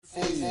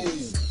All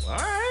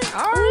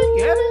right,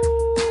 get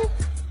it.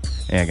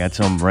 Yeah, I got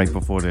something right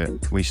before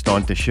we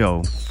start the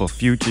show. For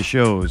future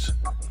shows,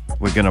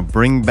 we're going to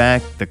bring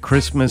back the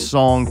Christmas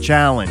Song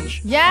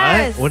Challenge.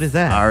 Yes. What is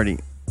that? I already...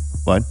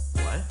 What?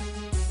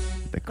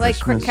 The Like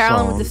Christmas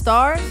Carolyn with the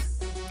Song Stars?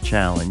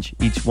 Challenge.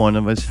 Each one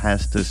of us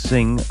has to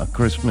sing a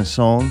Christmas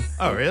song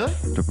Oh, really?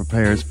 to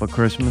prepare us for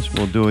Christmas.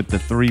 We'll do it the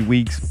 3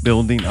 weeks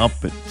building up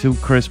to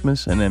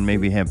Christmas, and then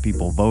maybe have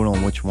people vote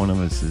on which one of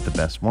us is the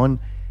best one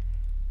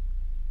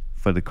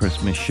for the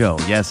Christmas show.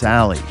 Yes,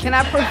 Allie. Can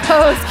I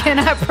propose? Can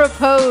I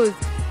propose?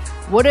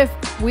 What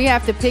if we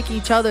have to pick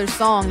each other's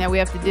song that we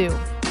have to do?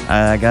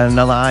 I got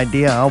another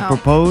idea I'll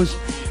propose.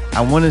 I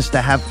want us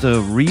to have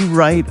to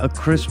rewrite a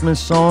Christmas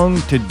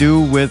song to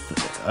do with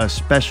a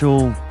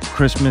special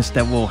Christmas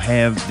that we'll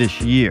have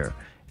this year.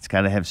 It's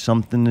got to have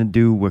something to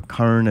do with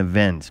current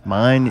events.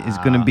 Mine is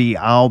going to be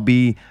I'll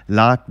Be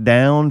Locked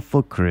Down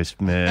for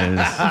Christmas.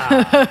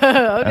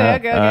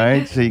 Okay. All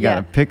right, so you got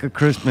to pick a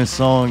Christmas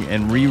song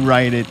and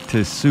rewrite it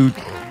to suit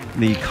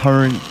the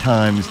current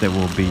times that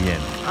we'll be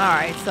in. All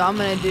right, so I'm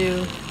going to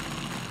do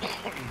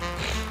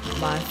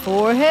My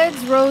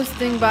Forehead's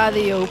Roasting by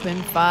the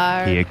Open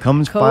Fire. Here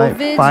comes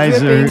COVID's Pfizer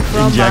dripping from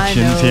my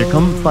injections. Here nose.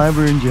 come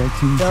fiber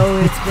injections. Though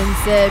it's been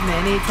said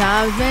many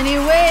times, many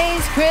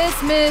ways,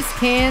 Christmas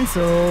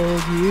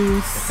canceled, you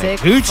sick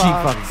Gucci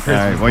fuck. fucking Christmas.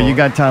 All right, well, you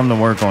got time to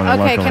work on it. Okay,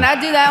 luckily. can I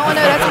do that one?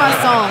 No, that's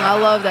my song. I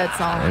love that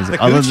song.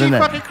 The Other Gucci than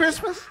that, fucking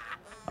Christmas?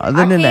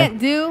 other I than can't that,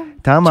 do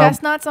Time out.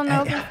 chestnuts on the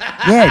open.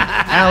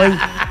 yeah,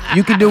 Allie,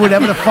 you can do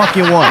whatever the fuck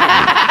you want.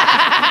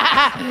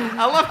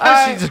 I love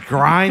how she just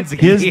grinds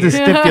again. Here's the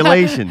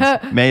stipulations.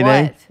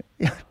 Mayday.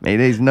 What?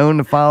 Mayday's known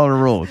to follow the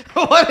rules.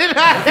 What did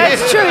I do?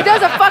 That's true. He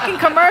does a fucking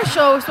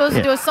commercial. We're supposed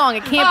to do a song.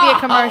 It can't be a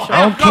commercial.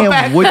 I don't Go care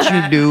back what to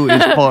you do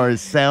as far as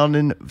sound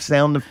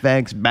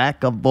effects,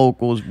 backup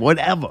vocals,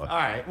 whatever. All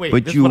right, wait.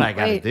 But This you, is what I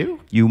got to Wait. do?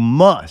 you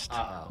must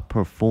perform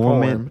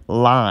Perform. it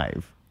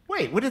live.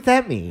 Wait, what does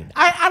that mean?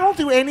 I don't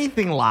do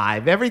anything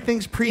live.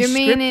 Everything's You're pre-scripted.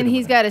 meaning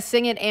he's got to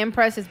sing it and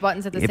press his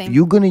buttons at the If same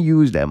you're gonna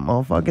use that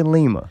motherfucking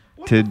Lima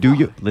to do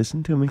your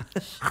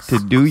to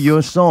do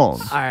your song,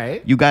 All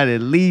right. you gotta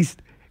at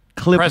least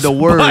clip Press the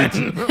words,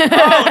 button.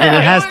 and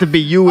it has to be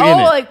you in Oh,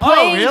 it. like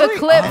playing really? the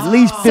clip. At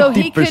least So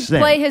he could 50%.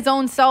 play his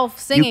own self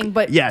singing,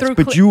 but yes, through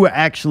but you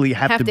actually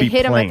have have to to be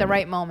hit him at playing the it.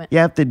 right moment. You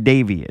have to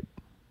Davy it.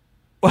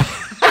 What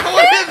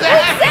does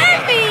that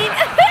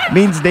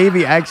Means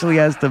Davy actually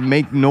has to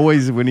make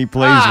noise when he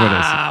plays with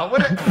us.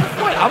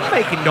 What, I'm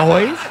making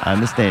noise. I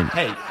understand.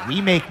 Hey, we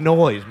make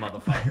noise,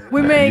 motherfucker.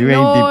 We make You ain't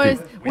noise.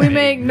 deep We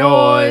make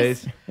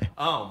noise.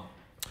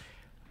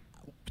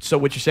 So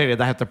what you're saying is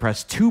I have to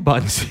press two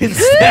buttons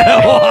instead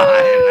of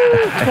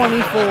one.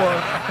 24,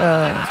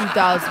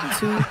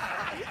 2002.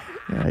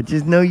 I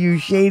just know you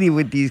shady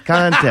with these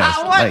contests.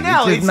 What like now?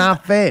 it's just It's-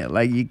 not fair.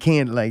 Like you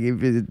can't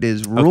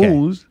there's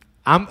rules.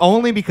 I'm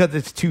only because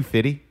it's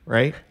 250,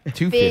 right?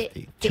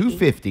 250.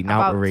 250, not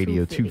About the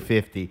radio,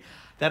 250. 250.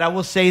 That I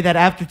will say that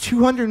after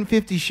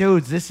 250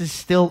 shows, this is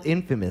still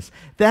infamous.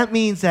 That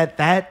means that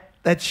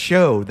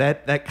show,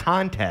 that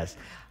contest,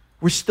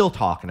 we're still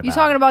talking about You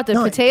talking about the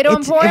No, potato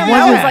it's- it emporium?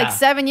 That was wasn't- like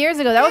 7 years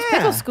ago. That was Yeah.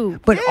 Pickle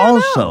Scoop. But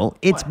also,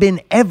 it's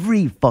been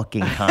every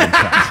fucking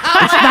contest.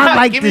 It's not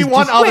like Give me this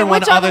one just other Wait, one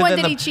which other other one than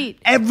did the- he cheat?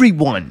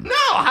 everyone.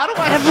 No, how do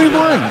I...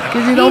 Everyone,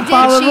 because you don't did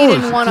follow the cheat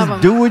in rules. one of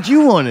Just them. do what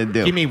you want to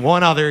do. Give me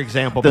one other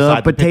example the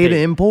besides potato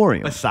the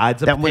emporium. Besides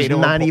the that was potato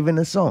not empo- even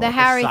a song. The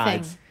Harry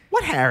Besides- thing.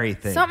 What Harry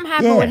thing? Something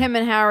happened with him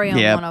and Harry on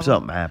one yeah, of them.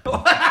 something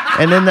happened.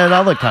 And then that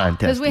other contest.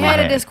 Because we had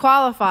to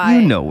disqualify.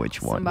 You know which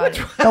one. somebody.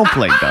 Don't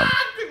play dumb.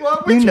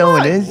 Which You know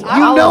one? it is. You I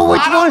know don't- which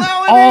I don't one.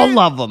 know it All is.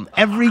 of them.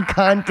 Every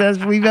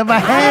contest we've ever I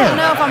don't had.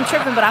 know if I'm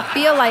tripping, but I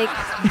feel like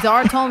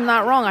Zartone's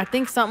not wrong. I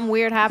think something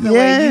weird happened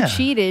where Yeah. you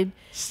cheated.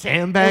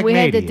 Sandbag And we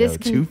had to Radio,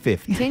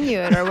 250. discontinue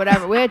it or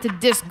whatever. We had to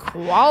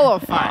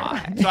disqualify.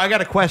 So I got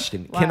a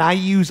question. Can Wow. I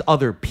use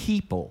other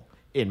people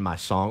in my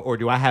song, or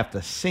do I have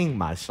to sing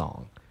my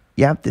song?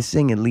 You have to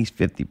sing at least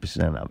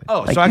 50% of it. Oh,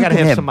 like so I you gotta can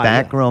have have somebody-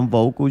 background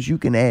vocals. You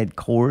can add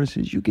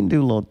choruses. You can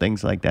do little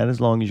things like that as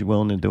long as you're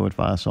willing to do it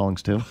for our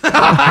songs too.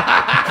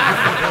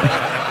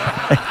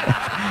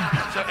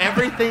 So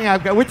everything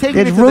I've got, we're taking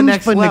There's it to the room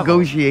next for level.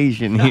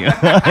 negotiation here.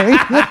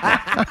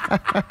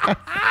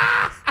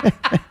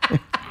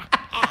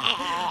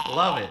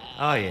 Love it.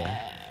 Oh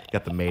yeah.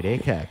 Got the Mayday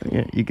cackle.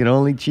 Yeah, you can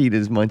only cheat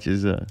as much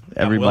as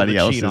everybody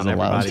else is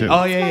allowed to.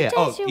 Oh yeah, yeah.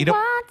 Oh, you know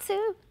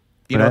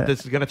But what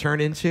this is gonna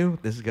turn into?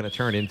 This is gonna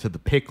turn into the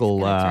pickle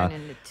Turn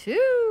into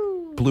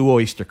two. Blue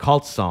Oyster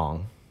Cult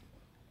song.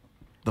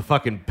 The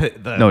fucking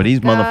No, these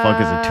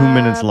motherfuckers are 2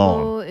 minutes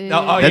long. Oh,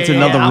 yeah, That's yeah,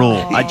 another yeah.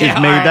 rule. I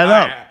just made all that all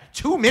up.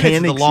 2 minutes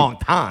is a exceed- long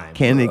time.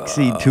 Can't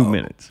exceed 2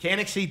 minutes.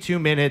 Can't exceed 2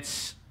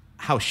 minutes.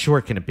 How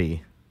short can it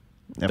be?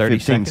 30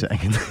 30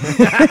 seconds.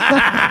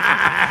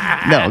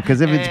 No, because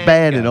if it's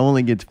bad, it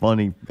only gets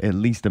funny at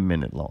least a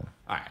minute long.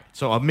 All right.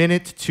 So a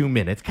minute to 2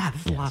 minutes. God,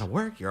 this is a lot of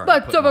work. You're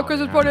Let's have a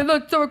Christmas party.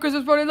 Let's have a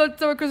Christmas party. Let's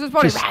have a Christmas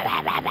party. Just-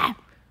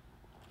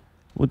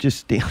 We'll just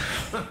steal.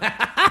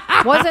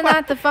 Wasn't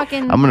that the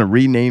fucking? I'm gonna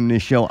rename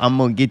this show. I'm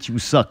gonna get you,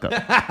 sucker.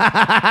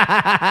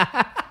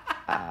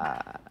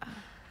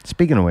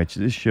 Speaking of which,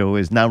 this show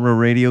is Not Real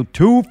Radio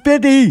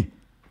 250.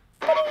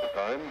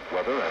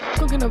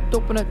 Cooking up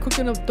dope in a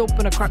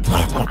crack.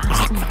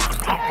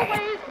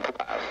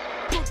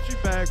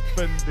 Gucci bag,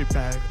 Fendi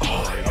bag.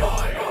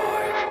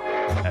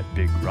 At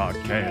Big Rock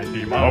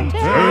Candy Mountain.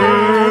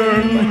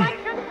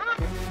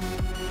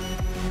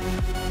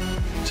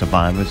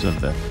 Survivors of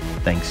the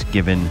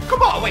Thanksgiving.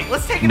 Come on, wait,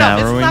 let's take it up.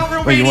 It's Not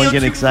Real Wait, you Radio want to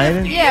get 250.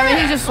 excited? Yeah, I mean,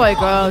 he's just like,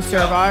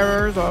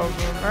 survivors. Oh,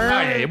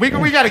 yeah, we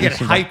got to get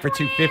hyped for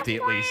 250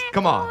 at least.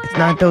 Come on. It's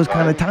not those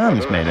kind of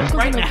times, man.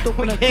 Right now,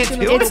 we can't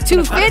do it. It's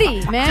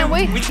 250, man. Dude,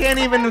 Wait, we can't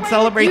even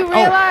celebrate. you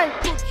realize?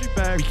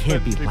 We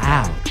can't be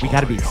loud. We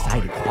got to be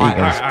excited. You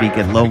gonna speak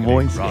in low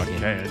voice?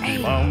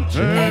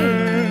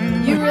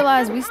 You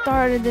realize we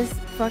started this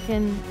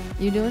fucking.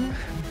 You doing it?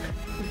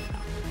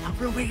 Not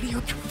Real Radio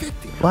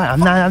 250. What?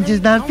 I'm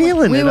just not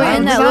feeling We it. were I'm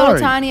in that sorry. little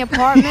tiny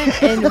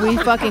apartment and we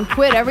fucking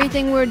quit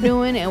everything we were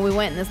doing and we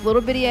went in this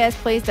little bitty ass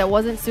place that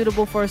wasn't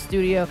suitable for a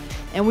studio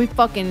and we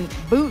fucking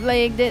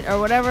bootlegged it or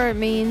whatever it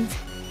means.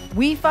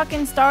 We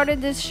fucking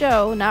started this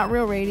show, Not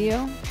Real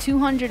Radio,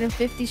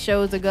 250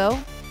 shows ago.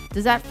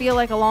 Does that feel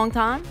like a long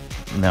time?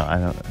 No, I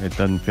don't. It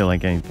doesn't feel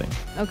like anything.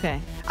 Okay.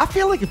 I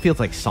feel like it feels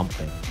like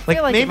something. Like,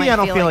 feel like it maybe might I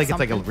don't feel feel like like it's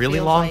like a something really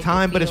feels long like it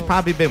time, but it's feels-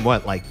 probably been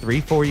what, like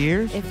 3-4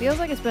 years? It feels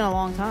like it's been a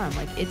long time.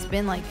 Like it's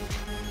been like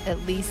at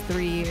least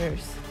 3 years.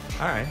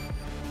 All right.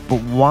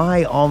 But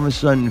why all of a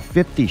sudden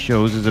 50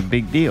 shows is a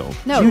big deal?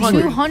 No,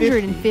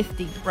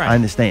 250. Right. I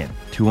understand.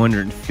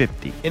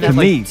 250. And To it's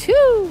like me,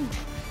 Two.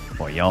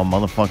 boy, y'all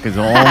motherfuckers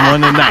are all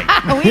one tonight.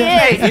 Oh, Hey,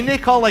 yeah. isn't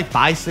it called like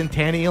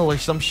bicentennial or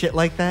some shit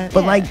like that?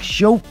 But Yeah. like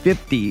show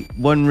 50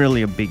 wasn't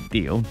really a big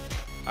deal.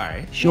 All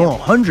right. Show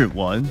 100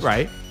 was.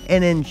 Right.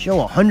 And then show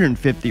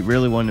 150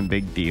 really wasn't a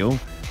big deal.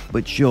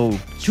 But show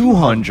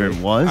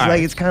 200 was. All Like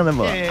right. it's kind of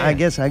a, Yeah. I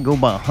guess I go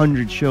by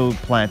 100 show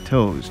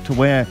plateaus to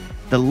where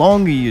the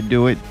longer you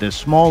do it, the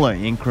smaller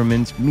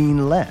increments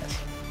mean less.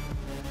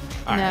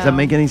 All right. Does that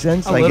make any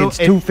sense? A Like little- it's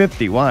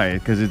 250. Why?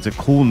 Because it's a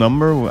cool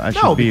number? I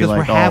should No, be because like,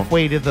 we're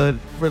halfway to the.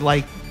 We're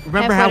like.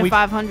 Remember Halfway how to we?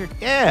 500.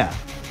 Yeah.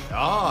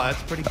 Oh,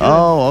 that's pretty good.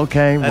 Oh,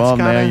 okay. That's Well,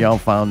 man, kinda- y'all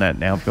found that.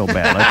 Now I feel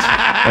bad.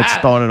 Let's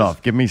start it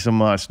off. Give me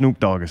some Snoop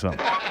Dogg or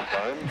something.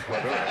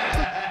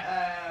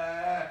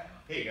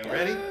 Here you go.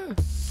 Ready?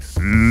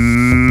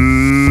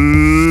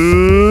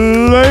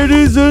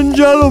 Ladies and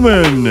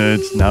gentlemen,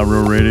 it's Not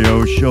Real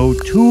Radio Show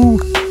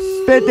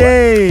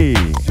 250.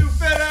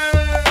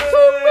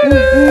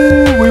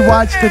 We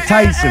watched the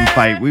Tyson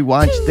fight. We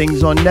watched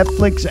things on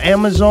Netflix,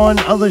 Amazon,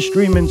 other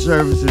streaming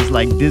services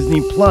like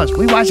Disney Plus.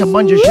 We watched a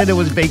bunch of shit. It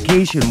was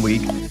vacation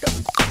week.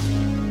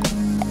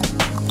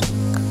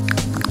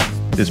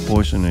 This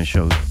portion of the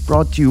show is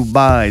brought to you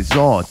by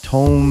Zaw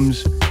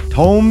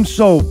Tome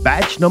Soap,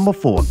 batch number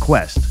 4,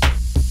 Quest.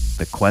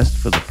 The quest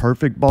for the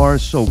perfect bar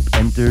soap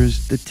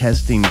enters the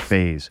testing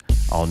phase.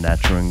 All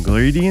natural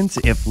ingredients,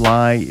 if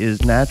lye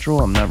is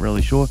natural, I'm not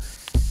really sure.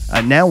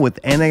 Now with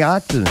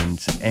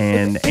antioxidants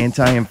and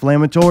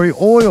anti-inflammatory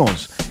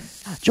oils.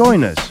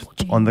 Join us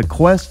on the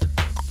quest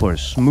for a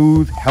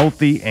smooth,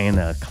 healthy, and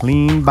a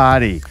clean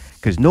body.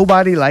 Because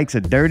nobody likes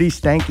a dirty,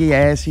 stanky,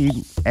 ass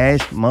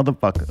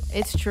motherfucker.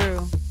 It's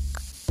true.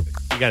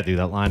 You gotta do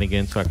that line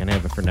again so I can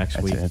have it for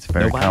next week. That's a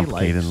very Nobody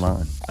complicated likes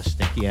line. A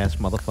stinky ass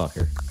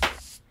motherfucker.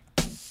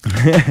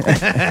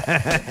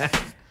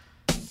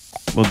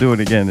 We'll do it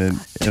again in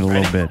a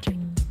little bit.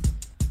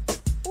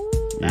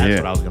 That's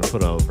what I was gonna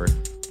put over.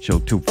 Show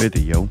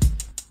 250, yo.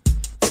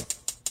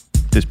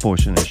 This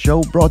portion of the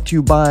show brought to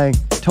you by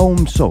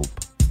Tome Soap.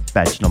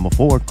 Batch number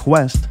 4,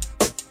 Quest.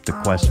 The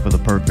quest for the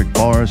perfect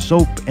bar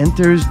soap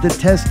enters the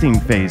testing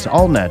phase.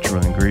 All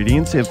natural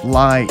ingredients. If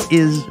lye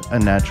is a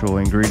natural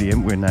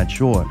ingredient, we're not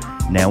sure.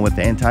 Now with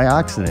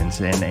antioxidants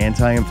and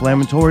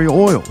anti-inflammatory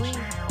oils.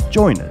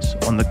 Join us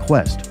on the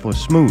quest for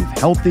smooth,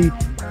 healthy,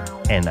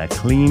 and a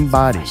clean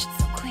body.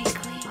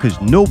 Because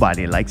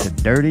nobody likes a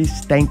dirty,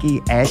 stanky,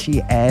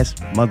 ashy ass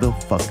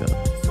motherfucker.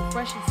 So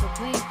fresh and so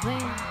clean,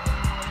 clean.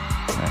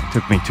 It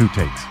took me 2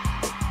 takes.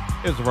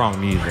 It was the wrong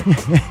music.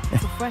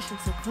 So fresh and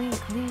so clean,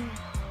 clean.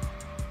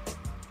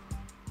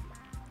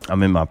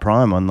 I'm in my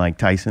prime, unlike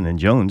Tyson and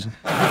Jones.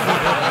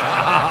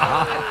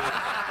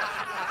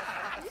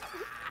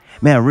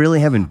 Man, I really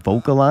haven't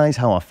vocalized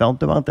how I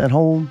felt about that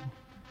whole.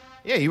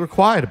 Yeah, you were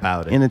quiet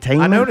about it.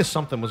 Entertainment? I noticed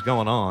something was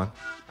going on.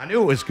 I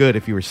knew it was good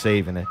if you were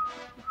saving it.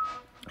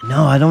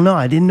 No, I don't know.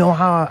 I didn't know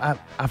how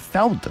I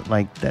felt.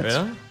 Like, that's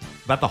Really?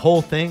 About the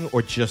whole thing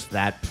or just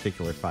that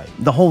particular fight?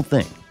 the whole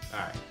thing. All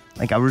right.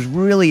 Like, I was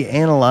really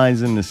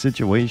analyzing the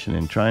situation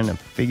and trying to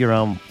figure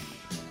out.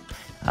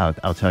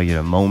 I'll tell you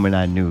the moment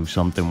I knew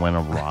something went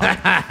awry.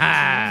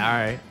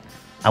 All right.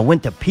 I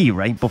went to pee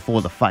right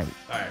before the fight.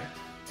 All right.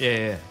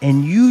 Yeah.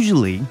 And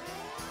usually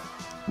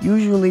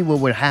what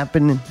would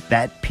happen,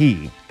 that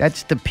pee,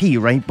 that's the pee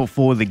right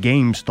before the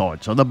game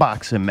starts or the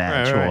boxing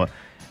match Right.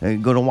 or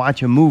go to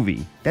watch a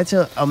movie. That's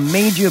a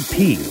major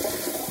pee.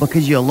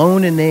 because you're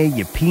alone in there,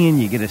 you're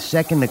peeing, you get a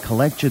second to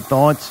collect your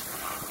thoughts.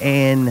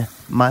 And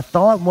my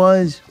thought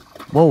was,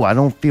 whoa, I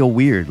don't feel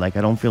weird. Like,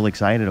 I don't feel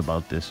excited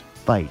about this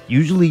fight.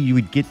 Usually you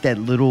would get that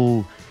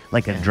little,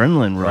 like,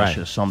 adrenaline rush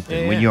or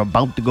something when you're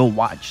about to go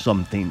watch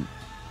something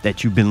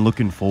that you've been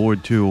looking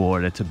forward to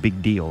or that's a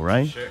big deal,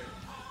 right? Sure.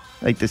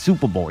 Like the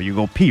Super Bowl, you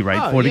go pee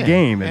right before the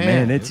game. And,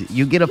 man, it's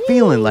you get a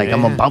feeling like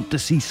I'm about to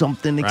see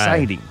something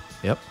exciting.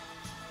 Yep.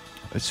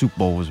 The Super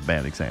Bowl was a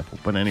bad example,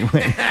 but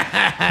anyway.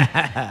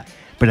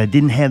 But I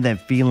didn't have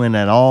that feeling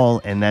at all,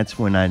 and that's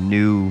when I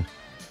knew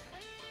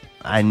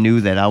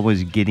that I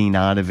was getting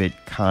out of it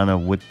kind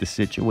of what the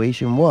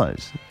situation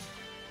was.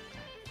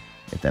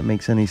 If that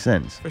makes any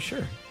sense. For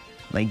sure.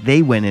 Like,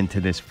 they went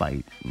into this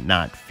fight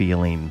not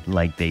feeling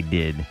like they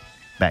did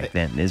back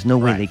then. There's no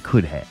way they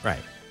could have. Right.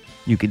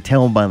 You could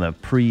tell by the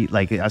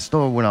like, I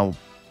started when I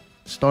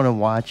started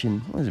watching,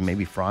 what was it,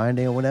 maybe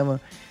Friday or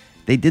whatever?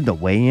 They did the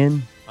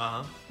weigh-in.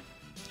 Uh-huh.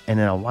 And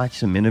then I watched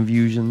some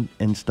interviews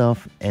and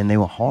stuff, and they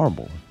were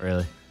horrible.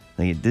 Really?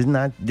 Like, it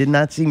did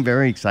not seem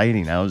very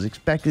exciting. I was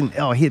expecting,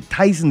 here,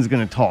 Tyson's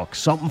going to talk.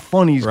 Something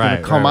funny's going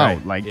to come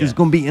out. Like, this is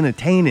going to be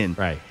entertaining.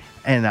 Right.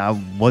 And I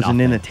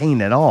wasn't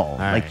entertained at all.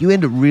 Like, you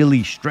had to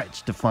really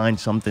stretch to find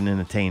something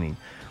entertaining.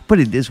 Put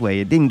it this way,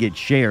 it didn't get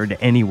shared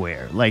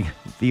anywhere. Like,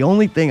 the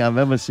only thing I've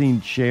ever seen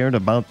shared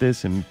about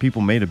this, and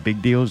people made a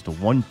big deal, is the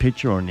one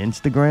picture on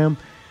Instagram,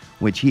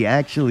 which he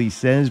actually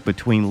says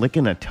between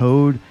licking a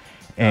toad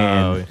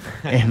and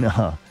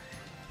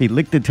he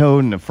licked the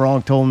toad, and the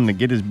frog told him to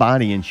get his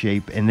body in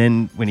shape. And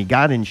then when he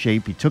got in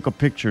shape, he took a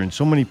picture, and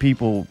so many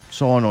people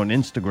saw it on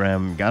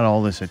Instagram, got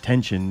all this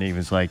attention. He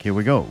was like, here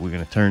we go. We're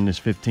going to turn this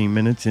 15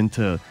 minutes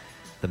into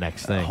the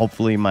next thing.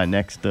 Hopefully my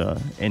next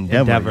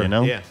endeavor, you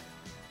know? Yeah.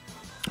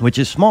 Which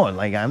is smart.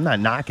 Like, I'm not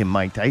knocking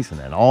Mike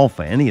Tyson at all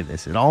for any of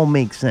this. It all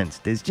makes sense.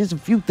 There's just a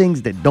few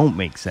things that don't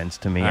make sense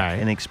to me,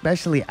 and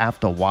especially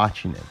after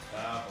watching it.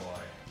 Oh, boy.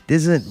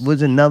 This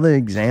was another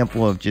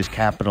example of just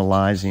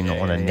capitalizing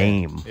on a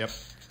name. Yep.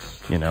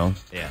 You know?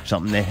 Yeah.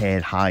 Something that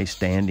had high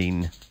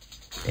standing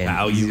and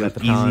value at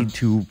the time. Easy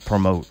to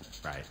promote.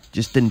 Right.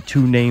 Just in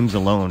two names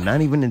alone.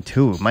 Not even in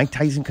two. Mike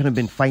Tyson could have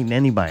been fighting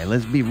anybody.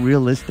 Let's be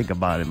realistic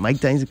about it. Mike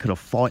Tyson could have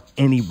fought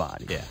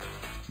anybody. Yeah.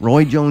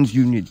 Roy Jones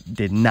Jr.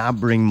 did not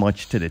bring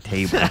much to the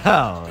table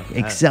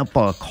except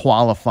a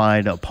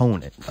qualified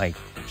opponent. Like,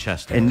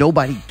 Chester. And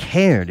nobody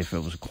cared if it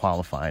was a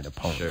qualified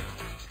opponent. Sure.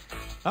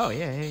 Oh,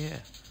 yeah.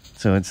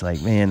 So it's like,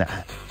 man,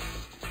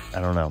 I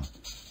don't know.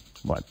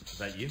 What? Is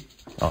that you?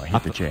 Oh, I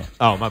hit the chair.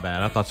 Oh, my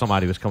bad. I thought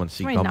somebody was coming to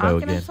see Gumbo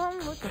knocking again. or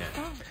something? What the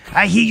fuck?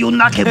 I hear you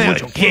knocking,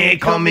 but you can't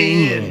come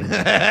in.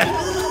 I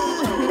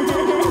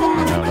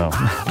don't know.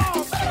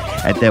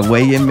 At that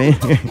weigh-in, man.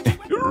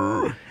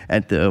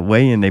 At the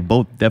weigh-in, they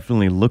both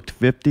definitely looked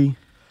 50.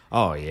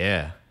 Oh,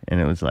 yeah. And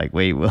it was like,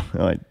 wait, well,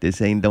 this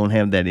don't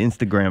have that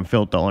Instagram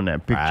filter on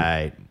that picture.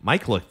 Right.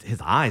 Mike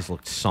his eyes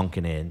looked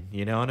sunken in.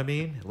 You know what I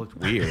mean? It looked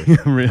weird.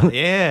 Really?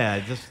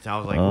 Yeah. I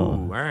was like, ooh,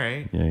 all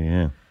right.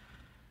 Yeah.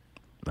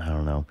 I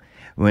don't know.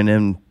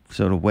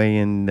 So the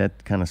weigh-in,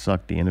 that kind of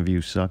sucked. The interview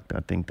sucked.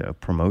 I think the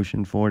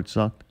promotion for it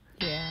sucked.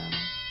 Yeah.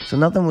 So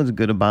nothing was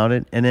good about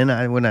it. And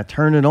then when I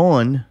turned it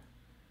on,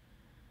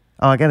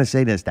 I got to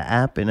say this, the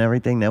app and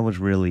everything, that was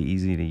really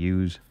easy to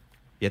use.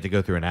 You had to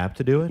go through an app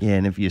to do it? Yeah,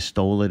 and if you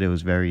stole it, it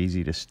was very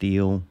easy to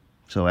steal.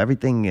 So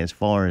everything as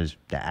far as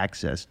the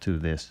access to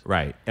this.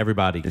 Right.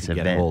 Everybody could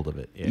get a hold of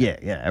it. Yeah,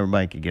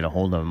 everybody could get a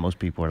hold of it. Most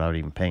people without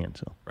even paying.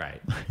 So.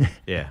 Right.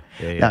 Yeah.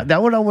 Now,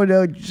 that one I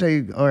would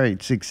say, all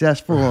right,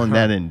 successful on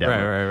that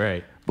endeavor.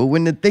 Right. But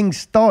when the thing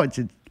starts,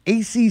 it's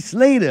AC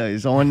Slater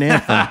is on there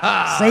from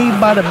Saved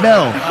by the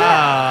Bell.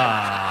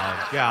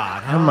 Oh,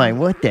 God. I'm like,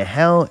 what the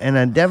hell? And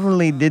I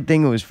definitely did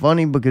think it was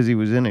funny because he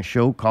was in a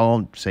show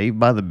called Saved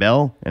by the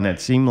Bell, and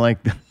it seemed like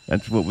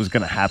that's what was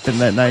going to happen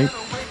that night.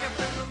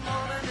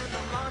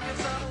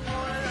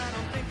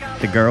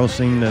 The girls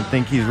seem to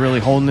think he's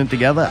really holding it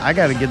together. I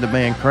got to give the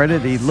man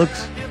credit. He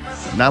looks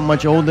not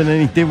much older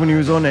than he did when he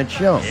was on that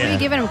show. What are you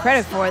giving him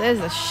credit for? There's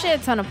a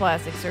shit ton of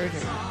plastic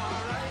surgery.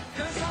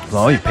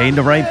 Well, he paid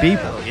the right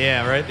people.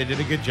 Yeah, right. They did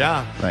a good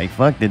job. Like,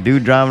 fuck, the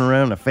dude driving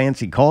around a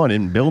fancy car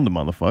didn't build the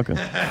motherfucker. All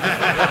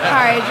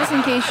right, just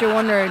in case you're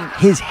wondering.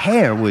 His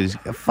hair was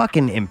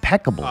fucking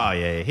impeccable. Oh,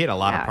 yeah. He had a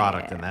lot of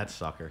product in that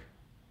sucker.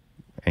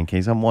 In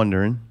case I'm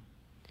wondering.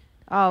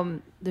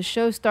 The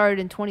show started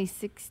in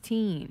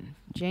 2016,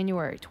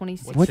 January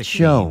 2016. What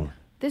show?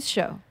 This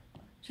show.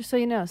 Just so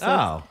you know.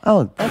 So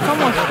that's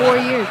almost 4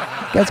 years.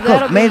 That's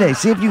cool. Mayday,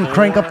 see if you can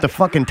crank up the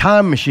fucking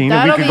time machine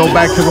and we can go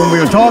back to when we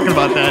were talking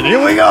about that. Here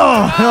we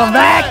go.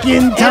 Back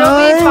in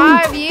time. It'll be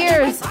 5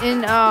 years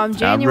in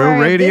January.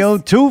 Radio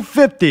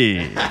 250.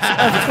 Of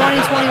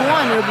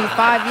 2021, it'll be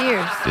 5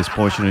 years. This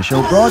portion of the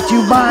show brought to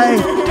you by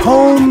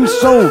Tome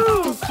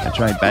Soap. That's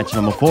right, batch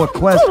number 4,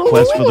 Quest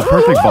for the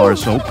perfect bar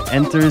soap,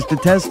 enters the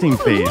testing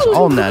phase.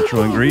 All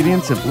natural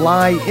ingredients. If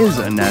lye is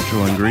a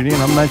natural ingredient,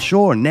 I'm not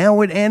sure. Now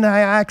with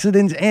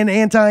antioxidants and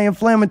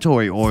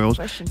anti-inflammatory oils,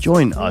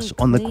 join us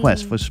on the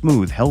quest for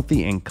smooth,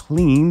 healthy, and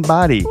clean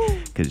body.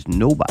 Because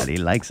nobody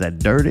likes a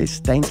dirty,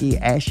 stanky,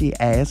 ashy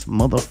ass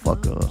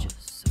motherfucker.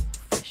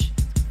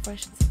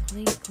 Fresh and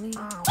clean, clean.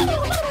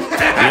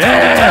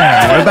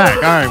 Yeah, we're back.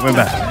 All right, we're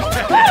back.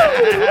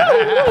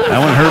 That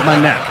one hurt my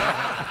neck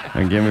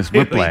and gave us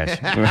whiplash.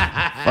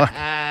 Fuck.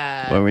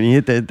 Well, when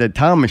you hit the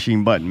time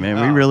machine button, man,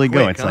 we really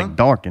go. Quick, It's like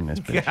dark in this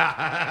bitch.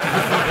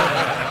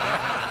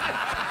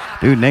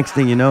 Dude, next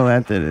thing you know,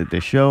 after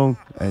the show,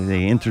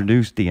 they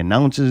introduced the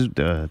announcers,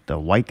 the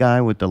white guy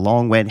with the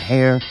long wet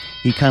hair.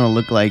 He kind of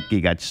looked like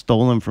he got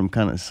stolen from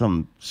kind of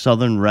some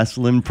Southern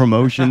wrestling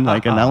promotion,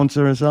 like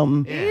announcer or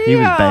something. He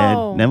was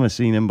bad. Never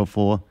seen him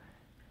before.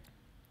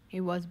 He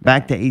was bad.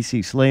 Back to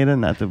AC Slater,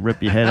 not to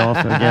rip your head off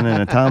again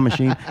in a time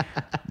machine.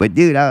 But,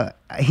 dude,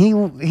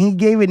 he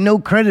gave it no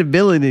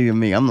credibility to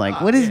me. I'm like,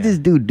 what is this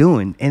dude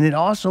doing? And it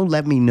also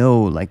let me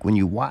know, like, when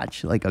you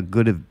watch, like, a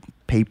good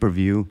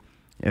pay-per-view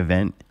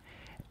event,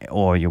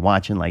 or you're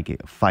watching, like, a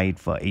fight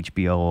for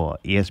HBO or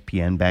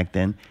ESPN back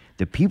then,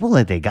 the people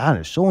that they got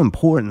are so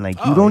important.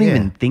 Like, you don't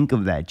even think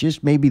of that.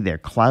 Just maybe their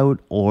clout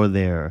or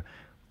their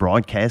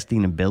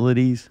broadcasting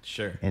abilities.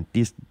 Sure. And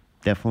this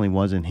definitely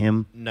wasn't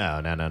him.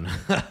 No.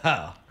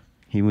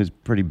 He was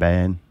pretty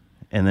bad.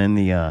 And then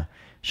the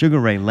Sugar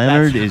Ray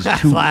Leonard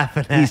That's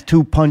laughing at. he's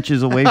 2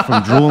 punches away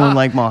from drooling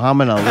like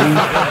Muhammad Ali. What?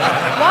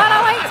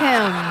 I liked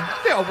him.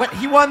 Yeah, what?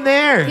 He won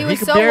there. He was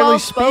could so barely well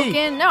speak.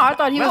 spoken. No, I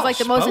thought he was like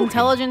the most Well-spoken.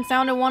 intelligent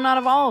sounded one out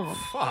of all of them.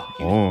 Fuck.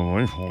 Oh,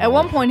 At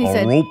one point, he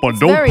said, "It's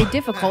very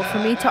difficult for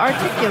me to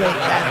articulate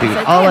that." Dude, He's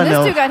like, all I "Damn,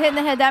 know- this dude got hit in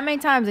the head that many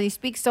times, and he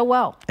speaks so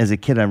well." As a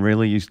kid, I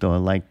really used to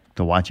like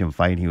to watch him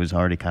fight. He was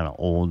already kind of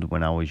old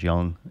when I was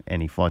young,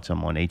 and he fought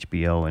some on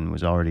HBO and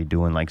was already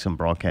doing like some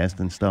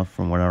broadcasting stuff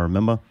from what I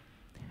remember.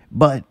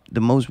 But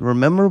the most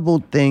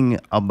memorable thing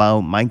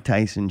about Mike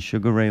Tyson,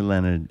 Sugar Ray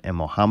Leonard, and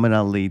Muhammad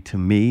Ali to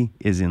me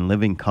is in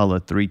living color,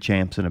 3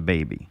 Champs and a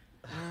Baby.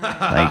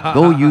 Like,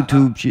 go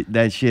YouTube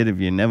that shit if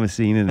you've never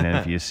seen it, and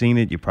if you've seen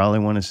it, you probably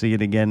want to see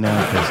it again now,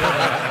 because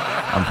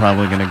I'm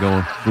probably going to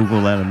go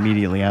Google that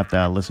immediately after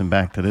I listen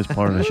back to this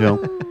part of the show,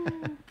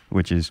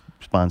 which is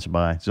sponsored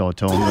by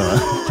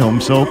Zoltone Tome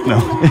Soap. No.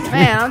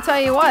 Man, I'll tell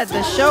you what,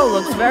 the show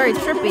looks very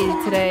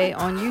trippy today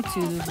on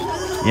YouTube.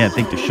 Yeah, I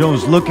think the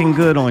show's looking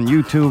good on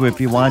YouTube if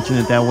you're watching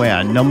it that way.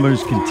 Our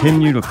numbers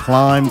continue to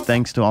climb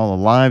thanks to all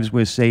the lives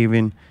we're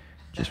saving.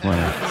 Just want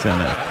to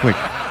send a quick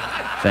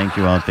thank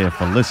you out there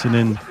for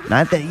listening.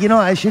 Not that,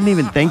 I shouldn't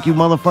even thank you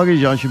motherfuckers.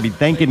 Y'all should be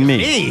thanking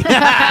me.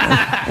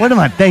 What am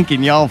I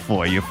thanking y'all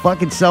for? You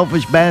fucking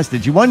selfish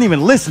bastards. You wasn't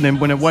even listening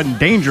when it wasn't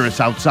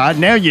dangerous outside.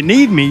 Now you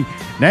need me.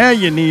 Now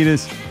you need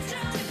us.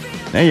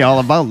 Now you're all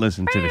about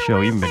listening to the show.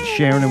 You've been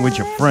sharing it with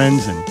your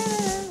friends and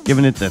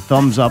giving it the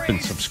thumbs up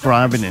and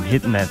subscribing and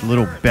hitting that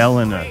little bell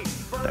in the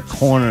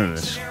corner of the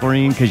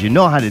screen, because you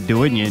know how to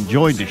do it and you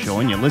enjoyed the show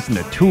and you listened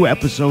to 2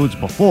 episodes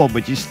before,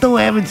 but you still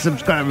haven't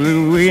subscribed.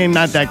 We ain't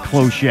not that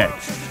close yet.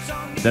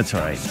 That's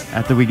all right.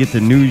 After we get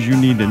the news you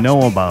need to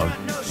know about,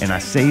 and I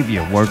save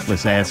your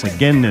worthless ass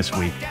again this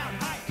week,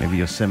 maybe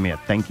you'll send me a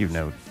thank you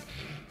note.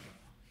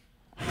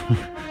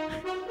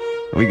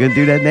 Are we gonna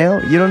do that now?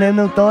 You don't have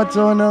no thoughts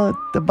on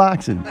the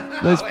boxing?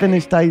 Let's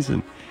finish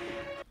Tyson.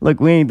 Look,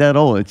 we ain't that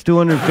old. It's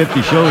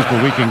 250 shows,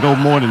 but we can go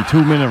more than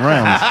 2-minute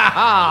rounds.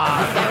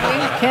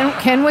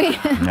 Can we?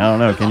 I don't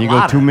know. Can you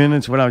go 2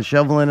 minutes without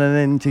shoveling it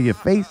into your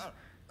face?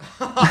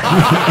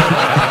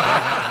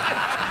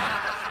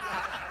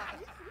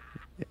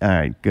 All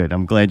right, good.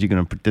 I'm glad you're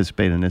going to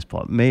participate in this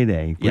part.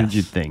 Mayday, what did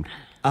you think?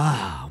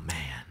 Oh,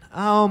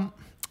 man.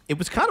 It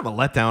was kind of a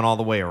letdown all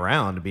the way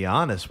around, to be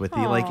honest with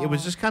you. Like, it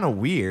was just kind of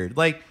weird.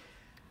 Like,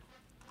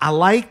 I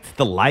liked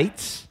the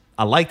lights.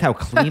 I liked how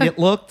clean it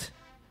looked.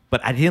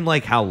 But I didn't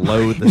like how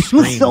low the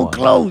screen was. So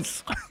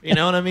close. You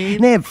know what I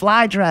mean? They had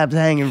fly traps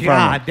hanging from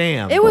God it.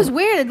 damn. It was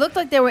weird. It looked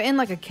like they were in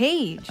like a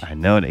cage. I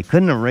know. They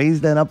couldn't have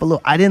raised that up a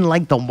little. I didn't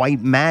like the white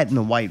mat and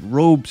the white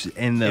ropes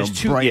and the It's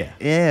too- bright. yeah.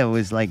 Yeah, it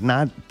was like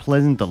not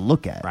pleasant to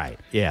look at. Right,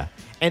 yeah.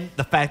 And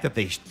the fact that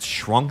they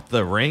shrunk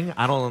the ring,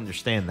 I don't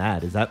understand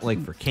that. Is that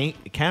like for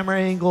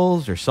camera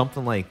angles or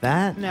something like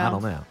that? No. I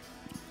don't know.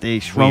 They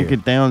shrunk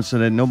Weird. it down so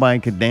that nobody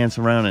could dance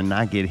around and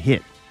not get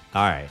hit.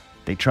 All right.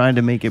 They tried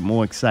to make it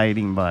more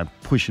exciting by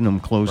pushing them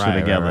closer Right,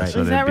 together right.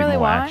 so Is there'd that be really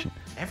more why? action.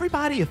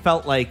 Everybody, it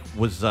felt like,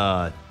 was,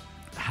 I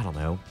don't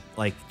know,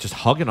 like just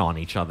hugging on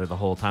each other the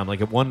whole time.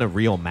 Like it wasn't a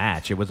real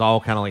match. It was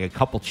all kind of like a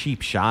couple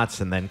cheap shots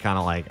and then kind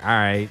of like, all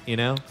right, you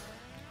know?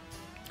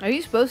 Are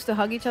you supposed to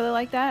hug each other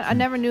like that? I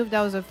never knew if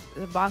that was a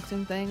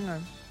boxing thing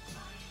or.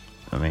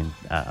 I mean,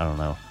 I don't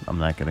know. I'm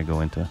not going to go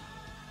into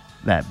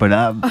that. But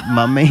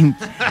my main...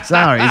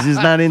 Sorry, it's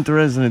just not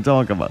interesting to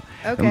talk about.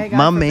 Okay, God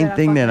my forbid main I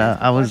thing fucking that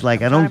ask I a was question.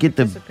 like, I I'm don't trying to get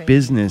the participate.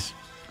 business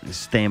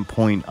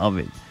standpoint of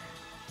it.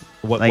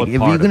 What Like, if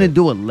part you're of going to it?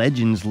 do a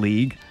Legends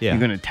League, Yeah. you're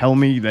going to tell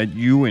me that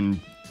you and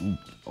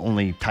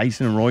only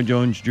Tyson and Roy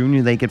Jones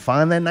Jr. they could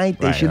find that night.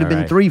 There Right, should have been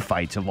right. 3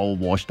 fights of old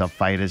washed up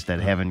fighters that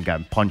haven't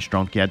got punch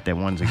drunk yet. That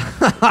ones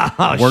that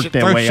Oh, work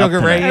their throw way Sugar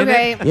up to Ray that. in it?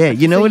 Okay. Yeah,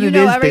 you know So what you it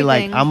know is? They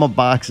like, everything. I'm a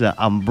boxer.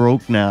 I'm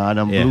broke now. I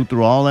done Yeah. blew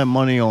through all that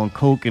money on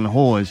coke and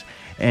whores,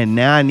 and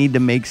now I need to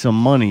make some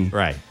money.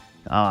 Right.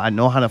 I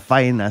know how to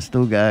fight, and I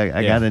still got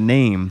Yeah. got a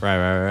name.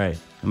 Right.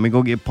 Let me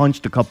go get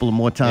punched a couple of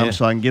more times Yeah.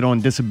 so I can get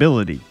on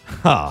disability.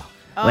 Oh.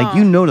 Like,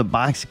 you know, the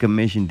Boxing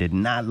Commission did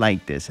not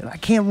like this. And I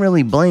can't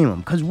really blame them,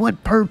 because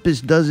what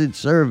purpose does it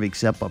serve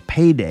except a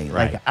payday?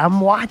 Right. Like, I'm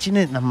watching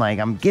it and I'm like,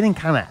 I'm getting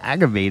kind of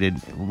aggravated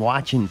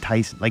watching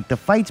Tyson. Like, the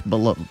fights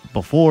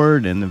before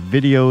it and the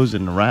videos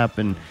and the rap,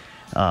 and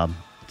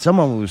some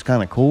of it was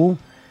kind of cool.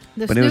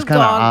 The But it was Snoop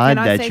kind of Dogg, odd can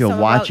I that say you're something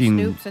about watching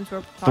Snoop since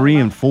we're talking 3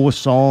 about and it? 4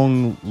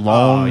 song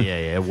long Oh,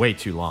 yeah. Way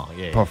too long.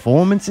 Yeah.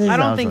 performances. I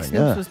don't was think like,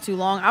 Snoop's yeah. was too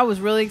long. I was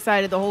really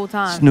excited the whole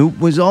time. Snoop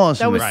was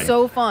awesome. That was Right.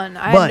 so fun.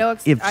 I But had no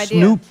if idea.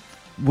 Snoop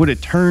would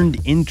have turned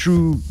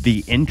into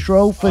the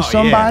intro for Oh,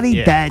 somebody,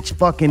 yeah. that's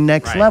fucking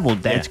next Right. level.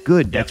 That's Yeah.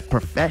 good. Yeah. That's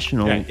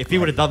professional. Yeah, if he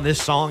would have done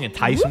this song and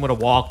Tyson would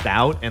have walked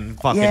out and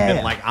fucking Yeah.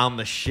 been like, I'm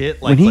the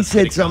shit. Like, when he let's get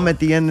said it something going. at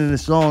the end of the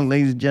song,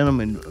 ladies and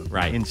gentlemen,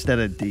 Right. instead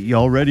of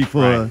y'all ready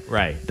for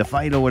Right. the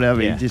fight or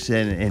whatever, Yeah. he just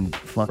said, and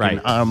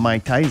fucking Right.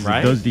 Mike Tyson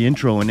Right. does the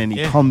intro, and then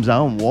he Yeah. comes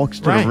out and walks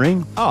to Right. the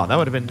ring. Oh, that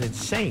would have been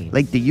insane.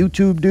 Like the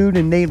YouTube dude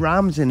and Nate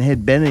Robinson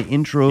had better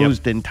intros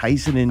Yep. than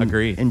Tyson and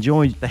Agreed.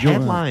 George The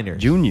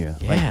headliners. Junior.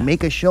 Yeah. Like,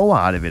 make a show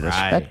out of it, a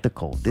Right.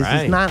 spectacle. This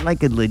Right. is not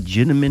like a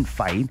legitimate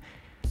fight.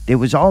 There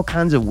was all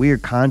kinds of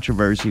weird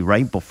controversy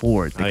right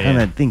before it. They Oh, kind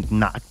yeah. of think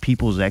knocked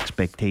people's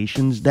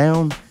expectations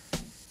down.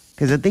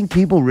 Because I think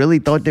people really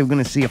thought they were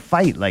going to see a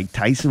fight. Like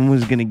Tyson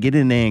was going to get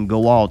in there and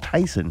go all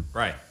Tyson.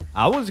 Right.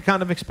 I was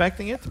kind of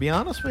expecting it, to be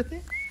honest with you.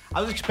 I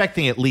was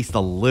expecting at least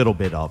a little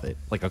bit of it,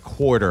 like a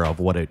quarter of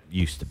what it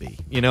used to be.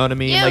 You know what I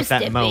mean? Like Used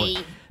that to moment.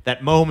 be.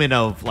 That moment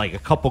of like a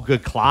couple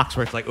good clocks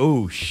where it's like,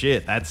 oh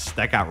shit,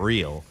 that got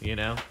real, you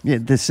know? Yeah,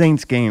 the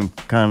Saints game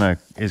kind of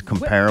is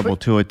comparable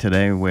to it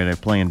today, where they're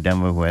playing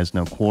Denver, who has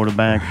no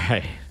quarterback.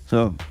 Right.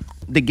 So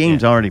the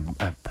game's already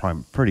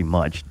pretty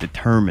much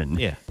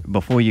determined Yeah.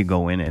 before you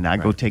go in. And I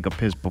go Right. take a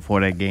piss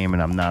before that game,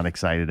 and I'm not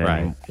excited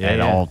Right. Yeah, at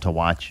yeah. all to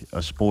watch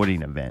a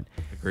sporting event.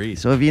 Agreed.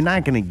 So if you're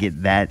not going to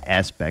get that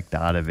aspect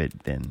out of it,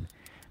 then,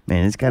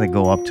 man, it's got to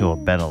go up to a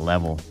better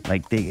level.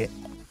 Like,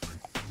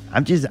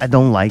 I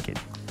don't like it.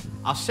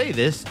 I'll say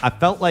this. I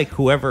felt like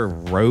whoever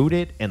wrote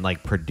it and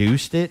like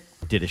produced it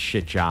did a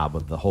shit job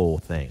of the whole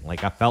thing.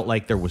 Like I felt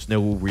like there was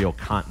no real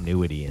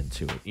continuity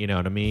into it. You know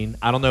what I mean?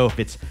 I don't know if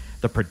it's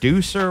the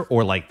producer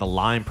or like the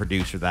line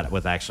producer that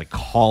was actually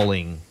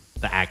calling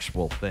the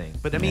actual thing.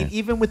 But I mean,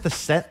 even with the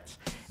sets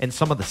and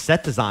some of the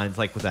set designs,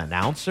 like with the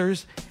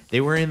announcers,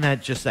 they were in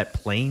that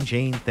plain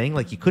Jane thing.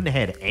 Like you couldn't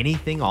have had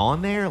anything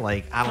on there.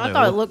 Like I don't know. I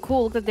thought it looked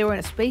cool. Looked like they were in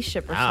a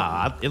spaceship or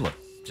something. It looked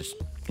just.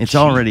 It's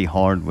cheap. already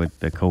hard with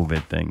the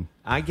COVID thing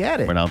I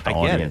get it. without the I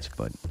get audience, it.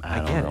 but I I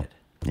don't get know. it.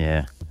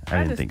 Yeah, I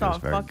didn't just think it was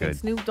thought very fucking good.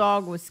 Snoop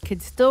Dogg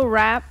could still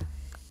rap.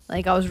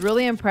 Like I was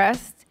really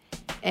impressed,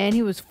 and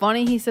he was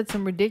funny. He said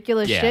some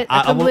ridiculous Yeah, shit. I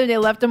I couldn't will- believe they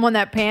left him on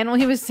that panel.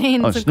 He was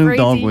saying Oh, some Snoop crazy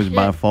Dogg was shit.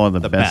 by far the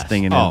The best best.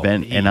 thing in the Oh,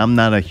 event, he- and I'm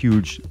not a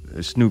huge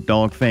Snoop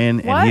Dogg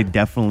fan, and he What?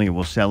 definitely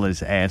will sell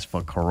his ass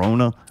for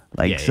Corona.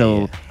 Like Yeah, so,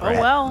 yeah, yeah.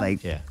 Oh, well.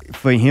 like Yeah.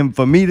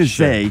 for me to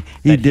Sure. say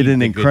he That did he an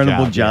did a good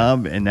incredible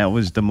job, job, and that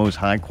was the most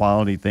high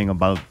quality thing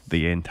about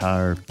the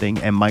entire thing.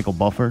 And Michael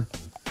Buffer,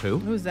 Who?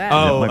 Who's that?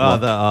 Oh, Like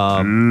what? yeah.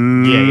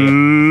 He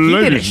did a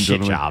Ladies and shit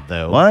gentlemen. job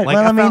though. What? Like,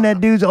 well, I mean felt-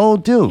 that dude's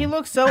old too. He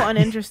looked so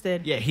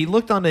uninterested. Yeah, he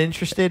looked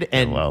uninterested,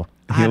 and well,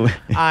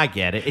 I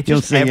get it. It He'll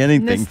just say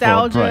anything for a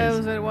Nostalgia price.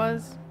 was what it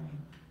was.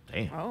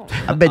 Damn. Oh.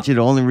 I bet you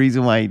the only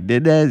reason why he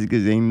did that is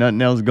because ain't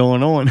nothing else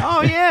going on.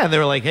 Oh yeah, and they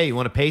were like, "Hey, you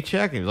want a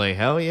paycheck?" And he was like,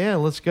 "Hell yeah,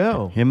 let's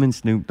go." Him and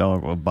Snoop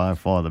Dogg were by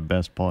far the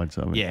best parts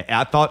of it. Yeah,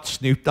 I thought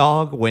Snoop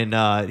Dogg when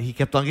he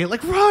kept on getting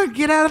like, "Run,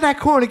 get out of that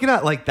corner, get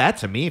out!" Like that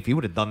to me, if he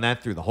would have done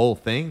that through the whole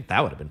thing,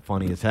 that would have been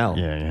funny as hell.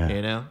 Yeah, yeah.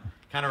 You know,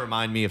 kind of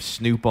remind me of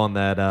Snoop on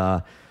that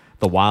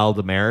the Wild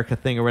America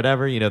thing or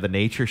whatever. You know, the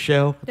nature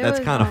show. There That's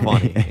was, kind of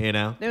funny. You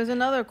know. There was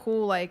another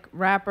cool like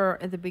rapper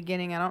at the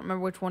beginning. I don't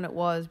remember which one it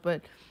was,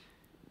 but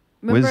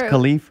Wiz remember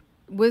Khalifa?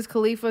 Wiz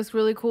Khalifa's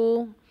really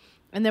cool.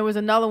 And there was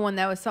another one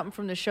that was something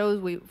from the shows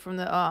from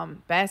the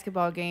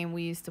basketball game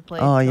we used to play.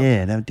 Oh, So-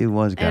 yeah, that dude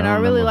was good. And don't I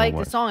really remember liked who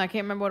the it was. song. I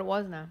can't remember what it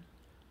was now.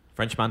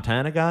 French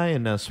Montana guy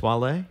and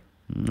Soiree.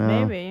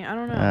 No, Maybe. I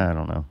don't know. I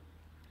don't know.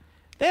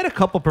 They had a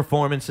couple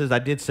performances. I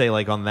did say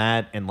like on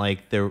that and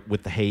like they're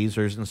with the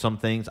hazers and some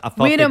things. I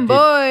thought We they them did,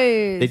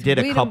 boys. they did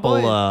We a them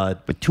couple. boys.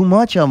 But too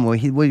much of them.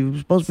 He was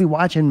supposed to be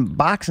watching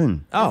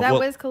boxing. Oh, Is that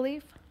well, Wiz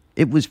Khalifa?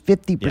 It was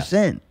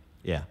 50%.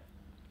 yeah.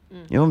 You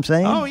know what I'm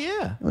saying? Oh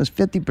yeah. It was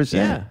 50%.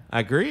 Yeah,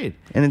 I agreed.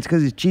 And it's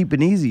because it's cheap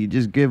and easy. You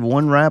just give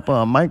one rapper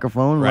a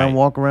microphone, let Right. him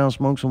walk around,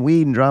 smoke some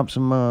weed, and drop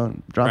some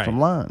Right. some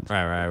lines.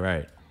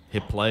 Right.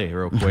 Hit play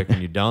real quick and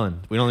you're done.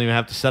 We don't even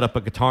have to set up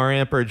a guitar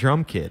amp or a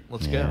drum kit.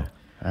 Let's Yeah. go.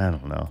 I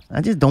don't know. I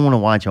just don't want to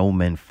watch old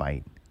men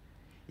fight.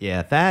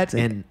 Yeah, that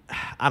and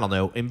I don't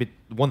know.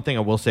 One thing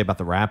I will say about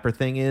the rapper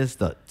thing is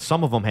that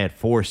some of them had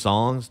 4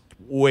 songs,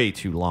 way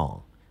too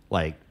long.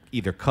 Like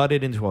either cut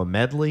it into a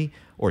medley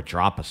or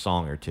drop a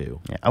song or 2.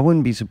 Yeah, I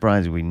wouldn't be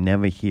surprised if we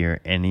never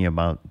hear anything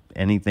about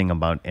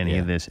any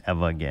of this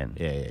ever again.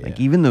 Like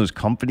even those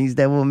companies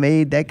that were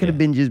made, that could have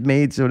been just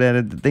made so that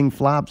if the thing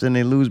flops and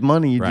they lose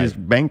money, you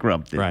just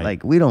bankrupt it. Right.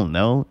 Like we don't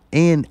know.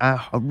 And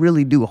I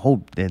really do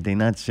hope that they're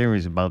not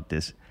serious about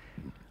this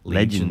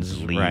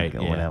Legends League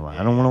or whatever.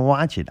 I don't want to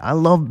watch it. I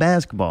love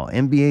basketball.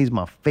 NBA is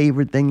my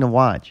favorite thing to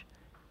watch.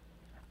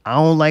 I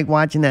don't like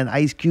watching that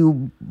Ice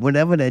Cube,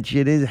 whatever that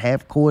shit is,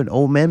 half court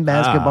old men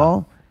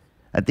basketball.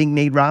 I think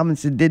Nate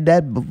Robinson did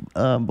that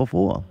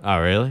before. Oh,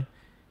 really?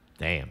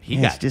 Damn,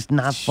 it's just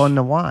not fun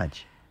to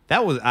watch.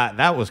 That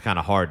was kind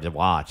of hard to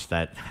watch.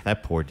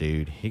 That poor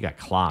dude, he got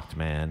clocked,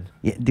 man.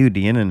 Yeah, dude,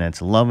 the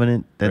internet's loving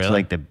it. That's Really?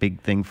 like the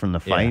big thing from the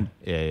fight.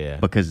 Yeah.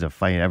 Because the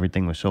fight,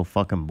 everything was so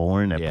fucking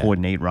boring. That poor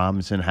Nate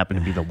Robinson happened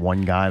to be the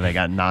one guy that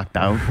got knocked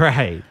out.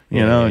 Right.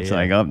 You know, it's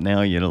like up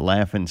now you're the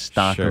laughing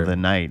stock of the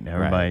night.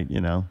 Everybody, you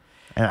know.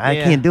 And I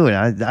can't do it.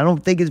 I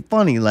don't think it's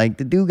funny. Like,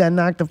 the dude got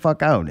knocked the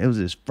fuck out. It was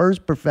his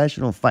first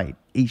professional fight.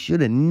 He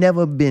should have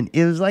never been.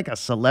 It was like a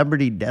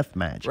celebrity death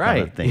match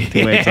kind of thing.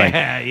 Too. It's like,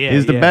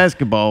 here's the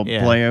basketball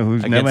player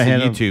who's against never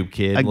had a YouTube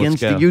kid.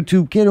 Against the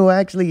YouTube kid who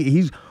actually,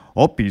 he's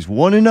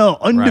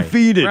 1-0,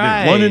 undefeated.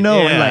 Right.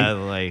 1-0. Yeah,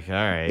 And like, all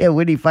right. yeah,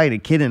 would he fight a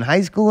kid in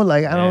high school?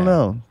 Like, I don't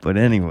know. But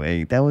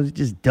anyway, that was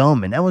just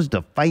dumb. And that was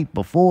the fight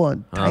before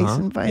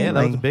Tyson fight. Yeah,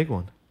 that was a big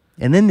one.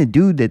 And then the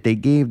dude that they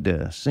gave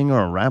the singer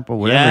or rapper,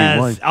 whatever he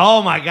was.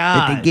 Oh, my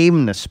God. That they gave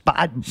him the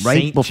spot right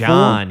Saint before.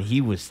 John, he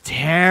was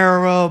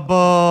terrible.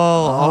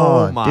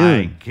 Oh my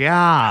dude.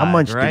 God. How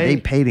much right? did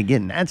they pay to get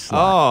in that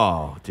slot?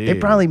 Oh, dude. They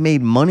probably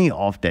made money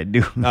off that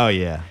dude. Oh,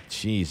 yeah.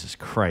 Jesus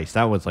Christ.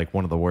 That was like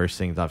one of the worst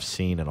things I've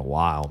seen in a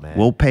while, man.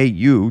 We'll pay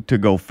you to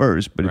go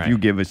first, but if you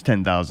give us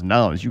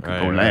 $10,000, you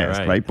can go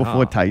last, right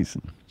before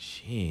Tyson.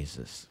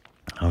 Jesus.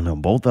 I don't know.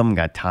 Both of them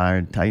got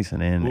tired.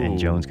 Tyson and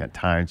Jones got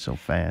tired so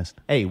fast.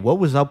 Hey, what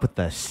was up with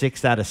the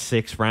 6 out of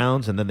 6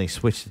 rounds, and then they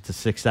switched it to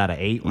 6 out of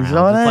 8 rounds?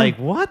 saw that? It's like,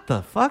 what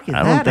the fuck is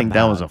that? I don't think that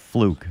about? was a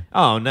fluke.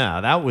 Oh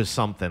no, that was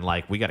something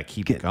like we got to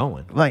keep it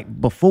going.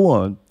 Like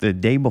before, the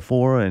day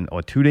before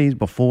or 2 days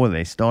before,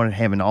 they started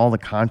having all the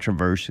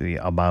controversy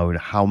about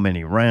how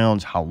many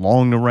rounds, how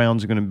long the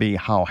rounds are going to be,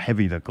 how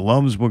heavy the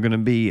gloves were going to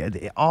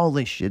be. All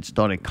this shit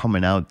started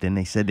coming out. Then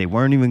they said they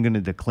weren't even going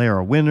to declare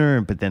a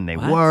winner, but then they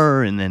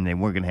were, and then they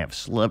were going to have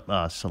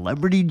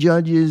celebrity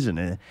judges,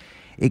 and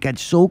it got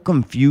so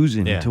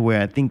confusing to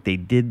where I think they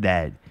did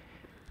that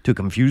to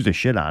confuse the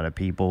shit out of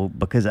people,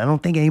 because I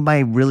don't think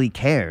anybody really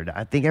cared.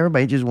 I think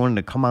everybody just wanted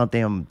to come out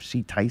there and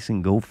see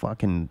Tyson go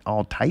fucking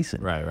all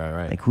Tyson. Right.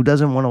 Like, who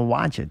doesn't want to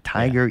watch a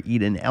tiger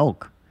eat an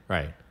elk?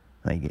 Right.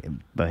 Like,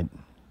 but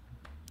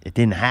it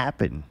didn't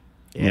happen.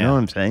 You know what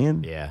I'm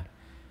saying? Yeah.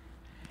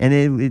 And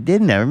it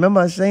didn't. I remember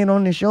I was saying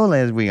on the show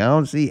last week, I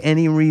don't see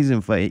any reason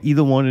for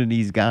either one of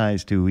these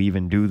guys to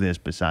even do this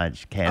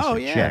besides cash a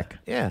check.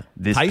 Yeah.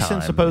 This Tyson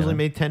time, supposedly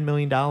made $10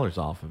 million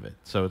off of it.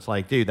 So it's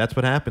like, dude, that's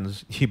what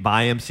happens. You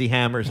buy MC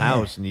Hammer's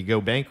house and you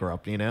go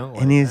bankrupt, you know?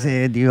 Like, and he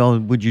said,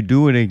 would you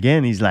do it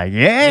again? He's like,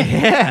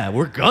 yeah,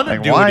 we're gonna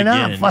like, do why it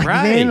not? again. Fuck,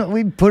 Right. man,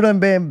 we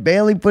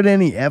barely put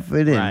any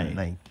effort in. Right.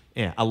 Like,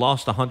 yeah, I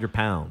lost 100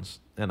 pounds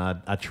and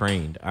I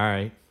trained. All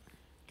right,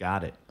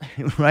 got it.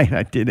 right,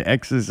 I did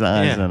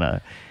exercise Yeah.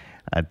 and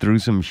I threw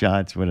some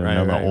shots with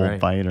another old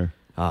fighter.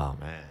 Oh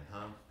man.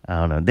 I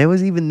don't know. There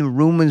was even the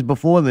rumors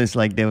before this,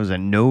 like there was a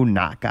no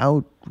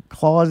knockout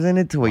clause in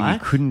it to where you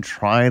couldn't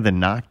try to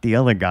knock the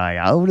other guy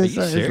out. It's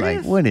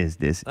like, what is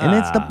this? And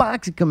it's the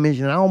boxing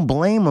commission. I don't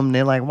blame them.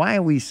 They're like, why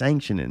are we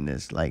sanctioning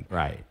this? Like,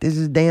 this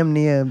is damn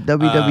near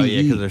WWE.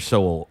 Yeah, because they're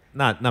so old.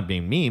 Not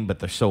being mean, but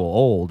they're so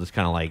old. It's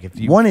kind of like if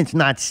you it's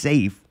not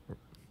safe.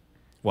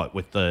 What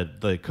with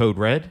the code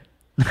red?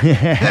 Yeah,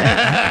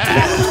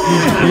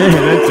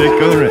 that's it.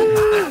 Code red.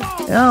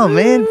 Oh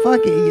man, fuck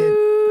it.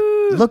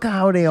 Look at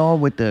how they are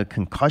with the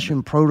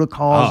concussion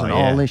protocols and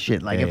all this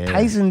shit. Like, if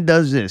Tyson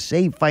does this,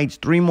 say he fights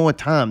 3 more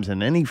times,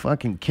 and then he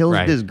fucking kills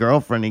this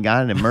girlfriend he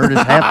got and murders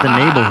half the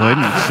neighborhood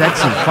and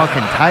sets some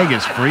fucking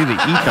tigers free to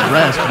eat the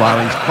rest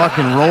while he's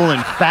fucking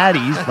rolling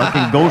fatties,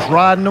 fucking ghost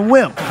riding the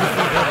whip.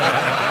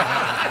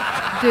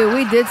 Dude,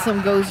 we did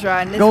some ghost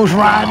riding. Ghost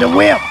riding the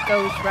whip.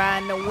 Ghost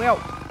riding the whip.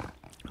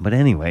 But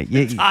anyway,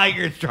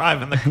 Tiger's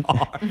driving the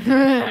car.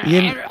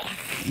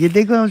 you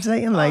dig what I'm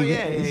saying? Like,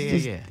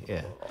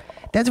 yeah.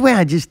 That's where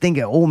I just think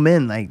of old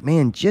men, like,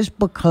 man, just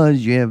because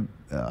you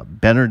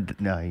have better,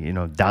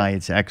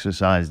 diets,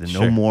 exercise, and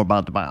know more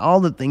about the body, all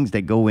the things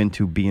that go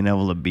into being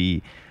able to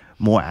be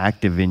more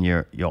active in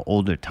your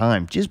older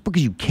time, just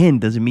because you can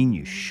doesn't mean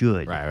you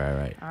should.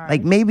 Right.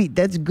 Like, maybe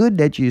that's good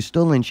that you're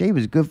still in shape.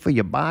 It's good for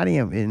your body,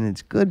 and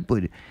it's good,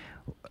 but...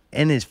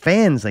 And as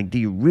fans, like, do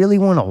you really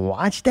want to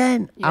watch that?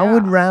 Yeah. I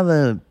would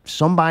rather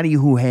somebody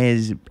who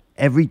has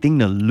everything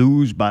to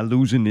lose by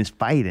losing this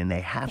fight, and they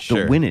have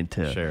to win it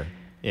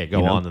Yeah,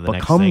 go on to the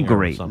next become singer or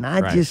great, something.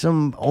 not Right. just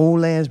some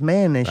old ass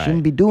man that Right.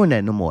 shouldn't be doing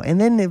that no more.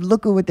 And then they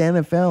look at with the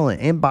NFL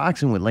and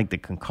boxing with like the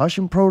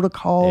concussion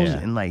protocols Yeah.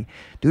 and like,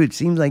 dude, it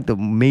seems like the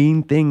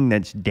main thing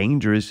that's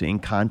dangerous in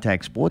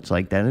contact sports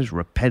like that is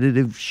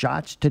repetitive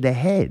shots to the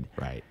head.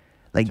 Right.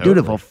 Like, dude,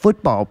 if Totally. a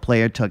football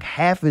player took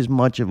half as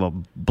much of a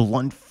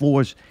blunt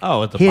force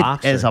It's a hit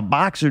boxer. as a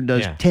boxer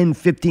does Yeah. 10,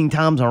 15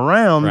 times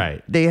around,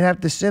 Right. they'd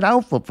have to sit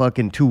out for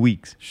fucking 2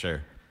 weeks.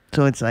 Sure.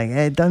 So it's like,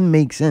 it doesn't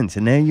make sense.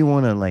 And then you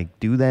want to, like,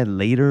 do that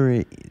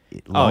later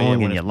long when in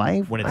your it's-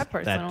 life? when I it's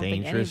personally that don't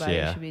think dangerous, anybody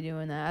yeah. should be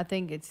doing that. I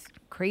think it's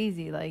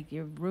crazy. Like,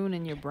 you're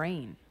ruining your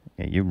brain.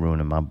 Yeah, you're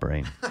ruining my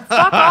brain. Fuck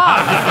off.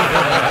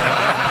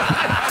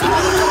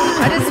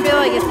 I just feel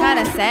like it's kind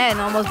of sad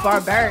and almost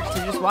barbaric to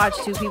just watch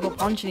two people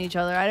punching each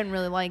other. I didn't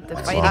really like the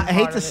fighting. I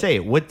hate part to of say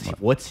it.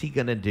 What's he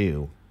gonna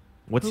do?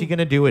 What's he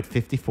gonna do at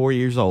 54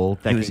 years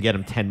old that can get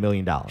him $10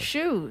 million?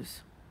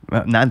 Shoes.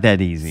 Well, not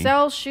that easy.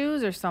 Sell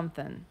shoes or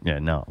something. Yeah,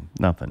 no,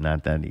 nothing.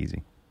 Not that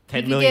easy.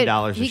 $10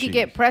 million. He could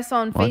get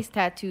press-on face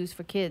tattoos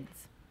for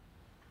kids.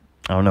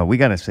 I don't know. We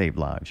got to save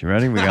lives. You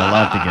ready? We got a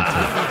lot to get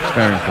to. It's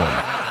very important.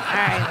 All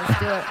right, let's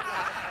do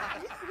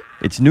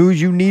it. It's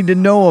news you need to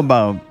know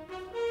about.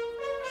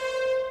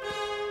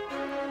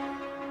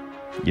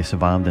 You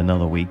survived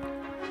another week.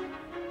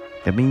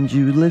 That means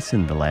you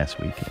listened to last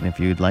week. And if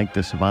you'd like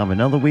to survive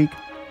another week,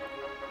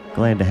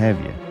 glad to have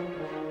you.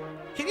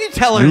 Can you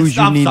tell her to News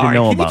stop? you need Sorry. to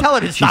know Can you about. tell her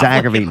to She's stop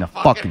aggravating the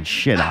looking fucking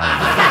shit out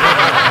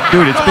of me.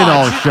 Dude, it's been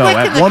all she's show.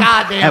 licking the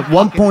goddamn At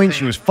one fucking point, thing.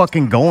 she was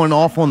fucking going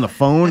off on the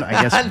phone.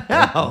 I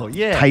guess No,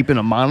 yeah. typing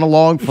a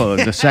monologue for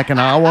the second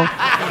hour.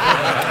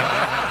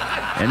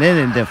 And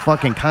then the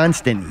fucking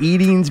constant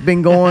eating's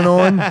been going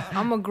on.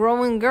 I'm a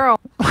growing girl.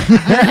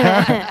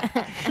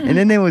 And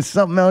then there was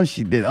something else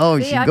she did. Oh,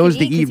 See, she I goes can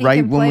to eat 'cause eat he right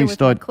can when play we with my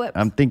start. clips.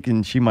 I'm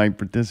thinking she might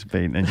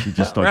participate, and she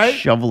just starts Right?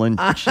 shoveling.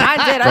 I did. I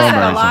said a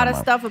strawberries lot on of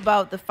my- stuff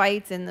about the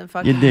fights and the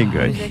fucking. You did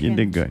good. music You and-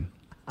 did good.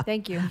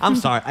 Thank you. I'm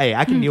sorry. Hey,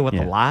 I can deal with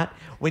Yeah. a lot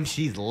when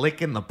she's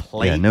licking the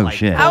plate. Yeah, no like,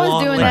 shit. I was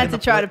full-on doing licking that to the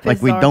try to plate.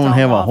 piss Like we Zara don't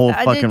have a off. whole I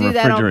did fucking do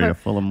that on refrigerator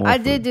full of more I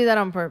food. did do that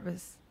on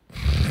purpose.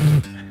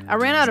 I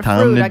ran out of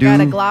time fruit. to I got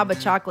a do- glob of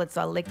chocolate,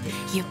 so I licked it.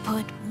 You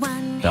put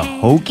one The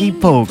hand Hokey in, you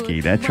Pokey.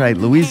 put That's right.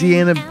 one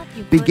Louisiana hand out,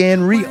 you began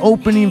put one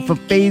reopening for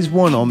hand Phase in,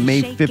 1 on you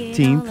May shake it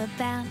 15th, all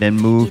about. then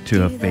moved You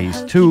to do the Phase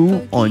hokey 2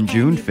 pokey on and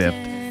June you 5th.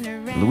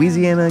 turn around.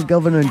 Louisiana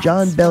Governor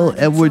John Bell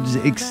Edwards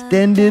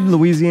extended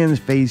Louisiana's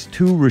Phase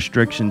 2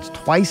 restrictions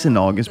twice in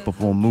August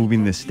before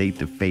moving the state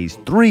to Phase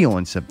 3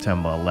 on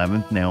September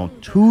 11th. Now,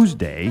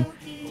 Tuesday,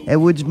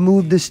 Edwards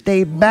moved the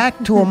state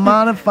back to a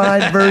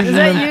modified version Is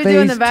that of you Phase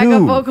doing the backup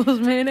 2. vocals,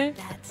 Mayday?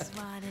 That's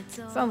what it's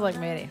all Sounds like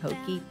Mayday.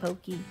 Hokey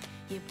pokey.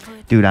 you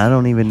put Dude, I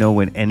don't even know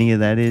what any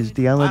of that is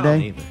the other I don't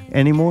day either.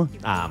 anymore.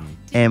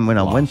 And when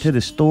I went Lost. to the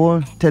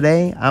store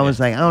today, I was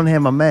like, I don't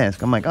have my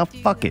mask. I'm like, oh,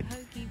 fuck it.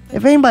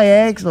 If anybody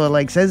asks or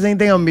like says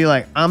anything, I'm gonna be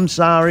like, I'm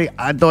sorry.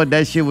 I thought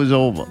that shit was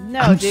over. No,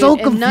 I'm dude. so in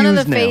confused none of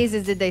the now.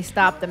 phases did they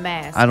stop the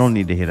mask. I don't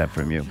need to hear that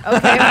from you.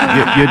 Okay.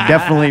 You're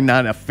definitely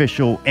not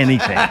official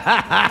anything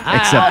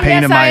except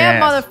pain yes, in my I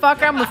am, ass.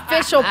 motherfucker. I'm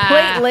official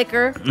plate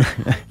licker.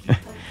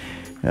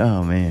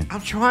 Oh man,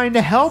 I'm trying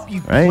to help you,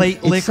 right? plate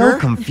It's licker. so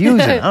confusing.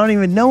 I don't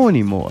even know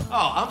anymore.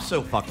 Oh, I'm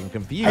so fucking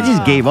confused. I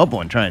just gave up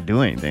on trying to do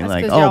anything. That's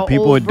Like, 'cause y'all oh,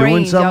 people old are doing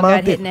brains, something y'all out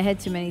got hit in there. the head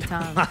too many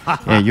times.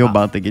 Yeah, you're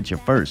about to get your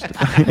first.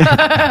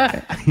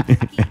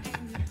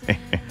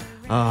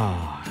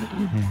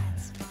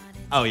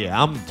 Oh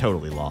yeah, I'm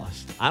totally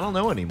lost. I don't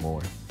know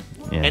anymore.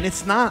 Yeah. And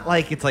it's not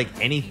like it's like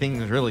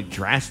anything's really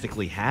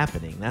drastically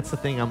happening. That's the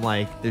thing. I'm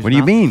like, there's What do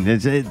you not-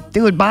 mean?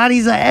 Dude,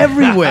 bodies are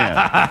everywhere.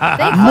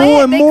 They More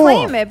claim, and they more.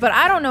 claim it, but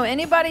I don't know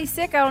anybody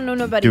sick. I don't know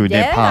nobody Dude,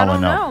 dead. they're I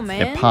piling don't up. know, man.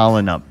 They're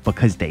piling up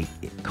because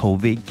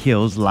COVID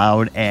kills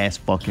loud ass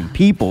fucking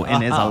people,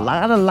 and there's a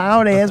lot of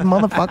loud ass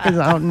motherfuckers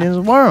out in this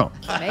world.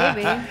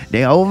 Maybe.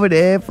 They're over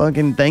there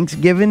fucking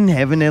Thanksgiving,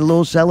 having their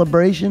little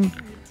celebration,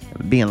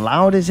 being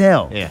loud as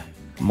hell. Yeah.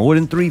 More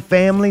than 3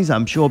 families.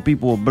 I'm sure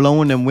people were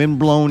blowing them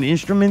wind-blown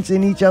instruments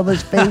in each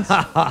other's face.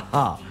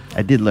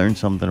 I did learn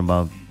something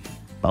about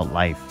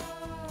life.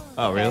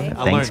 Oh really? Okay.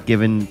 I learned.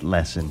 Thanksgiving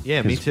lesson.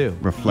 Yeah, me 'Cause too. You go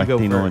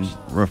Reflecting on first.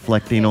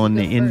 reflecting Yeah, on you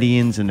the go first.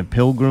 Indians and the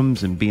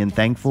Pilgrims and being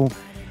thankful.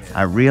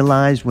 I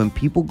realized when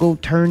people go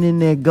turn in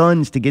their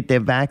guns to get their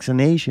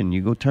vaccination,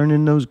 you go turn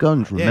in those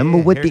guns. Remember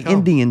yeah, what here the it comes.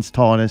 Indians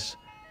taught us.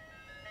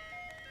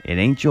 It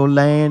ain't your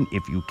land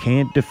if you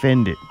can't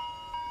defend it.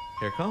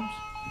 Here it comes.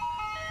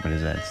 What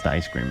is that? It's the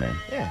ice cream man.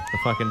 Yeah, the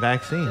fucking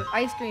vaccine.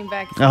 Ice cream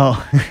vaccine.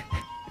 Oh,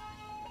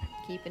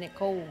 Keeping it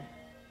cold.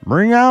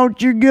 bring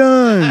out your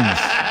guns.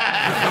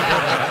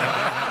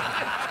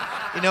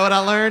 You know what I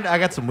learned? I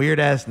got some weird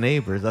ass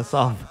neighbors. I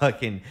saw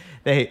fucking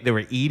they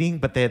were eating,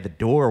 but they had the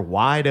door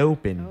wide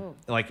open,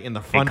 like in the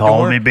front call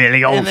door. me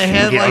Billy and they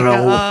had like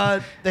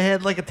Ocean. they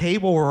had like a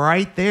table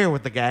right there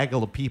with the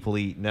gaggle of people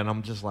eating, and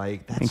I'm just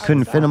like, And that's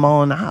couldn't fit them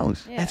all in the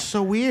house. Yeah. That's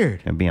so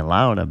weird. And being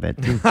loud, I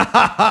bet too.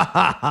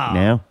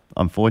 Now,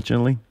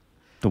 unfortunately,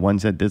 the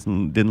ones that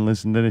didn't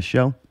listen to the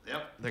show,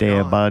 Yep, they're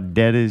about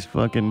dead as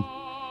fucking.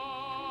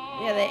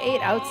 Yeah, they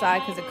ate outside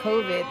because of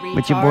COVID.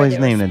 What's your retard, boy's they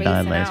were name that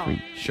died spacing last out. week?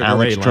 Sugar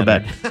Alex Ray Trebek.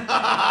 Leonard.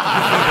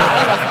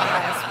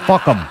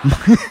 Fuck him.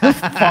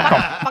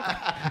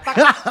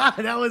 Fuck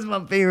him. That was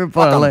my favorite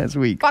part of last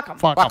week. Fuck 'em.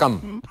 Fuck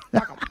 'em.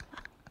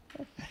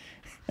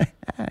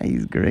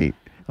 He's great.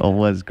 Or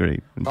was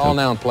great. Call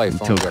now and play.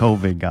 Until Phone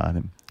COVID got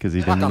him because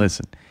he Fuck didn't 'em.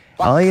 listen.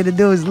 All you had to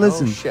do is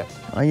listen. shit.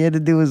 All you had to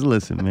do is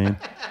listen, man.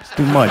 It's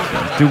too much.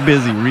 He's too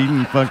busy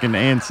reading fucking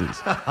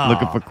answers,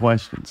 looking for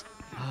questions.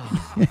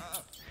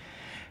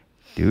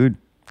 Dude,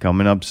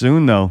 coming up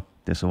soon, though.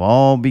 This will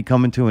all be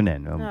coming to an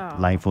end.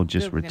 Life will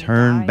just dude, we're gonna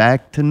return die.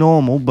 back to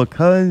normal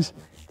because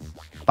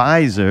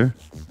Pfizer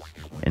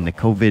and the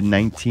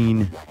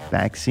COVID-19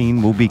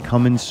 vaccine will be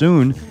coming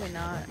soon. Probably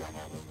not.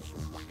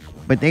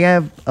 But they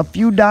have a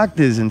few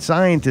doctors and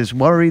scientists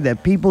worry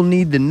that people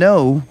need to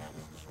know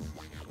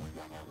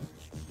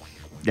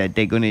that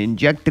they're going to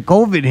inject the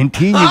COVID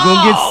into you. You're going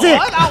to get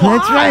sick.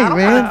 That's right,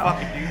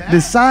 man.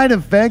 The side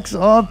effects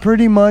are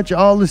pretty much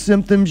all the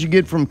symptoms you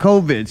get from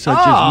COVID, such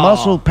as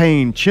muscle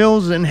pain,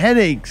 chills, and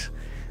headaches.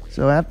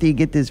 So after you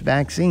get this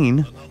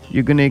vaccine,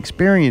 you're going to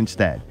experience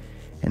that.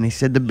 And they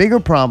said the bigger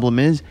problem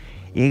is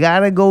you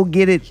got to go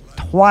get it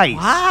twice.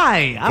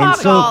 Why? And Fuck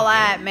so all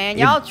that, man.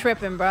 Y'all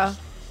tripping, bro.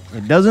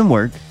 it doesn't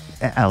work.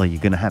 Allie,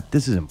 you're going to have,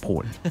 this is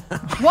important.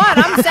 What?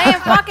 I'm saying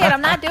fuck it.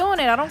 I'm not doing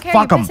it. I don't care.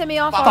 Fuck You're 'em. pissing me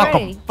off Fuck 'em.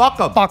 already. Fuck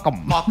them. Fuck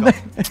 'em. Fuck them.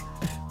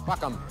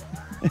 Fuck 'em.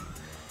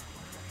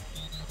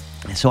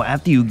 So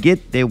after you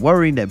get, they're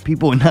worried that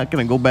people are not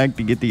going to go back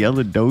to get the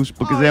other dose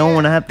because they don't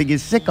want to have to get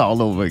sick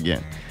all over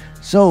again.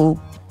 So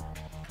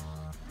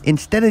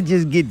instead of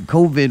just get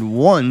COVID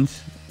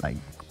once, like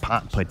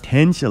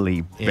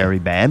potentially very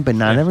bad, but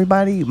not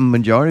everybody,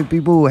 majority of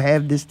people who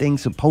have this thing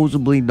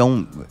supposedly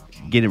don't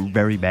get it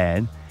very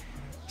bad.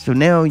 So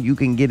now you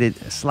can get it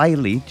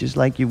slightly, just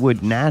like you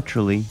would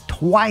naturally,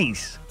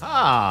 twice.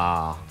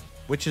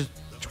 Which is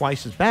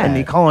twice as bad. And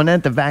they're calling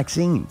that the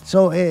vaccine.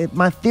 So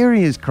my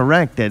theory is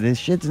correct that this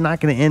shit's not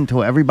going to end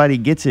until everybody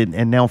gets it.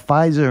 And now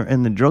Pfizer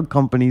and the drug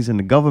companies and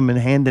the government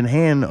hand in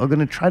hand are going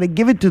to try to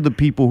give it to the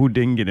people who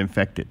didn't get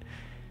infected.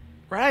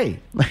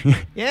 Right.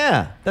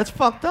 Yeah, that's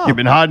fucked up. You've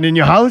been hiding in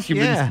your house?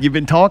 Yeah. You've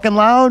been talking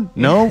loud?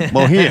 No?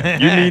 Well, here,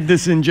 you need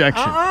this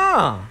injection.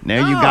 Now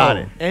you got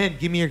it. And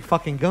give me your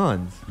fucking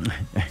guns.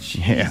 Yeah,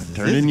 Jesus,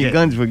 turn this in is your getting-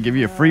 guns. We'll give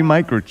you a free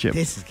microchip.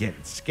 This is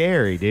getting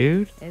scary,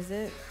 dude. Is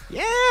it?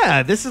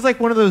 Yeah, this is like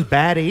one of those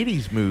bad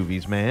 80s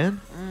movies, man.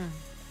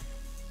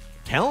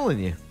 Telling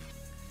you.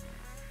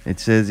 It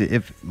says,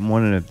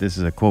 this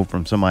is a quote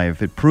from somebody,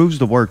 if it proves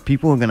to work,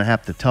 people are going to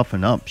have to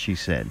toughen up, she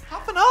said.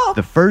 Toughen up.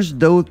 The first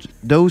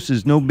dose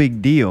is no big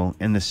deal,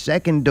 and the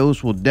second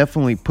dose will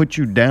definitely put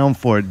you down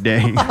for a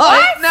day.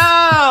 What?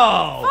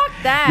 No. Fuck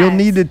that. You'll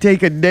need to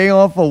take a day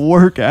off of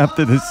work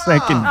after the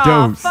second Oh,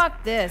 dose.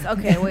 fuck this.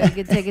 Okay, wait,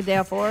 you can take a day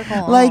off of work.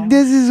 Hold on. Like,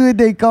 this is what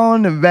they call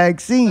the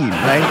vaccine,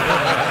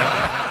 right?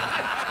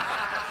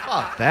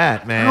 Fuck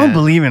that, man. I don't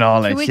believe in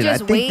all that Can we shit. I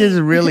just think this wait?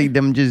 is really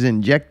them just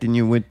injecting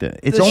you with the.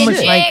 It's The almost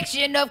shit. like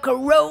Injection of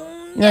corona.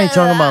 you know, you're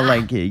talking about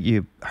like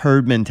you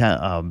herd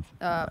mentality.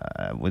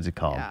 What's it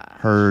called? yeah.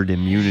 Herd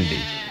immunity.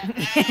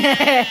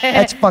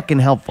 That's fucking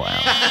helpful,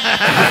 Al.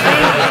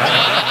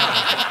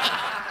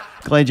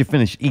 Glad you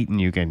finished eating.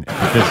 You can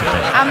participate.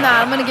 I'm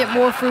not. I'm gonna get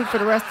more fruit for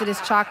the rest of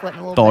this chocolate in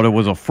a little Thought bit. it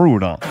was a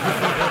fruit, huh?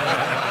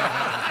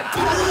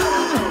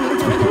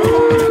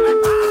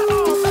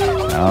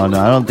 Oh no,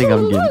 I don't think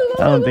I'm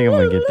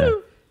gonna get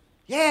that.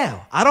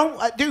 Yeah, I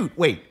don't, dude.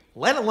 Wait,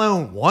 let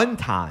alone one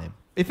time.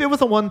 If it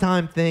was a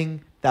one-time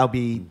thing, that would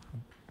be.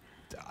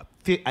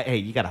 Hey,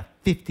 you got a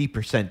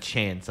 50%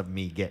 chance of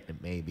me getting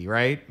it, maybe,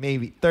 right?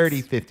 Maybe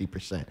 30,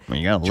 50%. Well,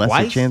 you got a lesser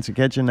Twice? chance of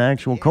catching the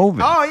actual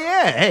COVID. Oh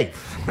yeah, hey,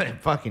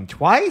 fucking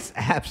twice?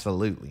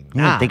 Absolutely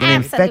Yeah, not. they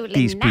can infect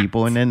Absolutely these not.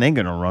 people, and then they're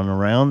gonna run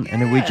around,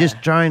 and then we're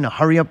just trying to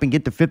hurry up and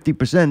get to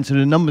 50% so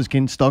the numbers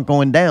can start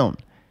going down.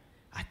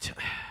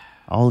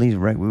 All these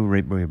we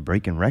were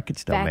breaking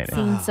records, though, man.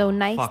 Vaccine's so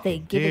nice, they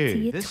fucking give it to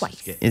dude, you this is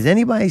twice. getting- Is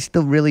anybody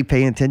still really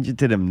paying attention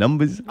to them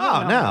numbers?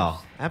 Oh no,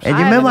 And absolutely. you I haven't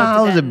remember looked how at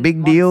it was that a in big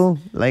months. deal?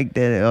 Like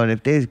that, or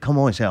if they come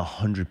on and say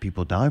 100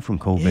 people died from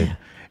COVID, Yeah.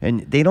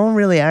 and they don't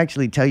really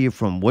actually tell you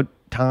from what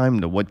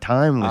time to what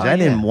time. Was Oh, that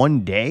yeah. in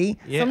one day?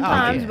 Yeah, oh,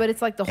 Sometimes, yeah. but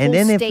it's like the whole And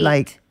then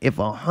state. if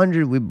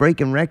 100 we're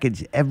breaking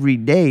records every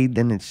day,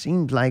 then it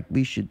seems like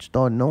we should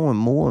start knowing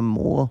more and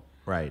more.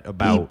 right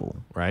about people.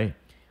 right.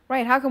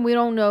 Right? How come we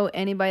don't know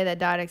anybody that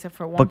died except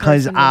for one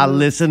Because person? our who-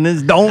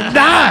 listeners don't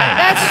die.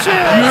 That's true.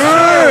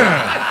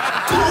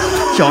 That's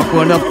true. Chalk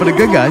one up for the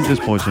good guys. This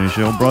portion of the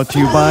show brought to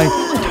you by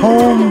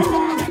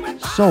Tome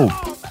Soap.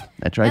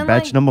 That's right, And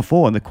batch like- number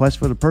 4. The quest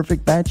for the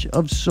perfect batch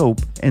of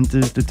soap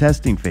enters the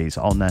testing phase.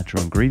 All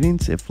natural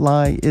ingredients. If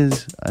lye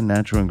is a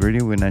natural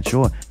ingredient, we're not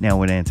sure. Now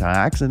with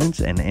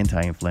antioxidants and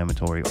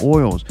anti-inflammatory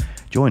oils.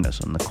 Join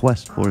us on the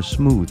quest for a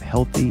smooth,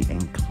 healthy,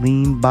 and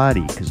clean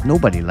body. Because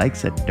nobody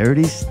likes a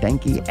dirty,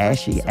 stanky,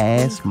 ashy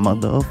ass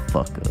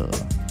motherfucker.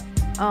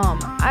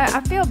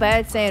 I feel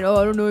bad saying, oh,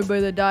 I don't know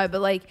anybody that died,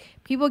 but like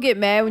people get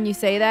mad when you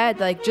say that.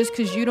 Like just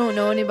because you don't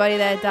know anybody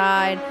that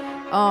died,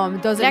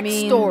 Doesn't Next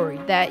mean story.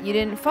 that you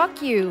didn't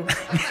fuck you.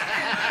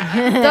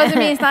 Doesn't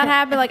mean it's not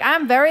happening. Like,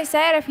 I'm very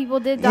sad if people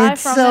did die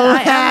It's from so it.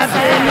 I am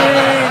happening.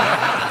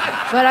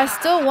 sad. But I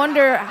still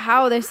wonder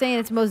how they're saying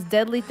it's the most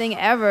deadly thing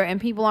ever and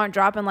people aren't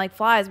dropping like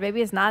flies.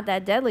 Maybe it's not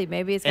that deadly.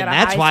 Maybe it's got And a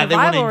that's high why they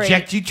want survival to rate.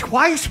 inject you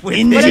twice with But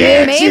I mean,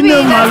 it. Injection maybe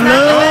of my that's not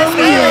the best love,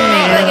 way.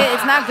 yeah. Like,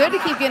 it's not good to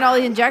keep getting all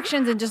these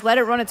injections and just let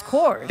it run its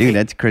course. Dude,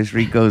 that's Chris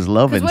Rico's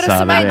love Because what if inside of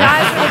somebody there.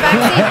 dies from the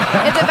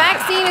vaccine? If the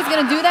vaccine is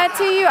going to do that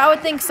to you, I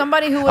would think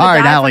somebody who would All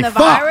have right, died Allie, from the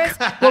fuck. virus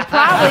will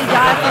probably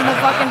die from the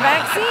fucking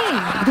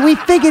vaccine. We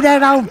figured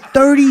that out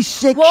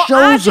 36 Well,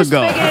 I shows just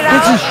ago. figured it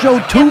out This is show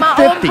in my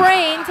own 250.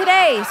 brain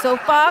today. So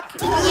fuck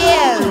you.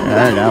 All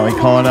right, Allie,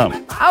 calling up.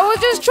 I was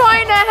just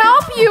trying to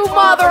help you,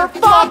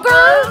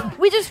 motherfucker.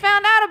 We just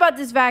found out about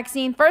this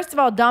vaccine. First of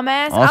all,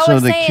 dumbass, Also, I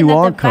was the saying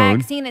QR that the code.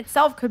 vaccine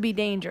itself could be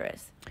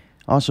dangerous.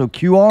 Also,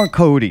 QR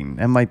coding.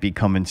 That might be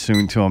coming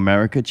soon to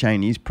America.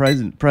 Chinese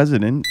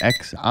President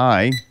XI.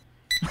 I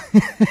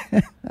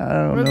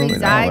don't know Really, what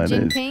Xi all that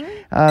is.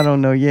 Jinping? I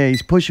don't know. Yeah,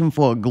 he's pushing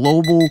for a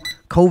global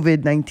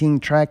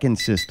COVID-19 tracking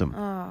system.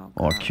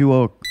 Or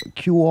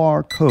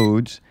QR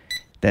codes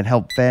that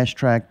help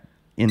fast-track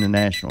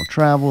international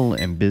travel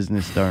and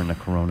business during the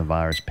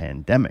coronavirus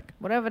pandemic.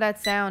 Whatever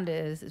that sound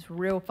is, it's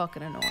real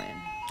fucking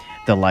annoying.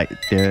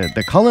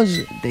 The colors,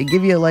 they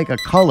give you like a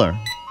color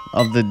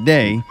of the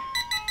day,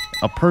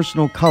 a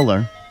personal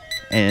color,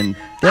 and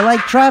they're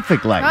like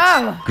traffic lights.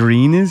 Oh.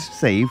 Green is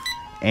safe,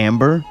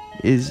 amber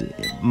is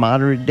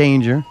moderate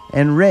danger,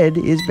 and red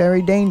is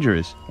very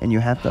dangerous, and you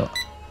have to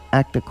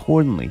act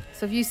accordingly.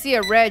 So if you see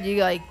a red,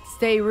 you like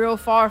stay real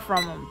far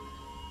from them.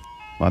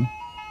 What?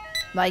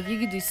 Like you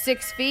could do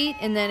 6 feet,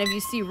 and then if you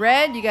see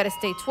red, you got to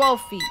stay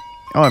 12 feet.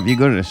 Oh, if you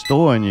go to the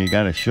store and you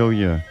got to show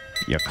your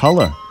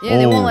color. Yeah,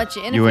 they won't let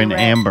you in if You're you're in red.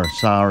 amber,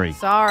 sorry.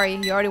 Sorry,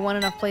 you already won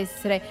enough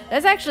places today.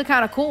 That's actually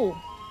kind of cool.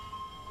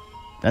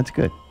 That's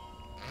good.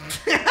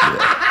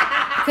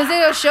 Because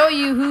it'll show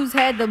you who's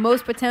had the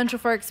most potential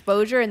for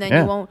exposure, and then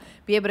Yeah. you won't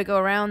be able to go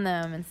around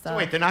them and stuff. So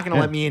wait, they're not going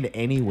to let me in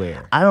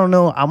anywhere. I don't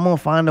know. I'm going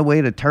to find a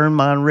way to turn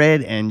mine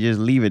red and just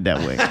leave it that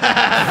way.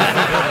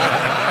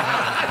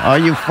 All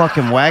you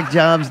fucking whack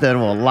jobs that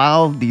will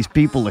allow these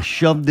people to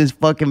shove this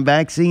fucking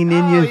vaccine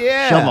in you,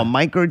 yeah. shove a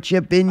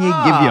microchip in you,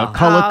 give you a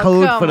color Oh,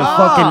 code come for the on.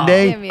 fucking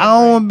day. Give me a I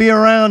don't break. want to be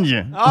around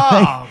you.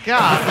 Oh,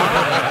 God.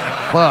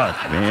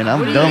 Fuck, man. I'm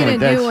What are you done gonna with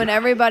that do when shit.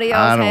 everybody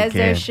I else don't has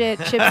their care. shit,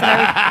 chips and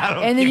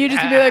everything, and then you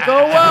just be like,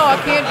 oh well, I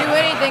can't do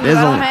anything because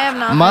I don't have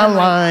nothing. my Like,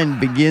 line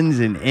begins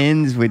and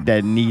ends with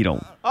that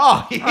needle.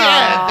 Oh,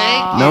 yeah,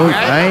 thank you. No, right?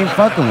 I ain't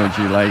fucking with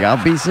you. Like,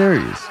 I'll be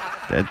serious.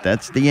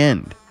 That's the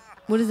end.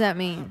 What does that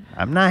mean?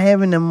 I'm not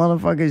having them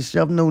motherfuckers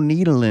shove no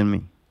needle in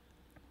me.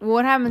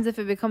 What happens if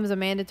it becomes a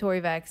mandatory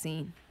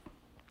vaccine?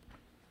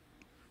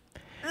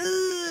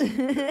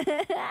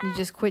 You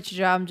just quit your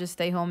job and just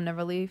stay home,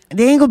 never leave.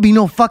 There ain't gonna be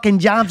no fucking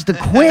jobs to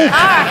quit. All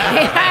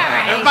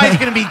right. Everybody's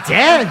going to be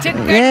dead. Good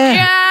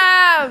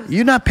Yeah. job.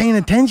 You're not paying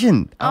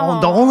attention. The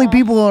only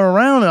people who are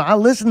around are our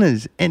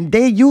listeners, and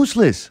they're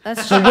useless.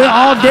 That's so true. we're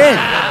all dead.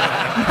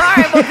 All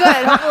right, well,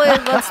 good.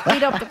 Hopefully, let's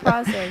speed up the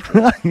process.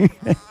 God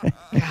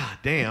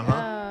damn,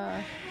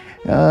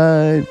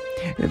 huh?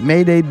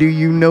 Mayday, do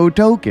you know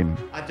Token?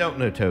 I don't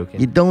know Token.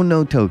 You don't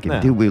know Token.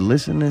 No. Dude, we're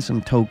listening to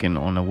some Token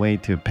on the way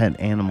to Pet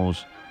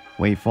Animals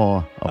way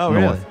far up Oh,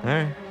 north. really?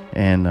 All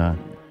right.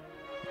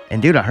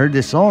 And dude, I heard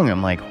this song.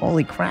 I'm like,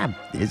 holy crap!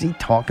 Is he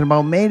talking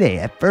about Mayday?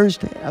 At first,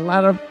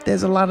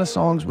 there's a lot of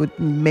songs with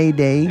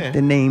Mayday, Yeah.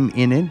 the name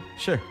in it.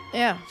 Sure.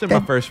 Yeah. It's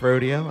my first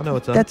rodeo. I know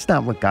what's up. That's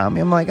not what got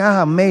me. I'm like,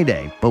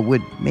 Mayday. But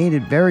what made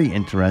it very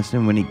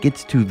interesting when it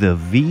gets to the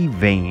V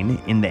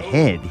vein in the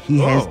head, he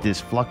has Whoa.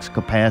 this flux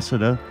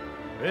capacitor,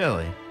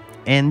 Really?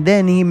 and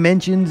then he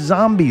mentions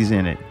zombies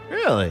in it.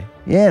 Really?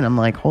 Yeah, and I'm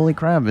like, holy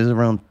crap! This is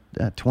around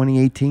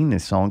 2018.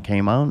 This song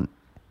came out,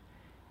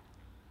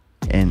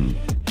 and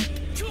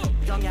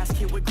Young ass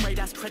kid with great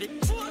ass credit.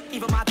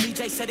 Even my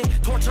DJ said it.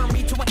 Torture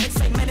me to an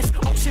insane menace.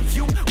 Ocean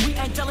view, we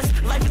ain't jealous.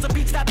 Life is a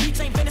beach, that beach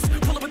ain't Venice.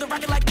 Pull up with a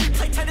racket like we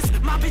play tennis.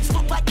 My bitch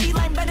look like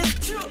Elaine Venice.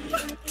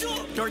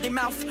 Dirty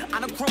mouth, I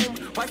don't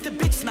chrome. Wife the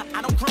bitch, nah,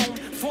 I don't grown.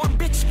 Form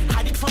bitch,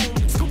 hiding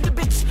chrome. Scoop the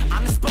bitch,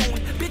 I'm the spoon.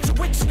 Bitch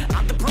witch,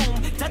 I'm the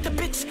broom. Dead the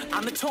bitch,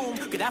 I'm the tomb.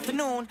 Good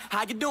afternoon,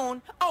 how you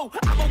doing? Oh,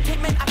 I'm okay,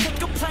 man, I can't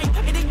complain.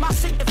 It ain't my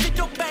shit if it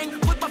don't bang.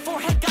 With my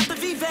forehead, got the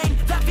V vein.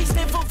 That V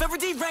stand for very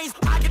deranged.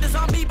 I get a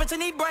zombie, but you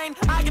need brain.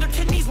 I get her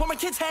kidneys where my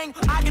kids hang.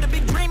 I get a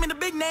big dream and a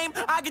big name.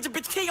 I get your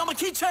bitch key on my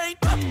keychain.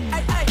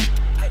 Hey, hey,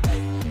 hey,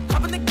 hey.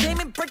 Hop in the game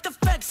and break the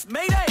fence.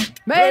 Mayday.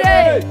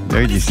 Mayday.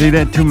 there you see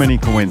that? Too many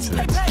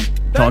coincidences.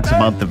 Talks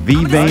about the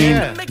V vein,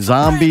 yeah.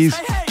 zombies.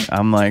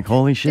 I'm like,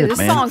 holy shit, Dude, this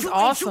man. song's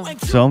awesome.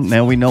 So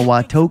now we know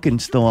why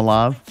Token's still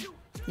alive.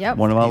 Yep.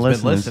 One of our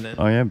He's been listeners. listening.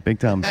 Oh yeah, big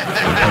time. Been paying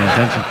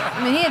attention.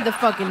 I mean, he had the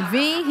fucking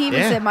V. He even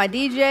Yeah. said my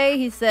DJ.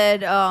 He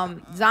said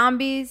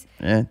zombies.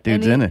 Yeah,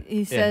 dude's And in it.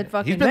 He said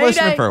fucking He's been Mayday.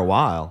 listening for a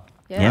while.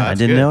 Yeah, I that's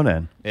didn't good. know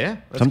that. Yeah.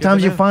 that's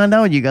Sometimes good you to know. find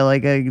out you got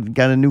like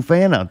got a new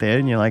fan out there,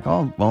 and you're like,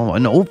 oh, well,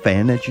 an old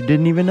fan that you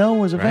didn't even know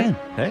was a Right? fan.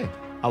 Hey,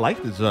 I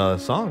like this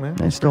song, man.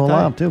 They're still Pretty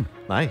tight. alive too.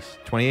 Nice.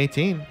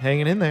 2018,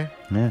 hanging in there.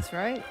 Yeah. That's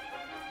right.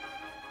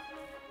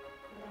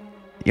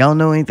 Y'all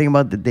know anything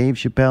about the Dave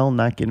Chappelle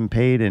not getting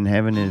paid and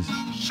having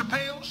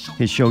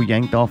his show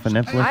yanked off of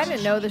Netflix? I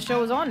didn't know the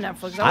show was on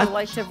Netflix. I would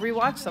like to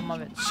rewatch some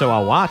of it. So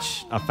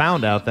I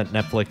found out that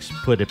Netflix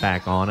put it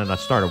back on, and I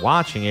started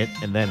watching it,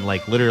 and then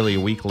like literally a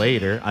week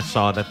later, I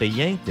saw that they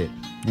yanked it.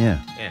 Yeah.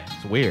 Yeah,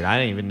 it's weird. I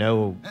didn't even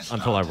know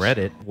until I read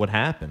it what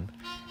happened.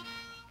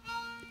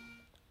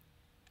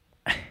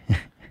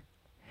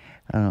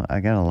 I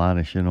got a lot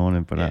of shit on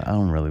it, but Yeah. I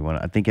don't really want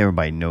to. I think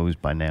everybody knows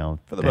by now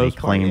For the that he most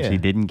part, claims yeah. he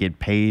didn't get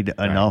paid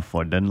enough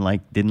or didn't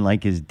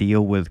like his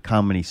deal with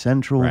Comedy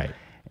Central. Right.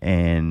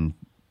 And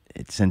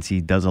since he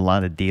does a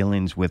lot of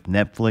dealings with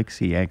Netflix,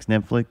 he asked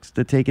Netflix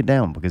to take it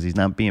down because he's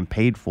not being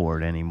paid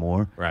for it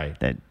anymore. Right.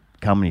 That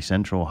Comedy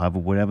Central,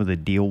 whatever the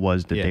deal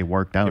was that Yeah, they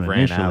worked out it ran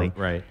initially. out,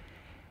 right.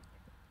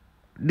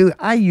 Dude,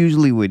 I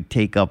usually would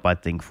take up, I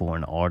think, for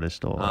an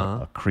artist or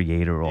Uh-huh. a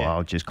creator, or Yeah.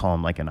 I'll just call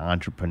him like an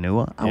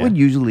entrepreneur. I Yeah. would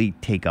usually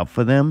take up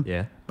for them.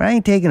 Yeah. But I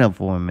ain't taking up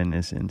for him in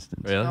this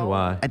instance. Really?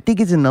 Why? I think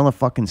it's another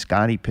fucking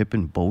Scottie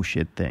Pippen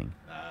bullshit thing.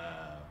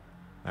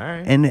 All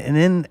right. And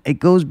then it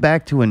goes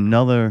back to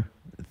another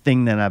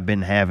thing that I've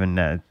been having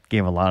that I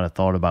gave a lot of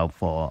thought about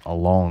for a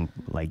long,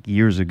 like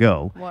years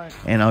ago. What?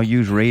 And I'll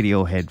use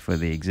Radiohead for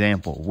the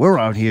example. We're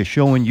out here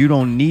showing you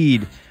don't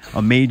need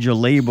a major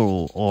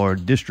label or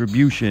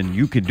distribution.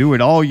 You could do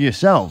it all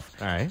yourself.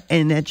 All right.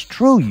 And that's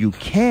true. You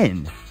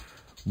can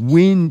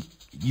when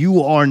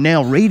you are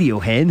now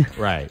Radiohead.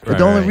 Right, But right,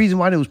 the only right. reason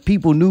why those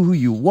people knew who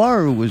you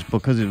were was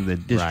because of the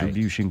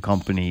distribution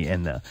company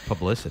and the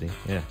Publicity.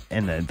 Yeah.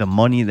 and the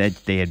money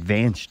that they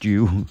advanced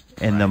you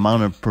and the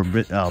amount of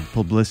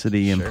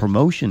publicity and Sure.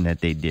 promotion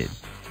that they did.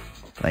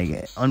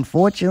 Like,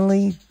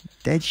 unfortunately,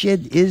 that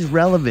shit is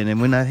relevant.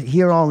 And when I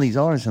hear all these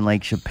artists and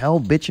like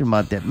Chappelle bitching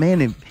about that,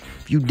 man, if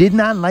you did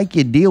not like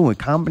your deal with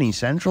Comedy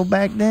Central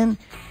back then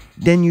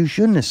you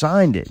shouldn't have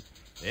signed it.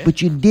 Yeah.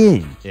 But you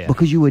did Yeah.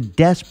 because you were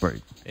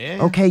desperate. Yeah.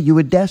 Okay, you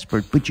were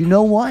desperate. But you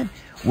know what?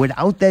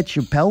 Without that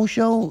Chappelle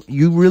show,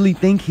 you really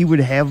think he would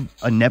have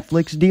a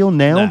Netflix deal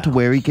now No, to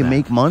where he can no.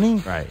 make money?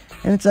 Right.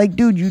 And it's like,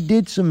 dude, you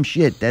did some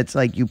shit that's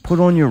like you put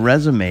on your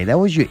resume. That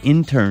was your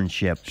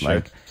internship. Sure.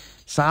 Like,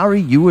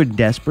 sorry, you were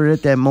desperate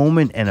at that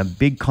moment and a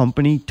big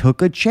company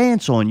took a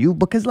chance on you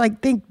because,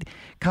 like, think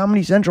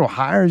Comedy Central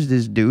hires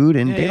this dude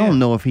and they yeah. don't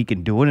know if he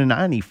can do it or not.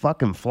 And he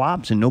fucking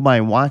flops and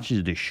nobody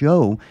watches the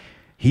show.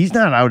 He's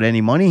not out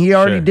any money. He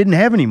already Sure. didn't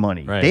have any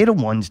money. Right. They're the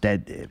ones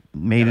that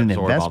made an Absorb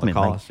all the investment.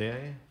 Like, costs. Yeah.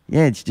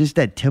 yeah, it's just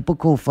that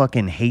typical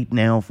fucking hate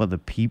now for the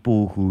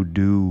people who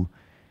do,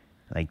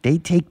 like, they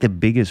take the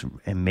biggest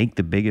and make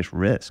the biggest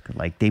risk.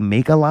 Like, they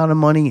make a lot of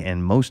money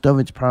and most of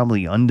it's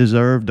probably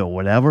undeserved or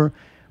whatever.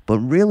 But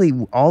really,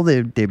 all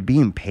they're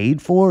being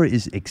paid for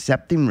is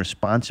accepting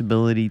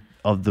responsibility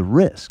of the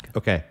risk.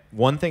 Okay.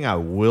 One thing I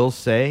will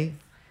say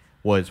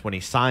was when he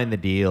signed the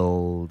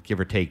deal, give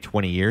or take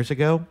 20 years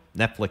ago,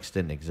 Netflix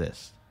didn't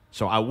exist.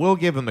 So I will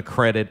give him the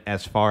credit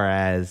as far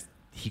as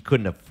he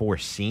couldn't have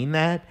foreseen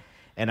that.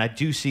 And I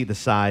do see the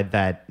side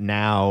that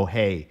now,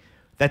 hey,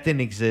 that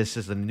didn't exist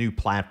as a new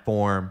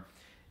platform.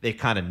 It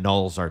kind of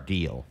nulls our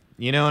deal.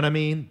 You know what I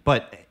mean?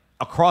 But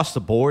across the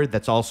board,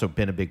 that's also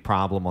been a big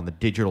problem on the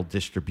digital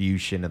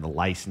distribution and the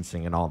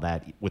licensing and all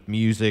that with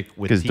music,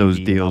 with Because TV those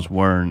and all deals that.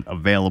 weren't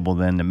available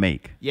then to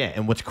make. Yeah,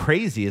 and what's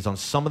crazy is on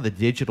some of the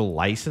digital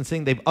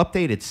licensing, they've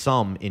updated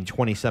some in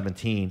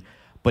 2017,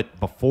 but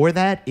before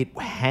that, it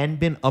hadn't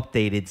been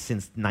updated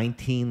since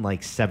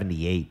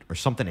 1978 or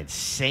something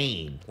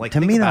insane. Like To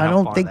think me, about I how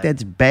don't far think that-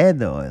 that's bad,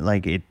 though.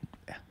 Like,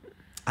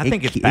 I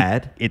think it's ke-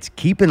 bad. It's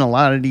keeping a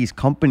lot of these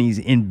companies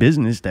in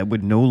business that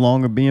would no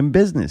longer be in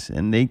business,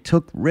 and they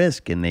took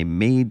risk and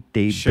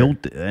they Sure.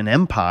 built an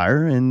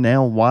empire, and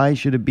now why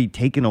should it be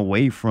taken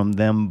away from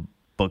them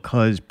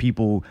because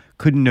people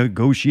couldn't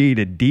negotiate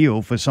a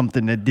deal for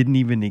something that didn't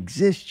even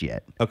exist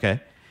yet? Okay.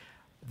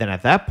 Then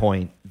at that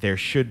point, there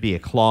should be a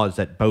clause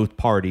that both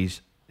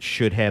parties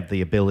should have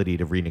the ability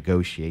to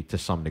renegotiate to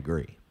some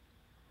degree.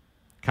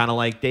 Kind of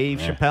like Dave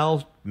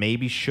Chappelle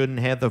maybe shouldn't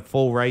have the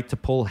full right to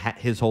pull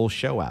his whole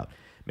show out.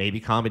 Maybe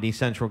Comedy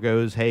Central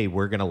goes, hey,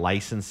 we're going to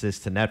license this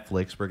to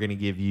Netflix. We're going to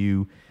give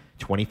you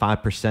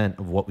 25%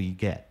 of what we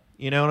get.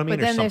 You know what I mean? But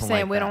Or then they're something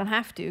saying like we that. don't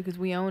have to because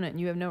we own it and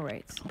you have no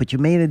rights. But you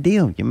made a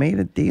deal. You made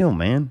a deal,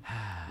 man.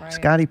 Right.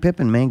 Scottie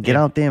Pippen, man, get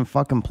Yeah. out there and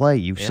fucking play.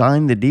 You Yeah.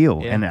 signed the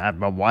deal. Yeah. And I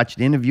watched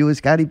the interview with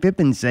Scottie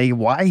Pippen say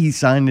why he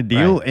signed the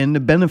deal Right. and the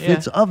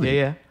benefits Yeah. of it. Yeah,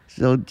 yeah.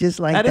 So just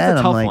like That that, is a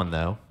I'm tough like, one,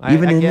 though.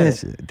 Even I in get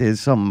this, it. there's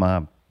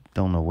some,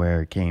 don't know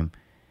where it came.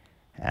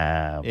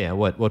 Yeah,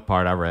 what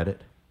part? I read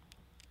it.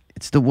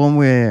 It's the one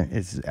where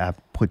I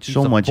put He's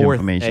so the much fourth-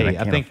 information hey, I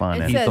I can't think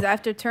find It it. he's says the-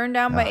 after turned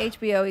down by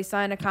HBO, he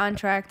signed a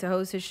contract to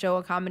host his show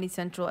on Comedy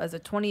Central as a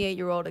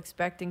 28-year-old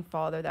expecting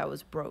father that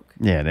was broke.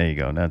 Yeah, there you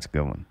go. That's a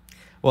good one.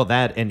 Well,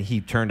 that, and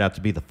he turned out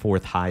to be the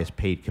fourth highest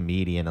paid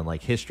comedian in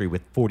like history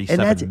with And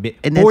that's- $47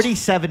 and that's-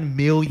 $47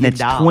 million. And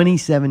that's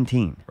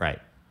 2017. Right.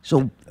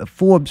 So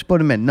Forbes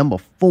put him at number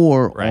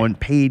 4 Right. on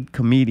paid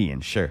comedian.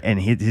 Sure. And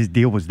his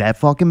deal was that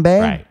fucking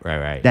bad?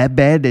 Right. That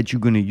bad that you're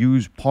going to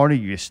use part of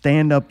your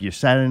stand-up, your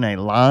Saturday Night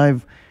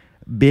Live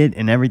bit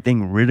and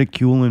everything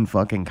ridiculing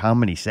fucking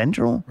Comedy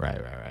Central?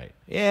 Right.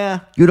 Yeah.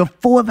 You're the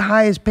 4th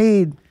highest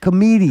paid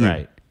comedian.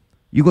 Right.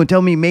 You going to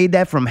tell me he made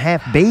that from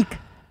Half Bake?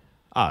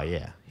 Oh,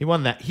 yeah. He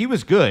won that. He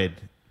was good.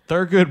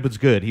 Thurgood was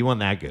good. He won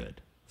that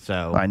good.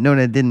 So, I know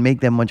that didn't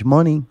make that much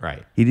money.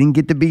 Right. He didn't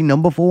get to be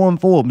number 4 on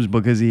Forbes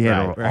because he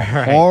had a Right.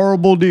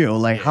 horrible deal.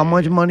 Like, how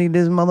much money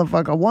does this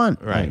motherfucker want?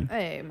 Right. Like,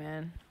 Hey,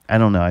 man. I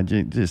don't know. I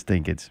just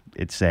think it's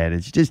sad.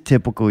 It's just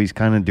typical. He's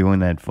kind of doing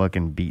that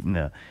fucking beating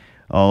the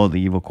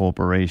evil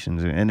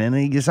corporations. And then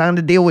he signed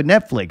a deal with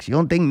Netflix. You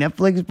don't think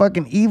Netflix is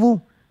fucking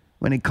evil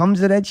when it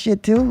comes to that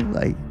shit too?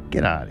 Like,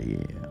 get out of here.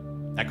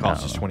 that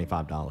cost us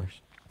 $25.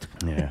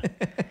 Yeah.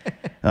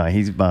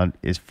 He's about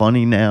as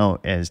funny now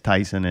as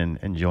Tyson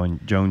and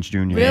Jones Jr.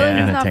 Really? in He's not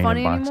entertainment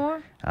funny box.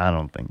 anymore? I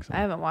don't think so. I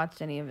haven't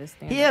watched any of his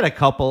stand-up. He had a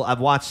couple. I've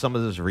watched some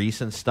of his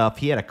recent stuff.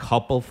 He had a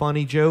couple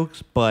funny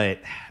jokes, but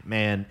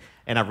man,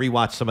 and I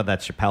rewatched some of that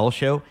Chappelle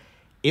show.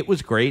 It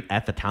was great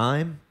at the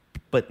time,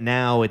 but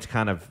now it's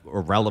kind of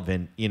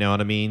irrelevant. You know what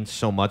I mean?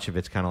 So much of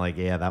it's kind of like,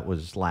 yeah, that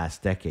was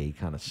last decade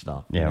kind of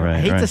stuff. Yeah, You know? right, I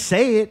hate to right.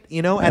 say it.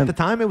 You know, at the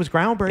time it was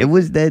groundbreaking. It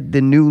was the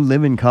new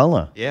Living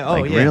Color. Yeah.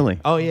 Oh, like, yeah. Really?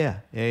 Oh, yeah.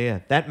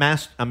 That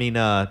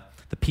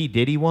the P.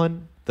 Diddy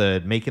one,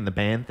 the making the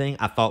band thing,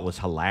 I thought was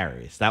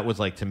hilarious. That was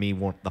like, to me,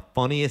 one the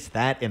funniest.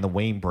 That and the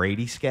Wayne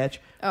Brady sketch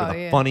were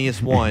the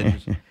funniest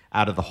ones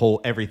out of the whole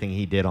everything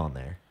he did on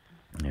there.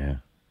 Yeah.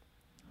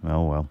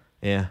 Oh well.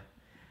 Yeah.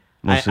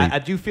 We'll see. I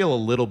do feel a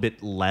little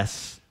bit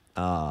less,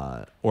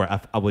 or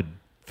I would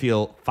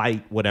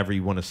fight whatever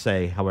you want to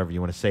say, however you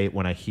want to say it,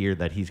 when I hear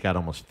that he's got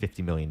almost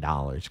 $50 million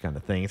kind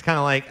of thing. It's kind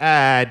of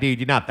like, dude,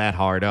 you're not that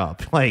hard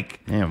up.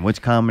 Like, Damn, what's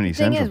Comedy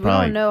thing Central? is, we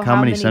don't know how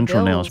Comedy many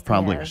Central now bills is he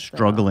probably a has, though.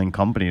 struggling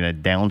company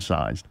that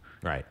downsized.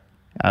 right.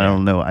 I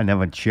don't know. I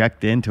never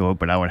checked into it,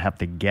 but I would have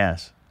to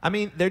guess. I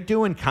mean, they're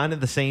doing kind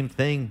of the same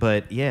thing,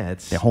 but yeah,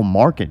 it's The whole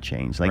market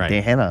changed. Like Right. they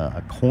had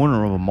a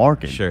corner of a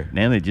market. Sure.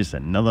 Now they're just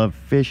another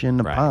fish in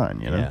the right.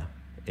 pond, you know? Yeah.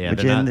 Yeah.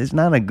 Which they're not- it's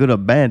not a good or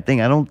bad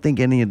thing. I don't think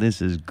any of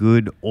this is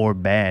good or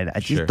bad. I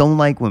just Sure. don't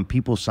like when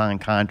people sign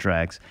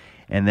contracts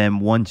and then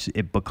once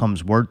it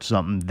becomes worth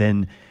something,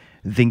 then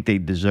think they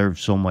deserve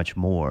so much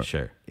more.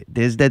 Sure.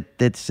 There's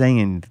that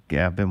saying,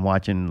 I've been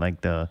watching like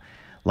the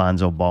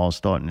Lonzo Ball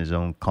starting his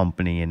own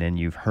company, and then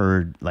you've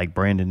heard like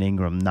Brandon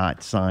Ingram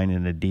not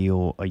signing a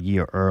deal a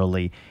year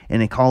early,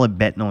 and they call it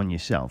betting on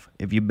yourself.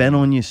 If you bet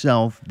on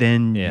yourself,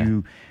 then Yeah.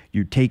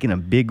 you're taking a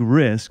big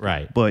risk,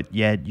 Right. but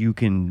yet you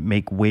can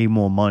make way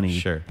more money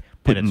Sure.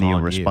 putting And it's the on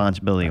you.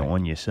 responsibility Right.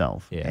 on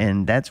yourself. Yeah.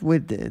 And that's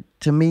what,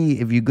 to me,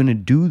 if you're going to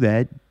do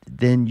that,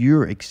 then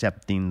you're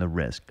accepting the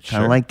risk. Kind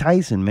Sure. of like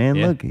Tyson, man.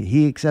 Yeah. Look,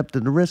 he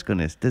accepted the risk on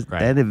this. Right.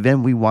 That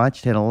event we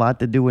watched had a lot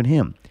to do with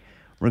him.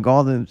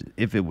 Regardless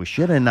if it was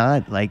shit or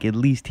not, like at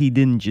least he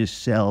didn't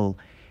just sell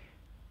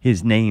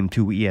his name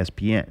to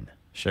ESPN.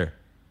 Sure.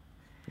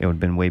 It would have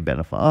been way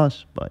better for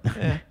us, but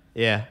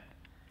Yeah.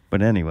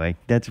 but anyway,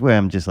 that's where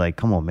I'm just like,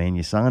 come on, man,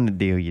 you signed the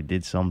deal, you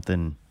did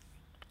something.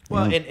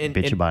 Well, you know, and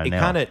bitch about it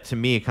now. kind of, to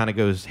me, it kind of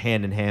goes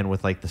hand in hand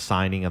with like the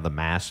signing of the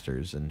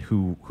masters and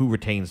who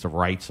retains the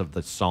rights of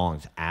the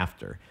songs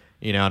after.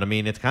 You know what I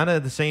mean? It's kind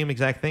of the same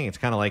exact thing. It's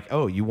kind of like,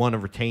 oh, you want to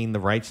retain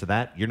the rights to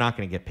that? You're not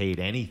going to get paid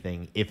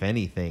anything, if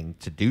anything,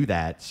 to do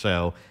that.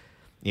 So,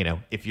 you know,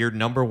 if you're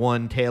number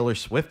one Taylor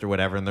Swift or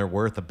whatever, and they're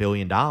worth $1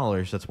 billion,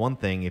 that's one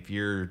thing. If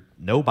you're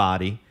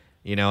nobody,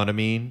 you know what I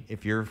mean?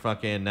 If you're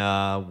fucking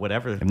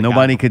whatever. If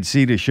nobody could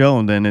see the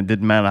show, then it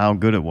didn't matter how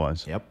good it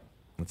was. Yep,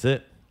 that's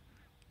it.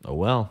 Oh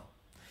well.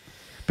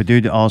 But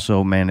dude,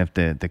 also, man, if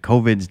the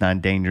COVID's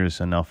not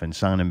dangerous enough and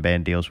signing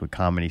bad deals with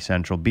Comedy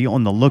Central, be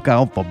on the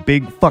lookout for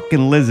big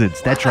fucking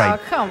lizards. That's right.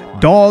 come on.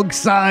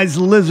 Dog-sized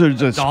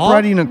lizards are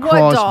spreading What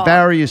across dog?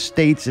 various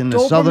states in the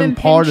Doberman southern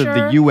part of the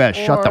Pinscher U.S.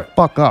 Shut the or-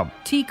 fuck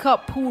up.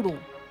 Teacup poodle.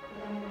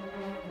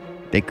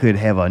 They could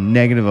have a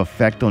negative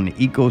effect on the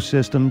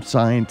ecosystem,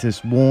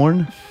 scientists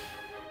warn.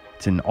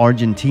 It's an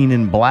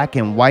Argentinian black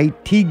and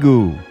white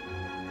tegu.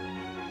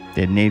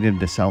 They're native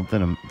to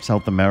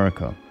South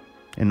America.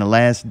 In the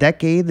last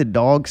decade, the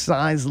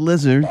dog-sized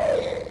lizard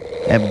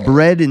have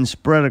bred and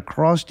spread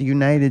across the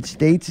United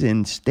States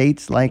in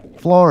states like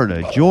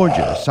Florida,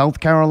 Georgia, South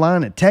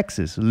Carolina,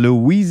 Texas,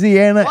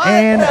 Louisiana,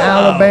 and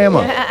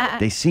Alabama.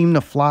 They seem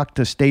to flock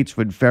to states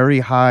with very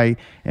high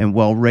and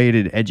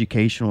well-rated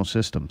educational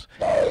systems.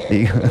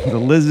 The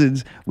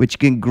lizards, which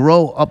can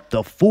grow up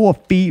to 4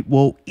 feet,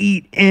 will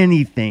eat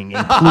anything,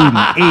 including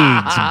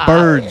eggs,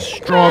 birds,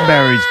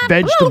 strawberries,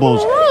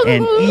 vegetables,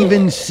 and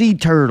even sea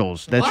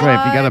turtles. That's right.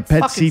 If you got a What?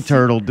 pet Fucking sea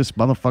turtle, this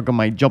motherfucker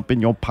might jump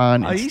in your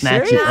pond and you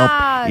snatch serious? it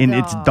up in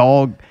its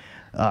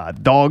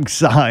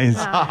dog-sized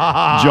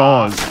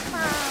jaws.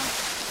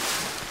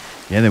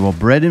 Yeah, they were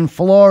bred in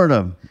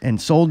Florida and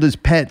sold as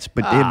pets,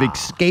 but they've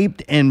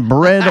escaped and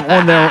bred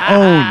on their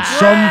own.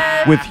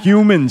 Some with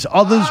humans,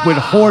 others with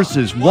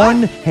horses.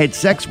 One had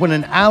sex with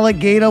an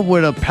alligator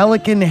with a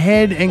pelican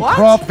head and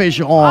crawfish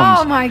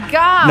arms. Oh my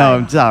God. No,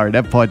 I'm sorry.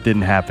 That part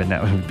didn't happen.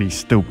 That would be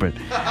stupid.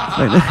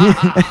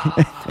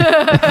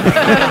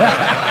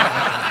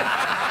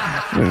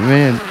 But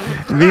man,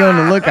 be on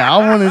the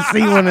lookout. I want to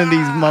see one of these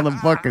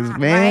motherfuckers,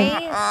 man.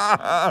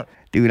 Right?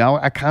 Dude,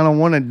 I kind of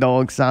want a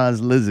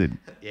dog-sized lizard.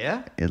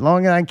 Yeah? As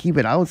long as I keep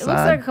it It looks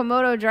outside. like a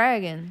Komodo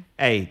dragon.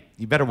 Hey,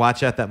 you better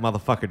watch out that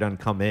motherfucker doesn't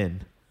come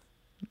in.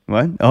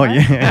 What? Oh,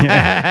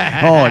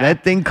 yeah. Oh,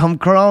 that thing come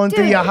crawling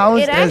through Dude, your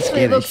house? it That actually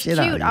scared the looks shit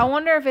out of cute. you. I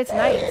wonder if it's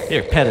nice.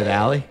 Here, pet it,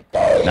 Allie.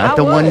 Not I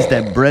the would. ones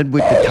that bred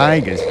with the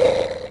tigers. I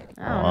don't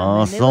know, Oh,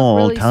 man. They saw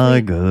look really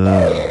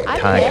tiger. sweet. I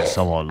Tiger pet.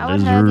 saw a I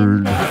would hug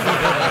and lizard.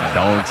 pet.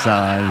 Dog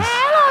size.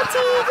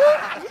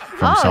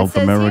 From Oh, South it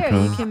says America.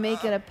 Here, you can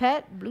make it a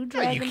pet. Blue No,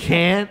 dragon. you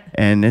can't.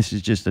 And this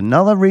is just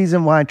another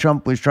reason why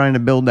Trump was trying to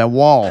build that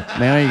wall.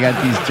 Now you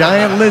got these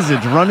giant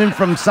lizards running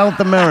from South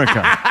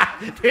America.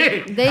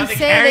 They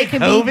say they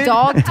can be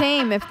dog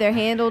tame if they're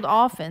handled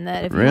often.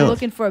 That if Really? you're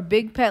looking for a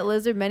big pet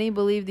lizard, many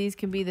believe these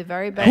can be the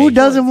very best. Who choice.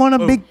 doesn't want a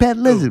big pet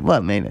lizard?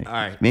 What, man? All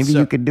right, Maybe so-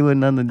 you could do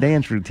another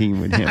dance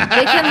routine with him.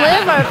 They can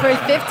live for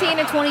 15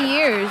 to 20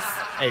 years.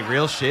 Hey,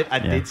 real shit. I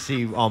did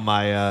see on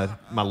my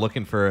my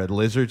looking for a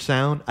lizard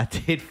sound. I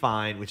did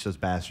find, which those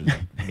bastards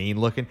are mean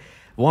looking.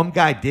 One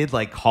guy did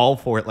like call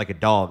for it like a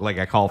dog, like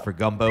I called for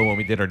Gumbo when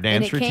we did our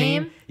dance it routine.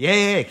 came? Yeah,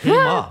 it came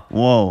up.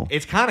 Whoa.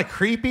 It's kind of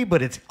creepy,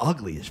 but it's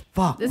ugly as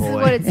fuck. This boy. is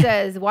what it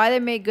says. Why they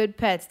make good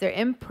pets. They're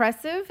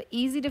impressive,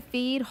 easy to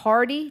feed,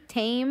 hardy,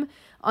 tame,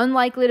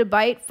 unlikely to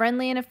bite,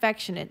 friendly and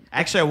affectionate.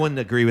 Actually, I wouldn't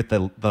agree with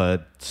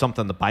the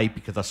something to bite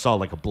because I saw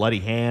like a bloody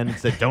hand. It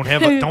said, "Don't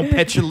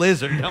pet your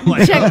lizard." I'm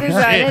like, Check oh, this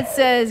out. shit. It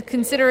says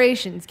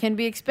considerations can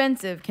be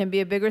expensive, can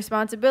be a big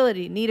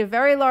responsibility, need a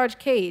very large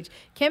cage,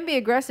 can be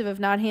aggressive if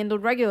not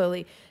handled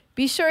regularly.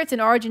 Be sure it's an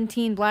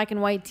Argentine black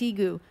and white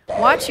tegu.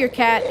 Watch your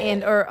cat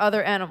and or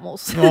other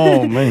animals.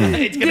 Oh, man.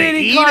 It's gonna Dude,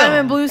 he eat climb and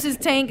him. blues his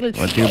tank.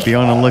 Well, dude, be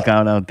on the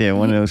lookout out there.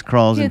 One of those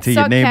crawls He'd into your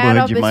suck cat neighborhood.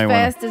 up You as might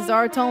want fast as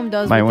Zartome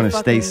does. might with want the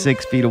to stay fucking-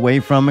 6 feet away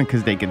from it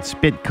because they can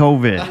spit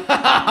COVID.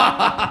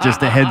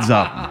 Just a heads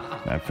up.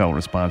 I felt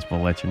responsible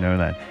to let you know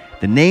that.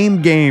 The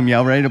name game.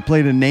 Y'all ready to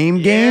play the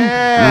name game?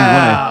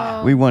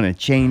 We want to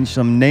change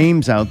some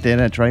names out there.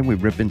 That's right. We're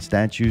ripping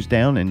statues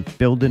down and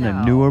building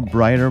a newer,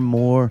 brighter,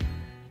 more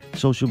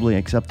socially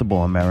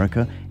acceptable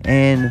America.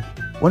 And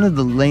one of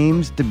the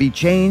names to be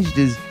changed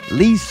is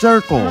Lee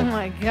Circle Oh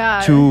my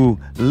God. to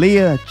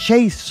Leah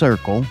Chase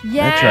Circle. That's right.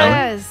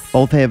 Yes.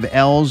 Both have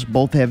L's,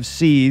 both have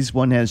C's.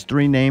 One has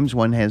 3 names,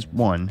 one has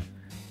 1.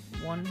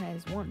 One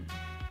has one.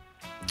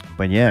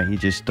 But yeah, you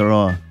just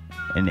throw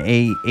an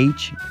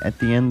A-H at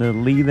the end of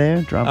Lee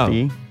there. Drop Oh, the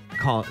E.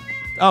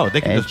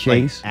 they can Add just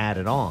Chase. add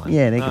it on.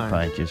 Yeah, they could All right.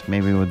 probably just,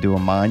 maybe we'll do a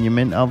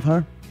monument of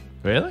her.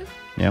 Really?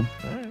 Yeah.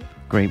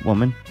 Great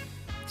woman.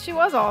 She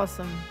was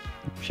awesome.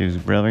 She was a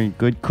really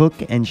good cook,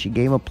 and she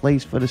gave a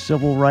place for the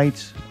civil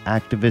rights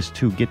activists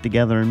to get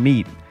together and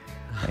meet.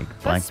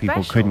 Like, black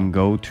people special. couldn't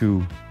go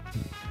to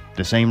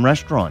the same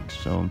restaurants,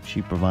 so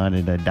she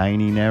provided a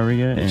dining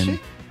area,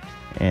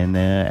 and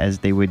as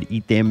they would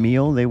eat their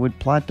meal, they would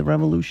plot the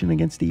revolution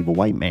against the evil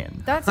white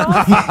man. That's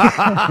awesome.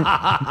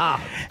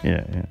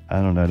 Yeah,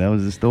 I don't know. That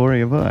was the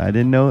story of her. I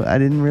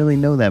didn't really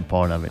know that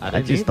part of it. I I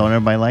didn't just either. thought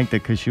everybody liked her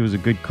because she was a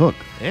good cook.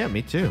 Yeah,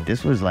 me too.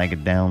 This was like a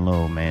down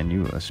low, man.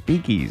 You were a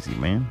speakeasy,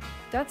 man.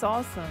 That's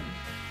awesome.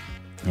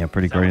 Yeah,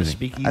 pretty Is that what a crazy.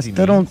 speakeasy I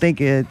still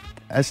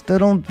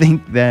don't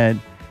think that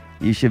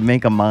you should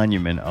make a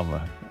monument of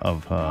her.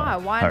 Why?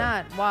 Why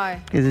not?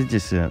 Why? Because it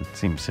just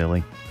seems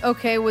silly.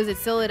 Okay, was it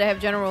silly to have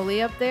General Lee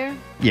up there?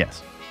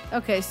 Yes.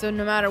 Okay, so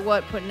no matter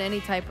what, putting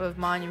any type of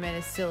monument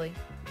is silly.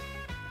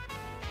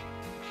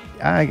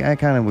 I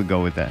kind of would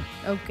go with that.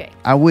 Okay.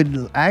 I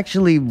would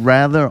actually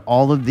rather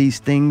all of these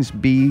things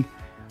be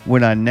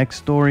what our next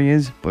story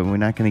is, but we're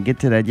not going to get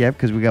to that yet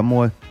because we got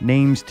more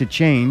names to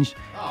change.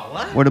 Oh,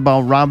 what? What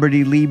about Robert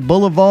E. Lee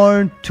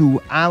Boulevard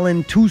to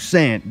Allen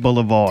Toussaint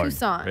Boulevard?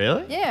 Tucson.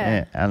 Really? Yeah.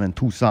 Yeah, Allen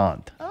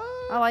Toussaint.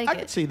 I like I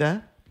can it. see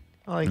that.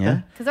 I like Yeah.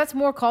 that. Because that's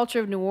more culture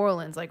of New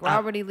Orleans. Like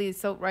Robert E. Lee,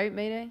 so right,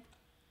 Mayday?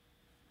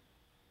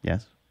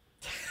 Yes.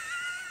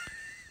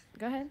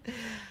 Go ahead.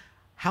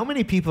 How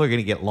many people are going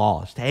to get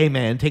lost? Hey,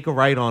 man, take a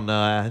right on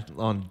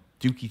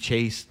Dookie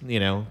Chase,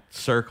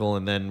 Circle,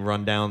 and then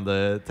run down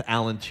to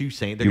Allen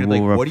Toussaint. They're You going to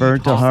be will like, what are refer you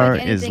to talking her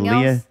Like as anything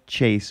Leah else?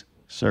 Chase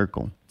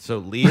Circle. So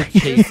Leah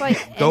Chase,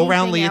 like go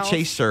around anything Leah else.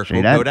 Chase Circle,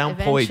 See that? go down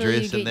Eventually you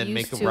Poydras, get and then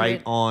make used a to right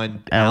it.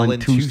 on Allen Allen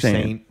Toussaint.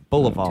 Toussaint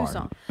Boulevard.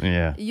 Tucson.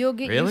 Yeah. You'll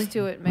get Really? used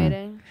to it,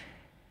 Mayday.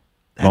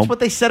 That's Well, what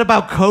they said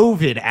about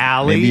COVID,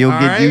 Allie. Maybe you'll all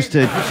get right? used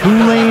to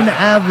Tulane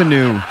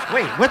Avenue,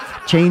 Wait, what?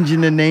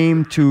 changing the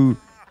name to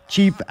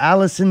Chief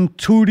Allison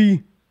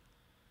Tootie,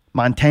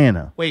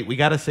 Montana. Wait, we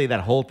got to say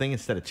that whole thing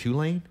instead of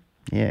Tulane?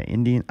 Yeah,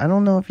 Indian. I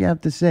don't know if you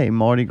have to say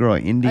Mardi Gras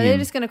Indian. Are they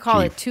just going to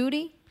call chief. it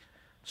Tootie?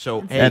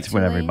 So, hey, That's what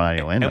Tulane?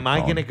 everybody will end am up I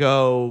calling going to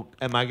go,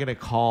 am I going to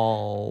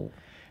call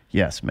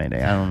Yes,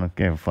 Mayday. I don't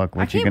give a fuck I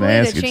what you're can't gonna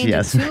believe ask. they're It's changing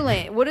yes.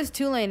 Tulane. What is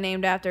Tulane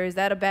named after? Is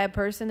that a bad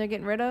person they're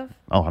getting rid of?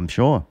 Oh, I'm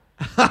sure.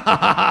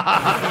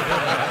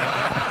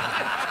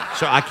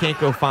 So I can't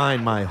go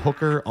find my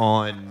hooker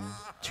on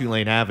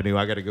Tulane Avenue.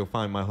 I got to go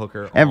find my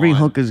hooker. Every on...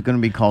 hooker's gonna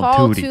be called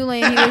Paul Tootie.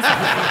 Tulane. He was,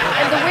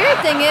 and the weird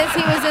thing is,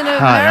 he was an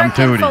Hi, I'm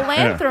American Tootie. Yeah.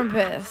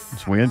 philanthropist.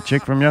 This weird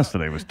chick from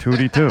yesterday was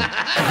Tootie too.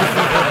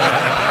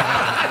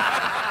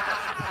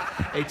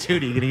 Hey,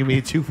 Tootie, you gonna give me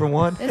a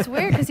 2-for-1? It's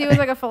weird because he was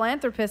like a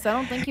philanthropist. I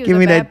don't think he was Give a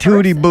me bad that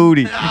Tootie person.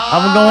 booty.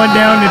 I'm going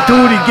down to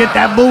Tootie. Get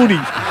that booty.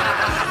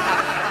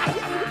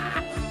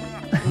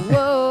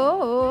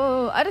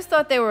 Whoa. I just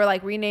thought they were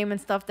like renaming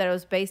stuff that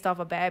was based off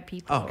of bad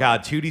people. Oh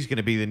God, Tootie's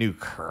gonna be the new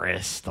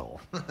Crystal.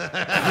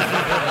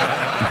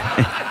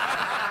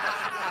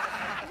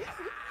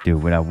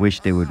 Dude, what I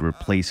wish they would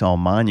replace all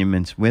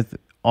monuments with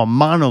are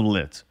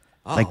monoliths.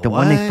 Like the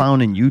one they what?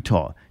 found in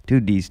Utah.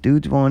 Dude, these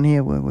dudes were on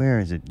here. Where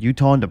is it?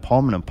 Utah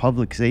Department of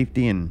Public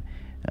Safety and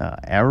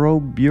Aero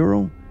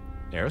Bureau?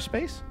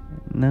 Aerospace?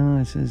 No,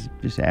 it says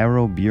just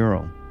Aero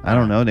Bureau. I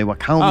don't know. They were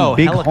counting Oh,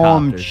 big horned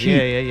helicopters.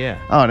 sheep. Yeah.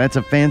 Oh, that's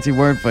a fancy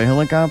word for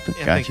helicopter?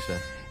 Yeah, I Gotcha. think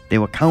so. They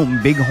were counting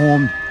big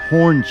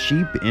horned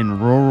sheep in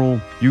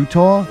rural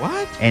Utah.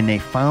 What? And they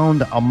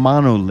found a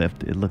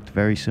monolith. It looked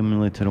very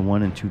similar to the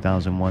one in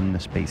 2001, The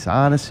Space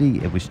Odyssey.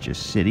 It was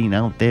just sitting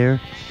out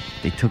there.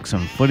 They took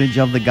some footage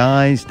of the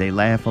guys. They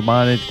laugh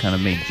about it, kind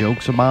of made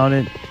jokes about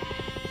it.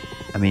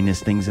 I mean,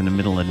 this thing's in the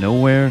middle of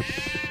nowhere.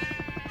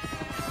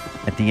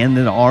 At the end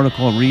of the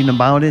article, reading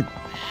about it,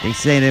 they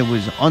said it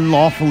was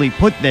unlawfully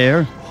put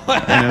there.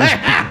 And it was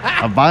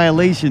a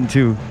violation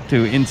to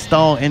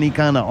install any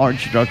kind of art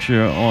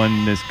structure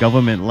on this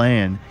government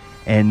land.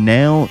 And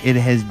now it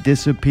has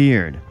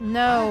disappeared.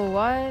 No,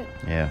 what?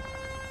 Yeah.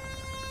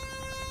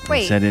 They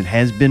Wait, said it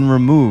has been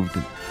removed.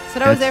 so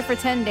that was there for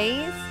 10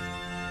 days?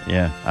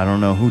 Yeah, I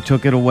don't know who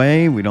took it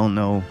away. We don't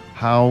know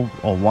how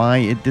or why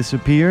it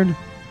disappeared.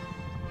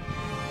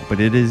 But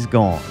it is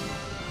gone.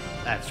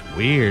 That's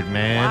weird,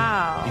 man.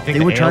 Wow. You think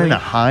They were trying to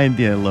alien- hide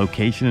the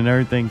location and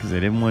everything because they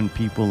didn't want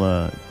people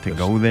to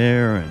go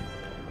there. And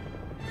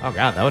Oh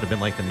God, that would have been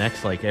like the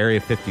next like Area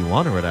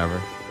 51 or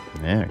whatever.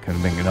 yeah, it could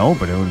have been no,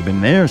 but it would have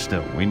been there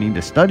still. We need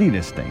to study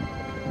this thing.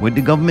 What'd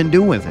the government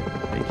do with it?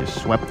 They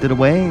just swept it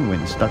away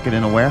and stuck it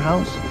in a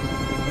warehouse?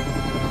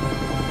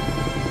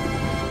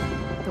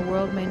 The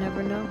world may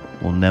never know.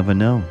 We'll never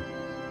know.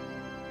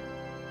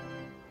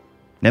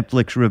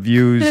 Netflix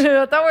reviews.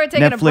 I thought we were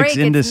taking a Netflix break.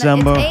 in It's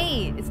December. It's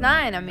 8. It's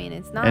 9. I mean,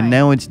 it's 9. And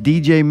now it's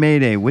DJ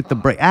Mayday with the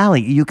break.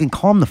 Allie, you can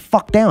calm the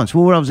fuck down. It's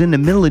what I was in the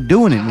middle of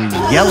doing and we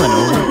were yelling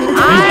over it.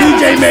 It's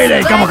DJ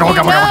Mayday. Come on, come on,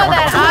 come on, come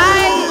on, come on.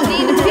 I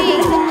need to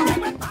pee.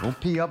 Go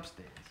pee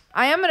upstairs.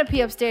 I am going to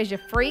pee upstairs, you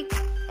freak.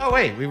 Oh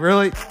wait, we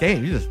really?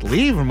 Damn, you just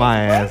leaving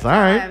my ass. All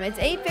right. It's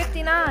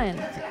 8:59.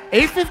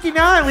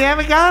 8:59. We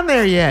haven't gotten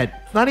there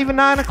yet. It's not even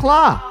 9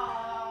 o'clock.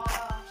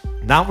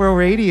 Not Real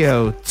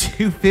Radio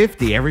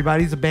 250.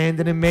 Everybody's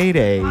abandoning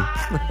Mayday.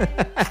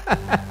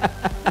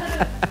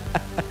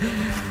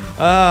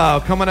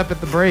 Oh, coming up at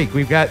the break,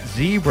 we've got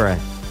Zebra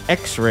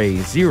X-Ray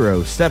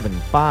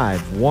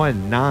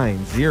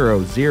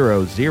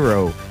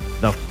 075190000.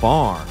 The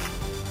Farm.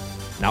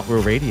 Not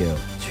Real Radio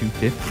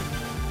 250.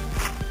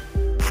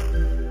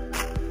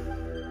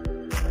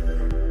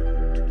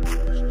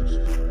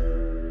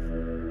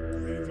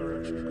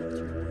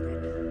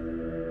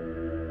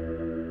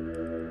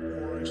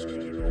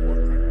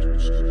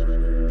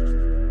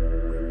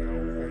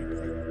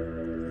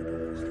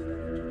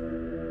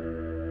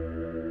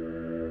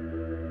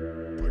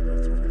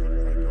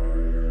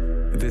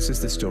 This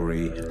is the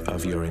story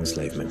of your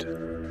enslavement,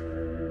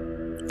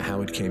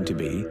 how it came to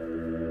be,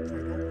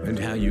 and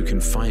how you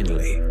can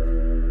finally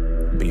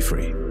be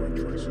free.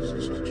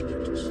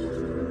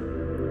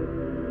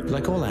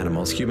 Like all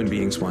animals, human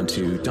beings want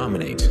to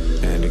dominate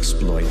and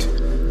exploit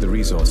the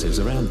resources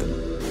around them.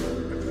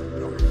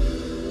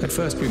 At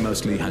first, we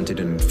mostly hunted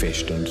and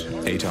fished and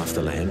ate off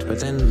the land, but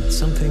then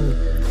something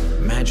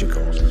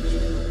magical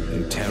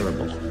and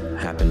terrible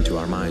happened to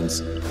our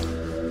minds.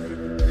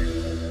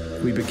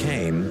 We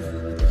became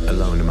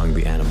alone among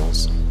the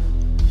animals,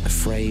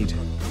 afraid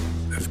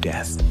of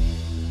death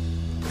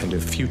and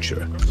of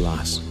future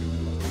loss.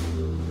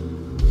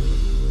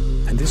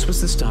 And this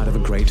was the start of a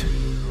great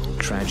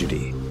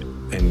tragedy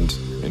and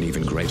an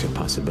even greater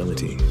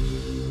possibility.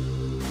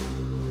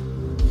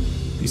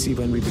 You see,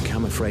 when we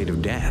become afraid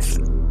of death,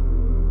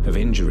 of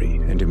injury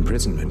and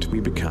imprisonment,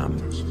 we become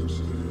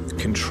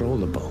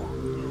controllable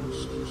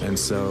and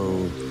so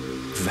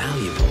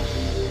valuable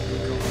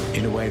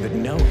in a way that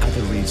no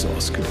other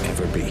resource could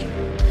ever be.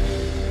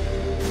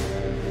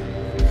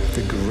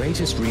 The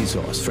greatest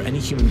resource for any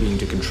human being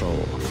to control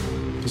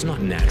is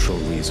not natural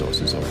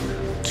resources or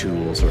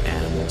tools or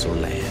animals or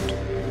land,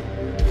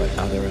 but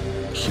other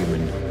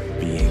human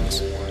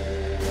beings.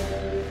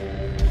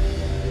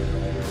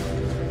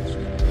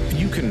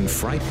 You can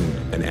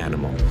frighten an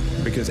animal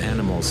because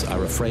animals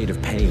are afraid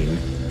of pain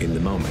in the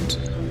moment,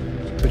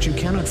 but you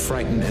cannot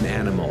frighten an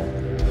animal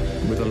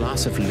with a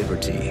loss of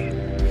liberty,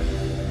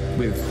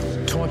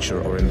 with torture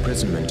or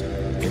imprisonment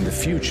in the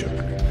future,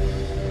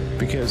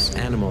 because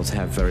animals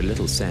have very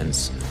little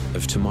sense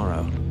of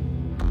tomorrow.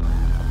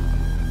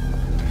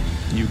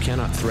 You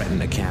cannot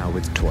threaten a cow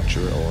with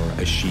torture or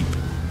a sheep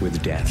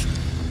with death.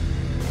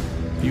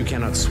 You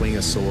cannot swing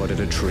a sword at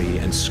a tree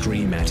and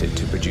scream at it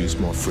to produce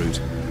more fruit,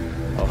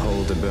 or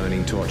hold a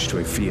burning torch to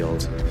a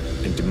field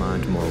and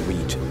demand more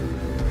wheat.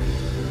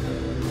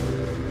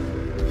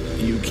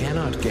 You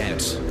cannot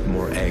get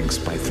more eggs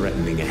by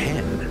threatening a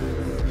hen,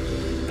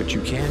 but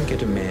you can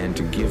get a man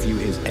to give you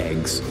his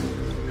eggs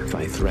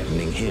by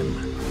threatening him.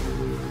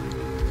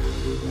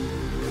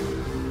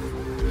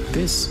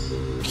 This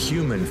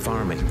human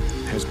farming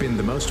has been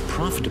the most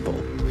profitable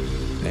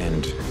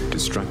and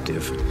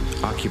destructive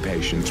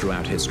occupation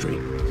throughout history,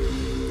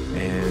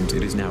 and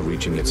it is now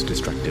reaching its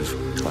destructive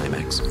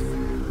climax.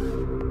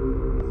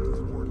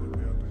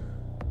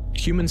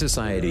 Human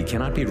society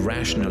cannot be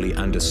rationally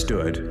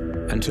understood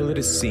until it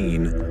is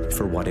seen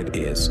for what it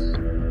is: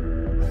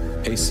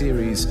 a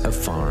series of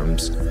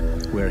farms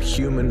where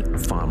human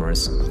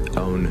farmers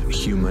own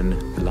human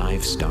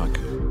livestock.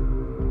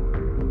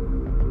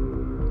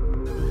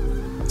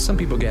 Some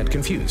people get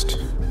confused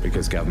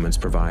because governments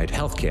provide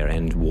healthcare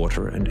and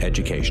water and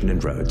education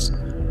and roads,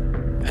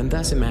 and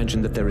thus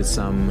imagine that there is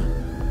some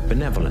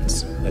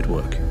benevolence at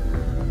work.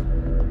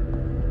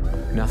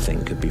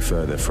 Nothing could be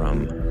further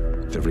from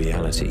the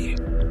reality.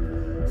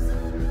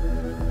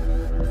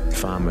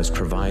 Farmers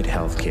provide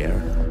healthcare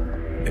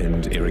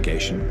and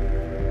irrigation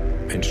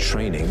and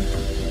training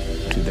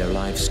to their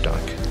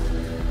livestock.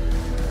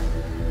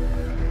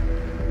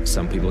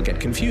 Some people get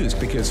confused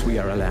because we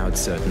are allowed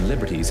certain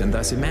liberties and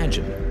thus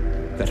imagine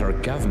that our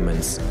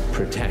governments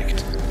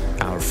protect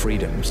our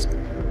freedoms.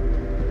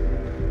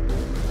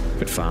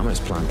 But farmers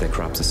plant their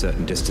crops a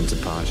certain distance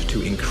apart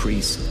to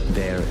increase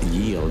their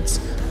yields,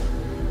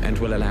 and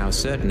will allow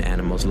certain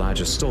animals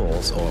larger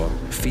stalls or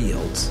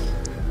fields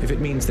if it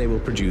means they will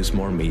produce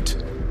more meat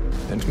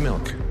and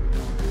milk.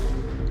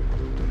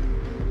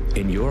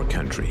 In your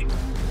country,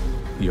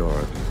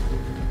 your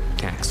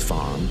tax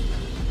farm,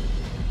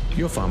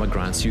 your farmer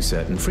grants you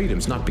certain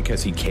freedoms, not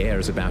because he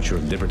cares about your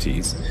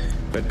liberties,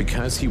 but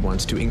because he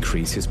wants to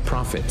increase his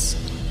profits.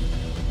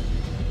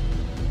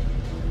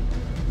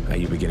 Are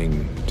you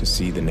beginning to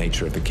see the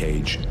nature of the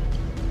cage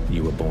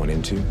you were born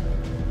into?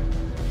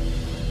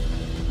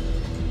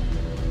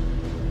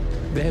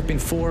 There have been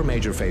 4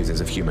 major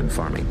phases of human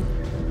farming.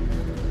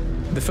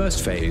 The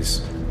first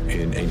phase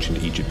in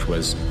ancient Egypt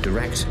was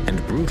direct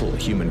and brutal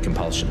human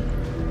compulsion.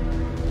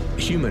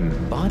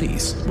 Human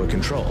bodies were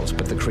controlled,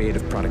 but the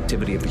creative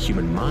productivity of the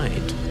human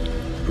mind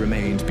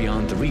remained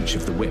beyond the reach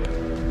of the whip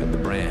and the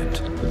brand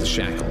and the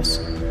shackles.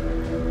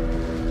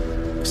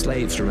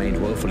 Slaves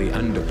remained woefully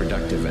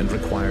underproductive and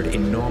required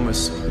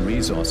enormous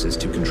resources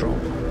to control.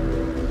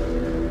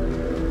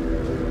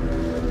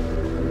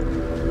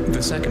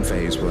 The second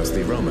phase was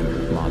the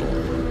Roman model,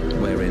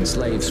 wherein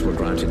slaves were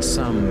granted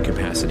some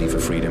capacity for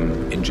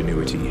freedom,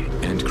 ingenuity,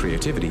 and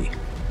creativity,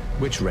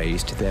 which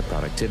raised their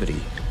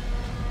productivity.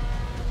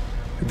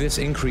 This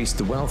increased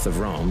the wealth of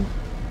Rome,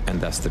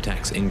 and thus the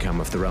tax income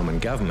of the Roman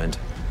government,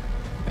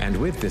 and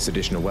with this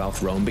additional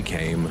wealth, Rome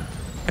became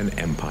an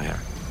empire,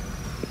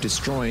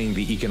 destroying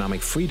the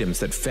economic freedoms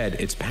that fed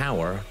its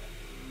power,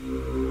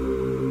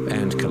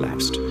 and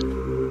collapsed.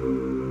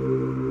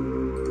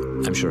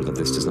 I'm sure that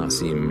this does not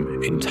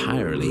seem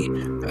entirely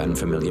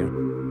unfamiliar.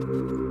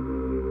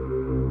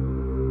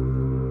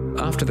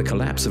 After the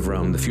collapse of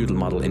Rome, the feudal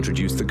model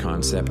introduced the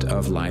concept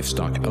of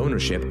livestock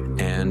ownership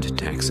and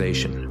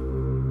taxation.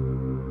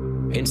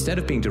 Instead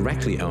of being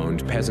directly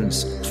owned,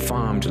 peasants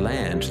farmed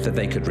land that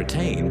they could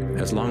retain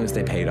as long as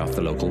they paid off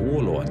the local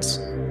warlords.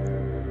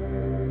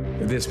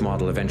 This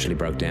model eventually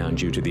broke down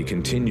due to the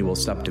continual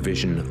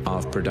subdivision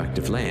of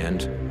productive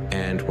land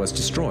and was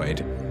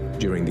destroyed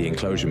during the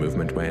enclosure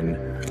movement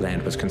when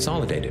land was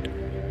consolidated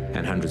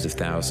and hundreds of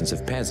thousands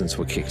of peasants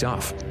were kicked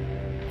off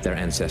their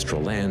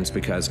ancestral lands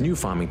because new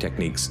farming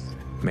techniques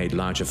made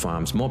larger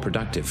farms more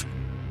productive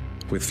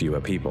with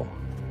fewer people.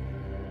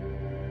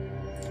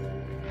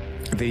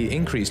 The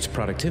increased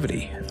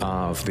productivity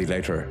of the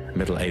later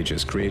Middle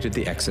Ages created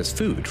the excess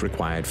food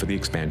required for the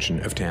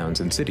expansion of towns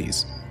and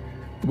cities,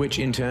 which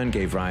in turn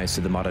gave rise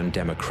to the modern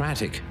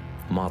democratic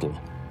model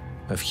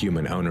of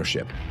human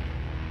ownership.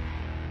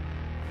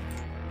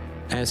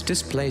 As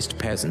displaced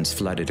peasants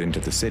flooded into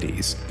the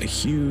cities, a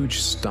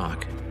huge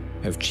stock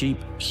of cheap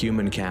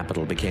human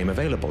capital became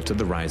available to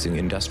the rising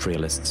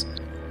industrialists.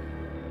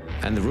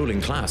 And the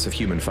ruling class of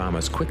human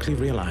farmers quickly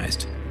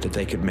realized that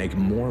they could make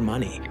more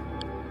money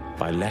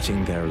by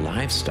letting their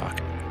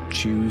livestock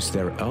choose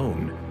their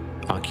own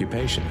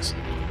occupations.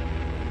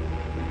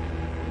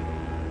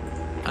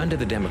 Under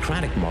the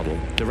democratic model,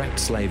 direct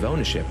slave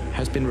ownership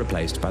has been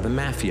replaced by the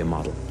mafia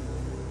model.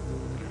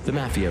 The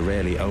mafia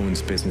rarely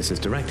owns businesses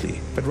directly,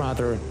 but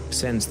rather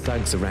sends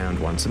thugs around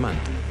once a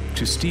month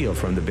to steal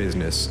from the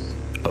business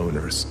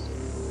owners.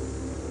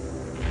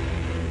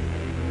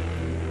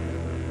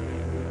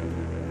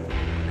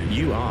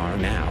 You are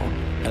now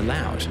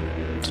allowed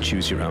to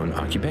choose your own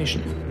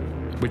occupation.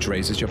 which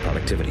raises your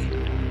productivity,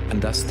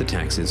 and thus the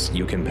taxes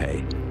you can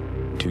pay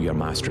to your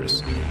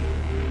masters.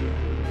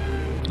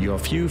 Your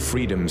few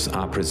freedoms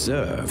are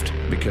preserved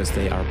because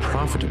they are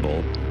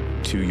profitable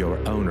to your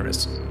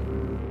owners.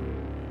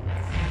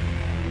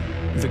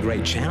 The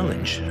great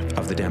challenge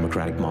of the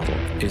democratic model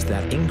is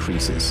that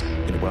increases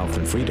in wealth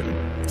and freedom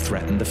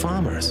threaten the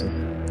farmers.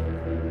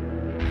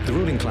 The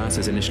ruling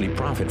classes initially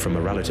profit from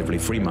a relatively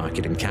free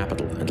market in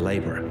capital and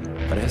labor,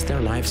 but as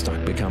their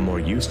livestock become more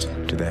used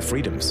to their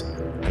freedoms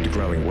and to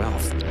growing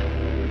wealth,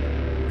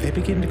 they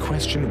begin to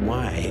question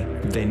why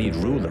they need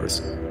rulers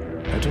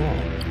at all.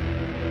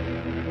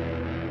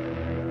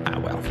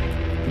 Well,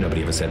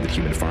 nobody ever said that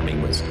human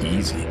farming was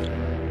easy.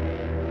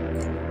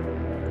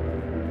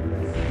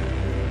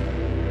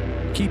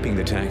 Keeping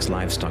the taxed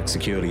livestock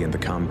securely in the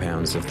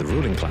compounds of the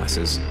ruling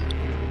classes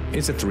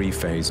is a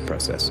three-phase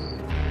process.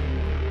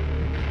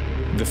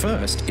 The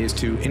first is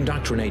to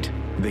indoctrinate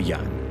the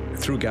young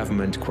through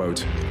government,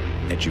 quote,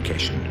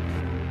 education.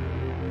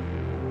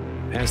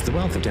 As the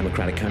wealth of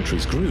democratic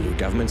countries grew,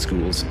 government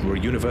schools were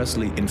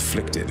universally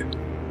inflicted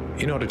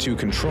in order to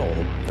control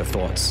the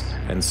thoughts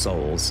and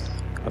souls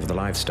of the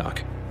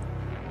livestock.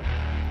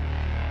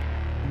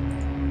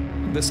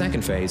 The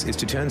second phase is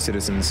to turn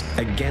citizens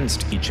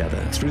against each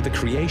other through the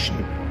creation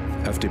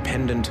of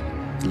dependent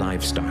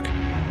livestock.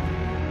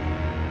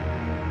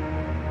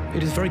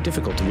 It is very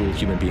difficult to rule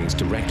human beings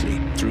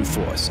directly through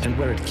force, and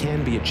where it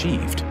can be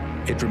achieved,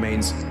 it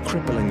remains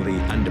cripplingly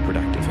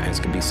underproductive, as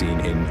can be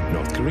seen in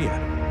North Korea.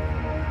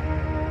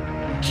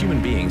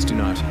 Human beings do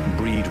not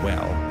breed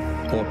well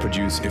or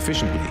produce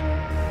efficiently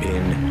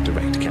in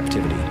direct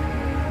captivity.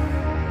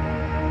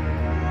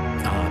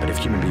 But if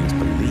human beings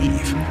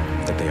believe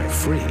that they are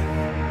free,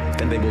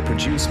 then they will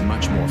produce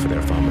much more for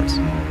their farmers.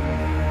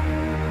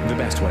 The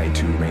best way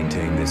to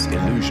maintain this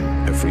illusion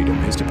of freedom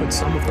is to put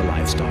some of the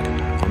livestock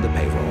on the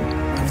payroll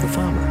of the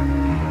farmer.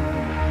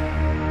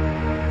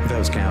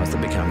 Those cows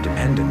that become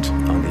dependent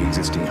on the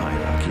existing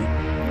hierarchy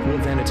will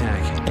then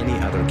attack any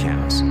other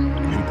cows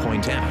who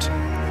point out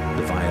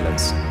the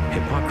violence,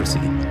 hypocrisy,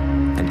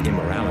 and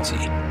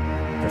immorality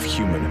of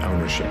human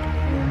ownership.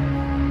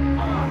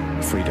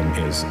 Freedom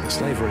is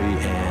slavery,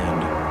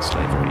 and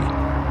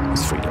slavery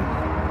is freedom.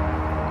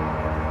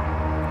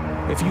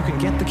 If you can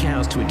get the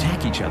cows to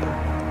attack each other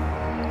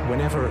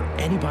whenever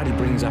anybody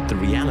brings up the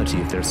reality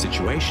of their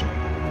situation,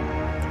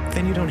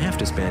 then you don't have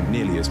to spend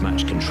nearly as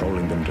much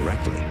controlling them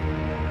directly.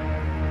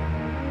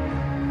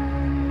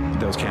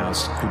 Those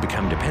cows who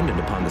become dependent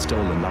upon the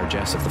stolen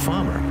largesse of the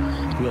farmer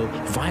will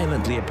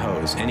violently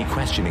oppose any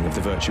questioning of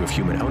the virtue of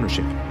human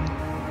ownership.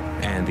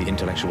 And the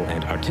intellectual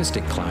and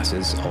artistic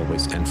classes,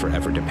 always and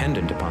forever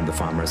dependent upon the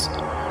farmers,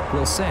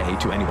 will say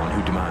to anyone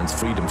who demands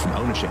freedom from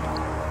ownership,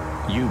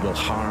 "You will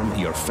harm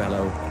your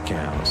fellow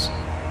cows."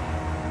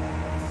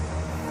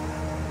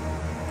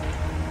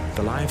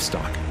 The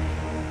livestock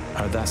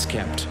are thus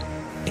kept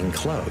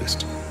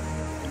enclosed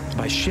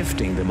by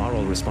shifting the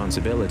moral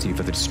responsibility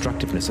for the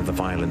destructiveness of the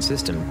violent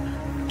system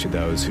to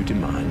those who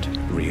demand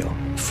real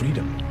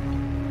freedom.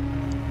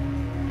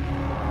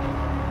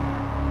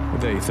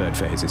 The third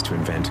phase is to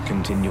invent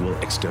continual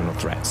external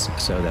threats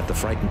so that the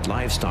frightened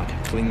livestock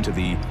cling to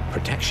the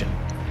protection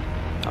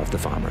of the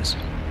farmers.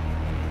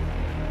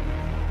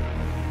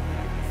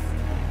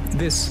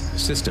 This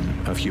system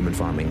of human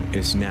farming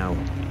is now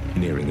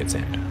nearing its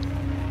end.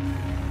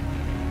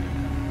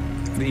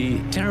 The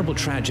terrible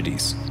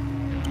tragedies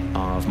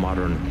of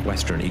modern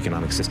Western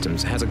economic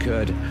systems has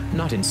occurred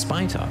not in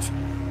spite of,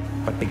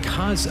 but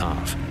because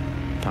of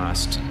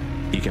past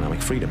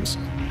economic freedoms.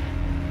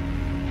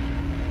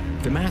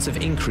 The massive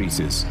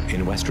increases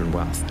in Western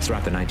wealth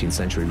throughout the 19th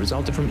century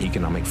resulted from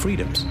economic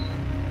freedoms.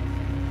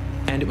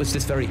 And it was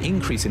this very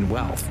increase in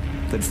wealth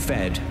that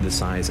fed the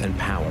size and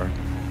power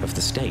of the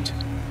state.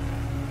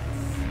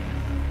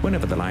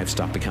 Whenever the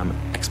livestock become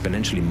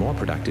exponentially more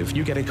productive,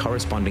 you get a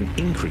corresponding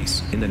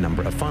increase in the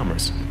number of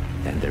farmers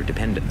and their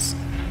dependents.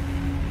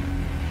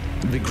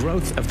 The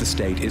growth of the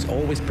state is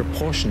always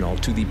proportional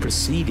to the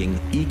preceding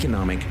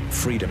economic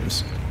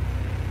freedoms.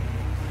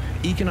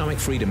 Economic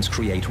freedoms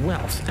create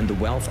wealth, and the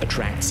wealth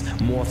attracts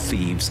more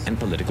thieves and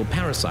political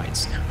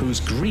parasites,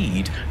 whose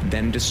greed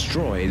then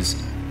destroys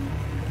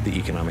the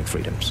economic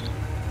freedoms.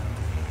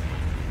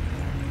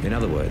 In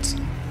other words,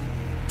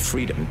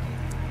 freedom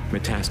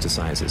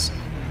metastasizes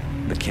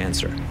the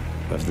cancer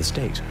of the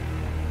state.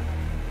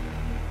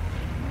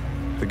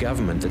 The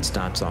government that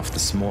starts off the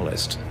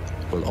smallest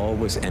will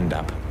always end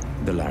up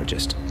the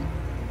largest.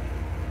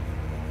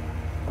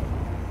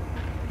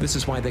 This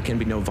is why there can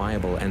be no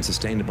viable and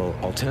sustainable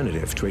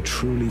alternative to a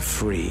truly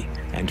free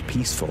and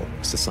peaceful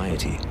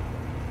society.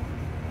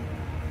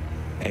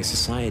 A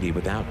society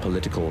without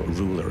political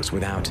rulers,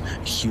 without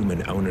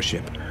human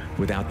ownership,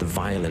 without the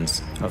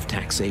violence of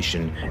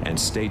taxation and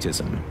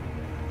statism.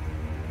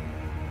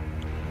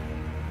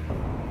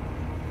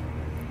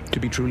 To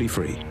be truly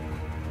free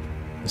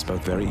is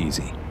both very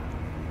easy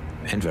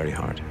and very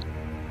hard.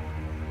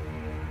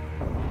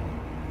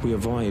 We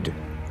avoid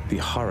the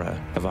horror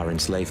of our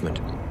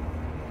enslavement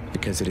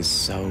because it is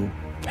so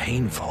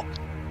painful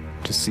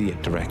to see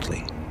it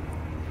directly.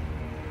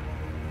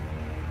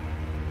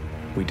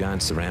 We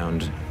dance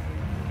around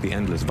the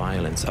endless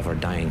violence of our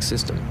dying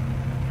system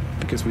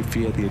because we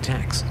fear the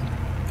attacks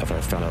of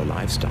our fellow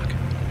livestock.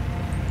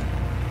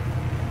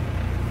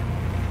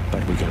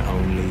 But we can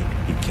only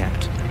be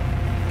kept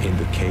in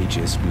the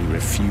cages we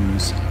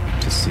refuse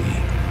to see.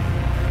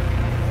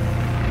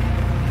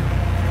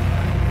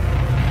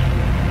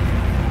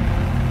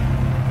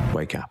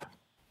 Wake up.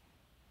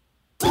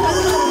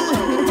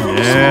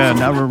 Yeah,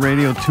 Naira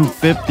Radio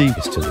 250.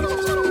 It's too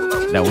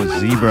late. That was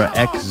Zebra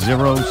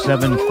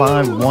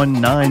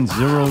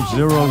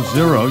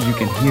X075190000. You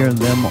can hear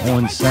them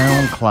on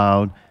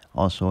SoundCloud.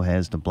 Also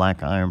has the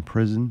Black Iron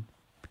Prison.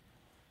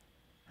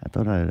 I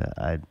thought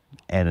I'd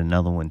add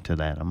another one to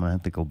that. I'm gonna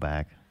have to go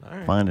back,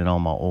 find it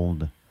on my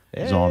old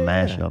Czar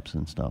mashups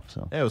and stuff.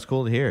 So Yeah, it was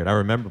cool to hear it. I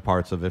remember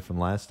parts of it from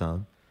last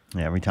time.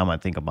 yeah, every time I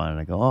think about it,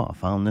 I go, "Oh, I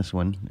found this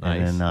one,"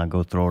 Nice. and then I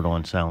go throw it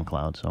on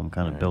SoundCloud. So I'm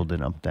kind of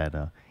building up that.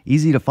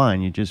 Easy to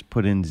find. You just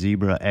put in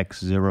Zebra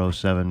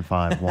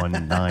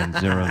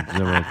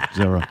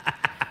X075190000.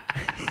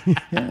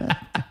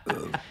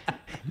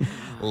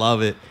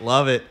 Love it.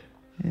 Love it.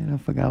 And I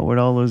forgot what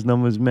all those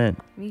numbers meant.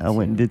 Me I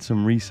went and too. did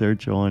some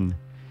research on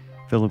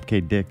Philip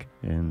K. Dick,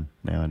 and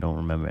now I don't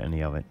remember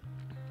any of it.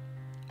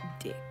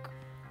 Dick.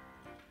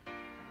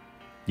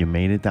 You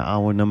made it to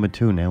hour number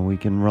 2. Now we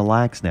can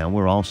relax now.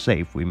 We're all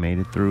safe. We made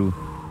it through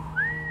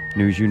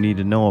news you need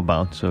to know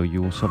about, so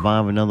you will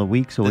survive another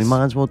week. So we This-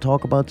 might as well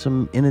talk about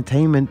some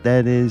entertainment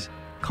that is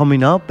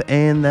coming up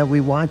and that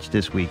we watched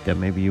this week that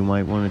maybe you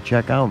might want to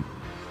check out.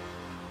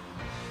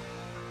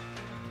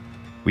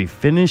 We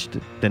finished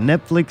the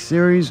Netflix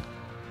series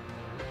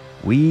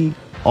We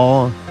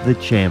Are the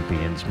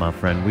Champions, my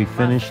friend. We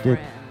finished it.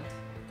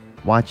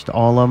 Watched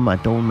all of them. I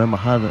don't remember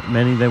how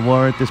many there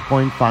were at this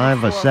point.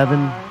 5 or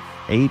 7,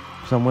 8,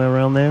 somewhere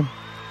around there.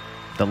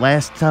 The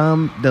last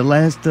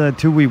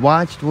 2 we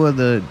watched were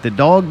the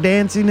dog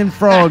dancing and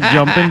frog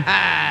jumping.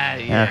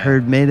 I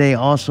heard Mayday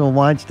also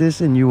watched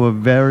this, and you were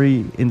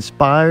very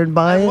inspired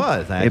by I it.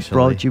 was, It actually.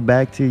 brought you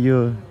back to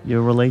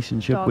your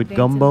relationship Dog with dancing.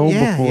 Gumbo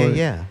Yeah, before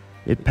yeah.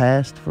 it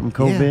passed from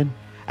COVID. Yeah.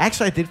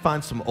 Actually, I did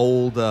find some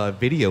old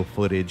video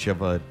footage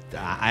of I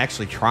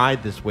actually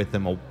tried this with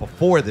him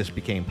before this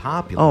became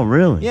popular. Oh,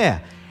 really? Yeah.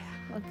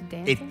 What, the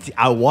dancing?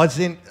 I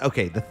wasn't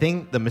okay.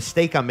 The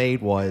mistake I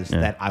made was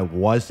that I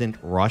wasn't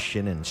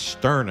Russian and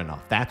stern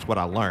enough. That's what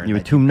I learned. You were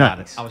that too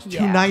gotta- nice. I was too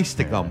Yeah. nice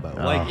to Gumbo.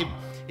 Like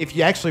if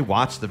you actually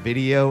watch the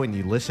video and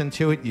you listen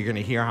to it, you're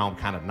gonna hear how I'm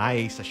kind of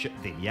nice. I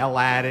shouldn't yell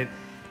at it.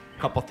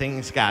 A couple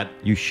things got.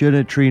 You should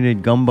have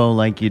treated Gumbo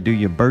like you do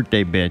your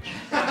birthday bitch,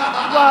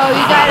 Well,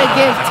 you gotta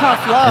give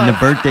tough love. and the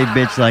birthday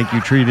bitch like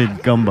you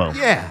treated Gumbo.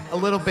 Yeah, a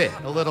little bit.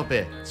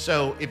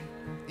 So if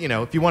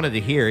if you wanted to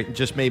hear it,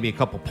 just maybe a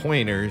couple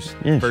pointers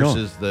Yeah, sure.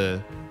 versus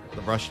the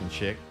Russian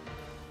chick.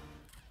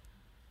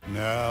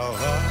 Now,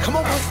 Come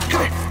on, boys.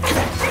 Come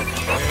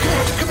here.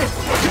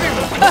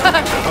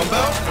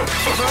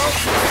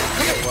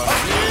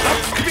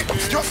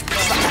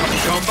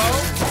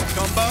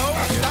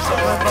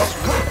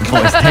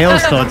 His tail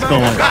starts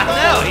going.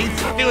 No,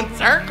 he's doing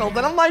circles,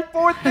 and I'm like,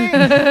 poor thing.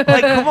 Like,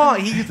 come on,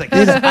 he's like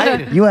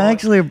excited. You were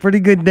actually a pretty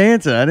good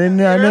dancer. I didn't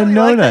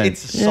know like that.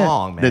 It's a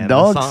song, man. The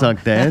dog song.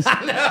 sucked ass.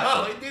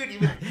 No,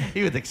 dude,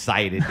 he was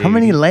excited. Dude. How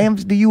many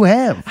lamps do you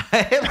have?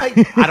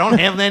 Like, I don't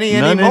have any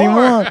None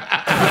anymore. anymore.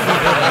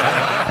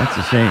 That's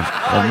a shame.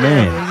 But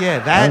man, Yeah,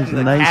 that was and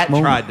a the nice cat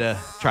moment.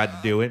 tried to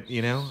do it.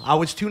 I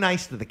was too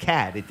nice to the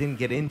cat. It didn't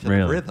get into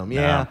Really? the rhythm. Nah,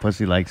 Yeah.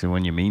 pussy likes it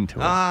when you're mean to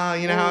it.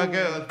 You know how it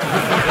goes.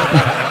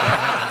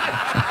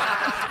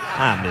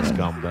 I miss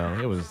Gumbo.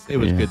 It was Yeah.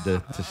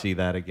 good to see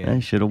that I again.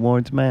 should have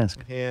worn its mask.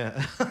 Yeah.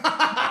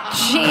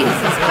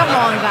 Jesus, come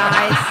on,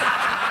 guys.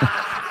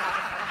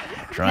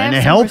 Trying Have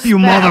to some help you,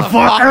 respect.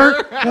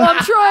 motherfucker. I'm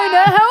trying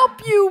to help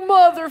you,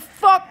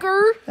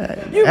 motherfucker.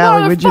 You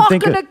Allie, what'd you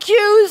think motherfucking of-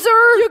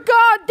 accuser. You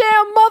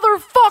goddamn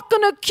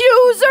motherfucking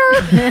accuser.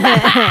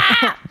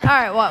 All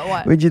right,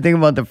 what? What'd you think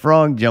about the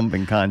frog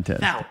jumping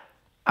contest? Now,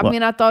 I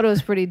mean, I thought it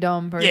was pretty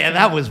dumb. Personally. yeah,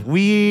 that was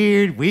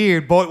weird,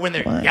 boy. When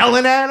they're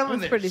yelling at him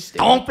and they're pretty stupid.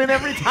 stomping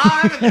every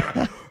time, and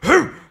they're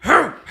hur,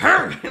 hur,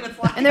 hur, and it's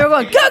like, And they were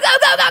going, go, go, go,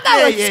 go, go,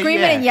 Yeah, like yeah,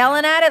 screaming yeah. and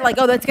yelling at it, like,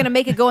 oh, that's going to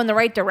make it go in the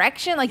right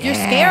direction. Like, you're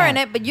scaring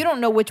it, but you don't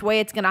know which way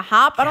it's going to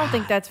hop. I don't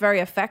think that's very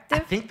I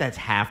effective. think that's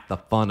half the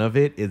fun of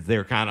it. Is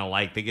they're kind of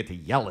like they get to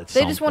yell at.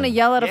 They just want to something.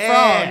 yell at a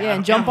frog,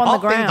 and jump on the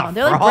humping ground.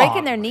 They're like frog.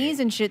 breaking their knees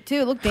and shit, too.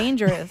 It looked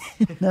dangerous.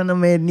 None of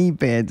them had knee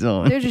pads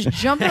on. They're just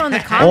jumping on the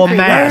concrete. Or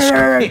mask.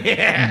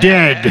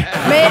 Dead. Mayday,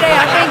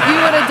 I think you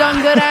would have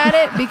done good at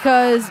it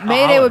because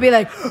Mayday would be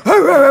like,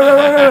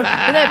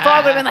 and then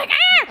frog would have been like, ah,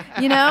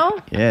 you know?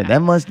 Yeah,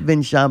 that must have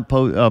been shot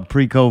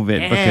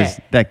pre-COVID because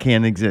that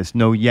can't exist.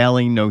 No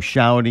yelling, no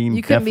shouting,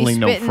 You couldn't definitely be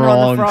no spitting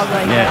frogs. on the frog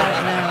like yeah.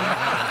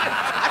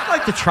 that. I'd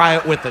like to try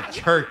it with a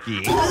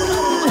turkey.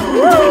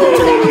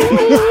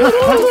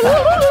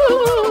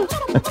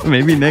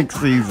 Maybe next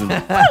season. No.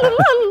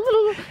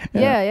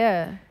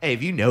 Yeah. Hey,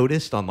 have you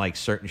noticed on like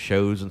certain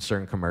shows and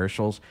certain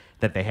commercials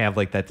that they have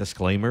like that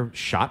disclaimer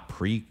shot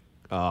pre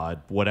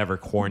whatever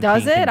quarantine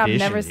Does it? I've condition.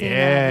 never seen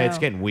yeah, that, it's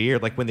no. getting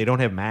weird. Like when they don't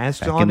have masks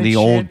Back on in and the shit.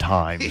 old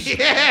times.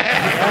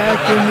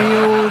 Back in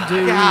the old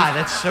days. God,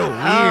 that's so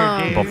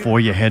weird, dude. Before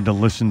you had to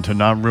listen to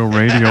Not Real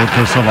Radio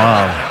to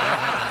survive.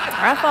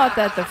 I thought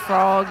that the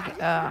frog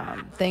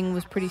thing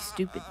was pretty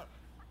stupid.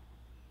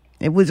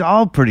 It was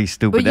all pretty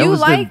stupid. But that you was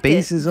the liked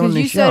basis it on because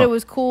the you show. said it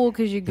was cool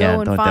because you Yeah, I go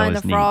and thought that find the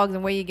was neat. frogs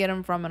and where you get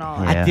them from and all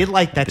that. Yeah. I did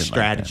like that did like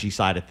strategy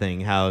side of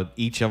thing. How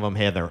each of them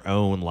had their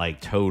own,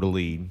 like,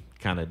 totally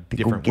kind of to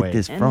go different get way.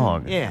 this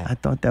frog. Yeah. I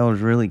thought that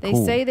was really They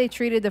cool. say they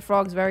treated the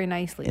frogs very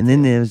nicely. And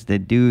then there's the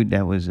dude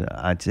that was,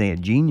 I'd say, a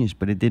genius,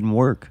 but it didn't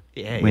work.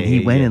 Yeah, when yeah, he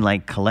yeah, went yeah. and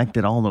like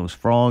collected all those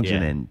frogs and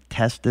Yeah. then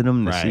tested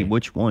them to see Right.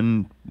 which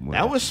one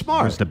That was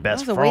smart. was the that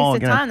best was a frog.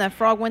 waste of and I- time. That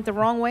frog went the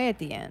wrong way at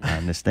the end. I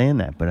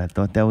understand that, but I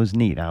thought that was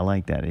neat. I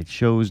like that. It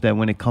shows that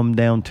when it come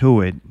down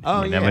to it,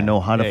 Oh, you yeah. never know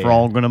how the Yeah,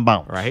 frog yeah. gonna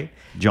bounce. Right?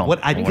 Jump. What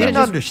I or You didn't could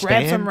whatever. just grab some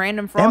understand-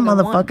 random That frog and won.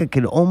 motherfucker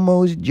could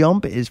almost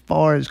jump as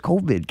far as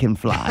COVID can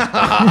fly.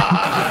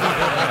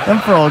 Them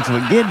frogs were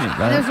getting it,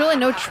 And there's right? really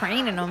no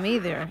training them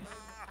either.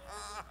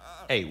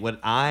 Hey, what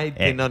I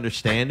didn't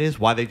understand is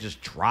why they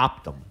just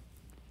dropped them.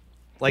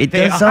 Like It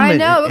they, does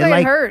something. I know. It looked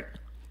like it hurt.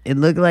 It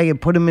looked like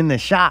it put him in the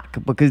shock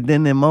because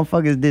then the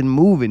motherfuckers didn't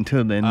move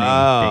until then. Oh,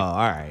 all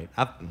right.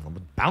 I'm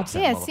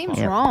bouncing. Yeah, it seems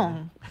Yeah.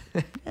 wrong.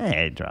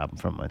 They drop him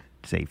from a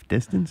safe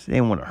distance. They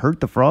didn't want to hurt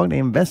the frog. They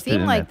invested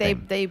Seemed in like that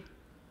thing. they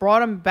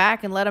brought him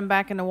back and let him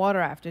back in the water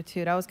after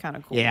too. That was kind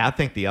of cool. Yeah, I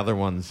think the other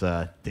ones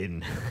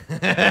didn't.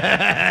 What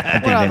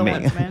they other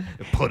make- ones, man?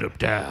 Put them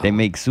down. They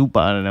make soup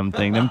out of them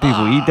things. Them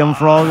people eat them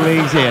frog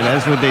legs. Yeah,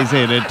 that's what they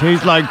say. They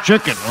taste like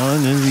chicken.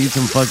 Well, just eat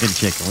some fucking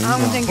chicken. What I you don't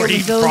gonna- think We're it was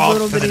eating those frogs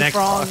little for the bitty next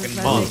frogs fucking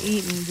that month. they're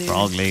eating, dude.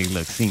 frog leg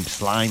look seems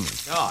slimy.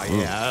 Oh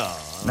yeah.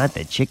 Oh. Not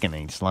that chicken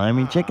ain't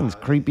slimy. Chicken's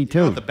creepy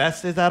too. The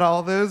best is out of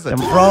all those. Them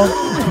frogs.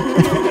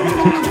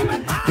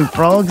 Do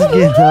frogs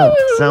get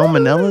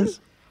salmonellas?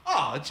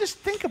 Oh, just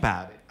think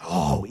about it.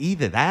 Oh,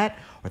 either that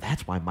or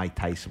that's why Mike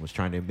Tyson was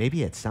trying to. Maybe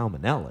he had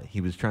salmonella.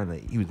 He was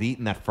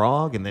eating that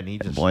frog and then he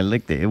just. Boy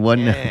licked it. It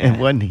wasn't. Yeah. It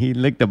wasn't. He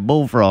licked a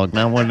bullfrog,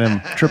 not one of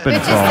them tripping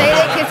Bitches say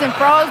frogs. they kissing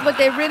frogs, but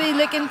they really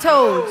licking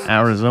toads.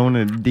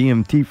 Arizona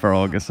DMT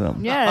frog or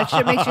something. Yeah, that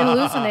shit makes you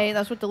hallucinate.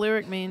 That's what the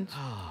lyric means.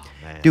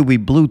 Dude, we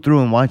blew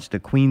through and watched the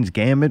Queen's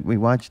Gambit. We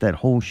watched that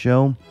whole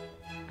show.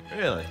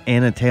 Really?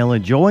 Anna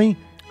Taylor-Joy,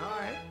 All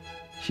right.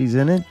 she's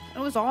in it. It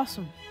was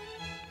awesome.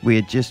 We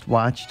had just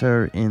watched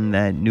her in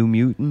that New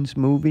Mutants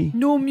movie.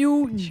 No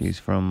mutants. She's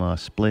from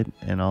Split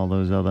and all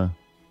those other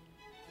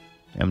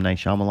M. Night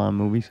Shyamalan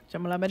movies.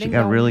 She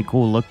got a really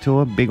cool look to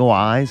her, big ol'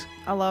 eyes.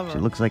 I love her. She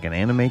looks like an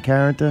anime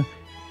character.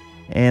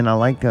 And I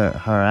like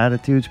her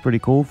attitude's pretty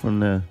cool from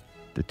the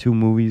 2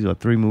 movies or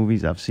 3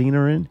 movies I've seen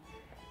her in.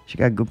 She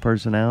got good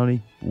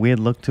personality, weird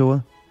look to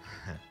her.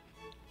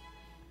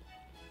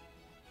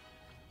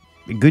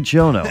 A good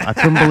show, though. I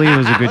couldn't believe it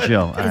was a good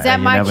show. Is that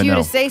You my never cue know.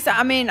 to say so?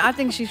 I mean, I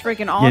think she's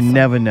freaking You awesome.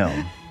 never know.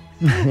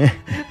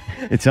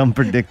 It's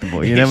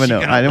unpredictable. You never She know.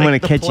 gotta I didn't want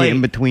lick to the catch you in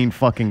plate. between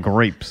fucking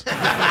grapes.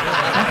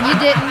 You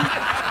didn't.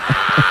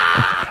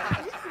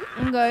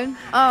 I'm good.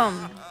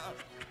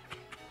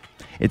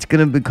 It's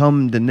going to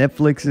become the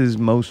Netflix's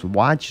most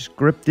watched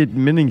scripted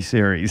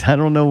miniseries. I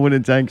don't know what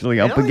it's actually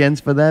up Really?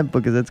 against for that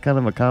because that's kind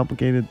of a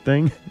complicated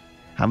thing.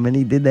 How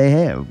many did they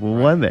have? What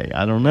were they?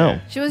 I don't know.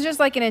 She was just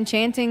like an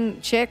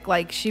enchanting chick.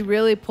 Like, she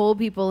really pulled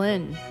people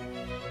in.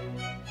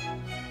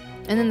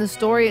 And then the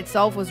story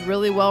itself was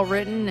really well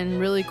written and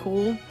really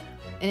cool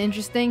and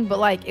interesting. But,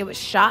 like, it was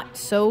shot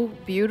so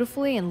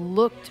beautifully and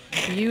looked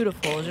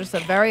beautiful. It was just a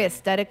very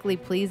aesthetically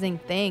pleasing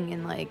thing.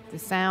 And, like, the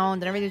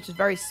sound and everything was just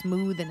very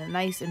smooth and a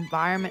nice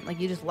environment. Like,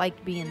 you just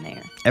liked being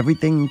there.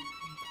 Everything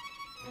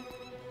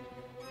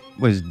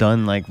was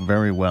done like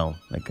very well.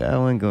 Like I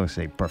wasn't gonna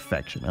say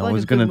perfection. I Like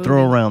was a good gonna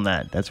throw movie. around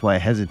that. That's why I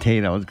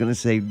hesitate. I was gonna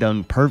say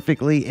done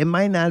perfectly. It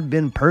might not have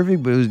been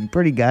perfect, but it was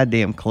pretty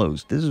goddamn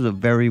close. This is a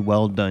very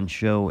well done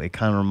show. It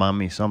kind of reminded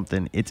me of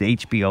something. It's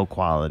HBO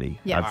quality.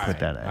 Yeah. I'd put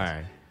that as. All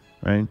right.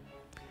 Right?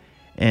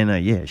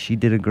 And yeah, she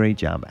did a great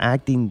job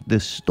acting.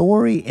 The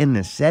story and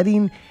the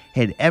setting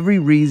had every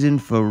reason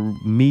for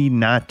me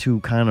not to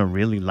kind of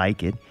really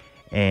like it,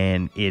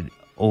 and it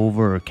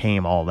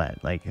overcame all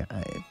that. Like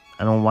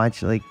I don't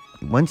watch like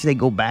once they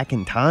go back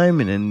in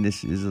time, and then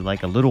this is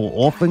like a little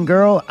orphan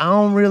girl.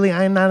 I'm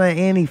not an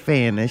Annie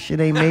fan. That shit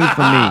ain't made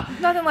for me.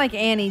 Nothing like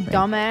Annie,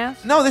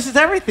 dumbass. No, this is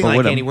everything But like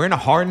what Annie. We're in a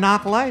hard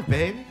knock life,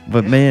 baby.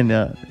 But man,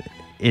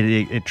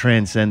 it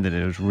transcended.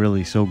 It was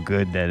really so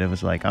good that it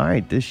was like, all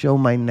right, this show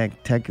might not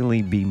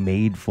technically be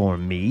made for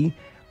me,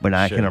 but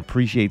I can Sure.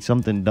 appreciate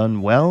something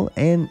done well,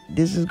 and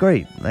this is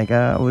great. Like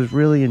I was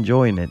really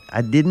enjoying it.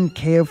 I didn't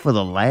care for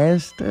the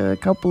last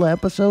couple of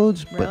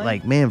episodes, but Really?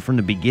 like man, from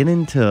the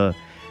beginning to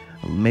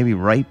maybe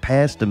right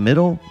past the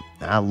middle,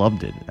 I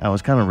loved it. I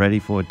was kind of ready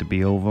for it to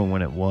be over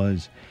when it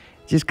was,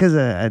 just because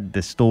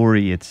the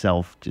story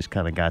itself just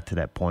kind of got to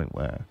that point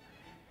where.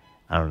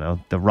 I don't know,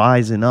 the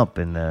rising up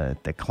and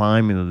the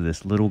climbing of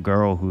this little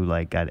girl who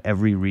like got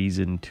every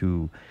reason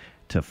to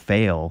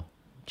fail,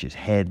 just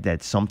had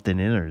that something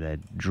in her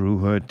that drew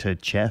her to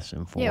chess,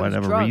 and for Yeah, it was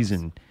whatever drugs.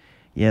 reason,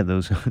 Yeah,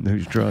 those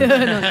drugs.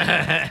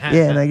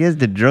 Yeah, and I guess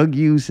the drug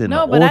use and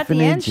No, the but at orphanage.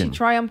 the end, she and-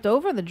 triumphed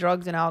over the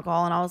drugs and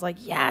alcohol, and I was like,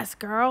 yes,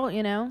 girl,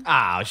 you know.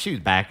 Oh, she was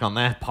back on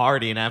that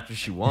partying after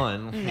she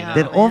won. You know?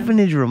 That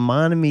orphanage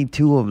reminded me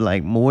too of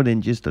like more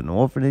than just an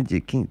orphanage.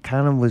 It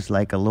kind of was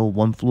like a little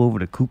One Flew Over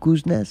the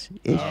Cuckoo's Nest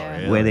ish,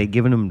 where they're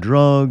giving them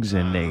drugs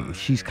and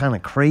she's kind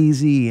of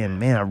crazy. And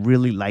man, I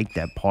really like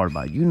that part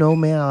about it. You know,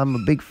 man, I'm a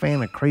big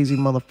fan of crazy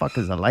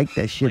motherfuckers. I like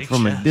that shit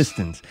from a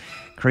distance.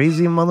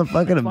 Crazy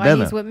motherfucker, the Why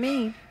better. he's with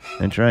me.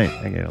 That's right.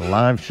 I get a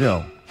live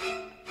show.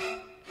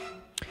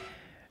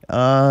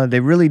 They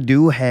really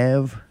do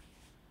have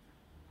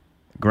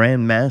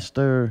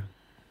grandmaster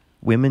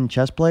women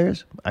chess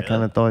players. I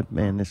kind of thought,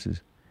 man,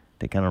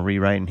 they kind of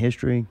rewriting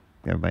history.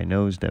 Everybody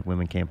knows that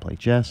women can't play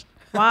chess.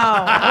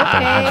 Wow.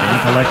 Okay.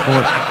 Intellect for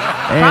it.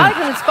 Probably And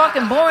because it's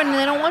fucking boring and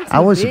they don't want to. I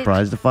was bitch.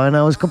 surprised to find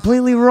I was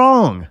completely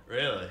wrong.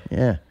 Really?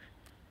 Yeah.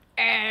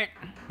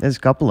 There's a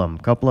couple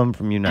of them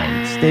from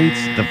United States.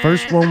 The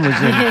first one was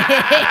in.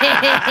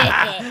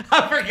 I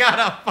forgot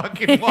how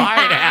fucking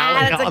wide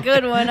Allie. That's a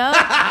good one,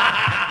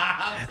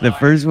 huh? The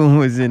first one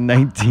was in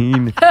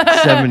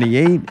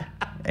 1978,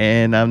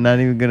 and I'm not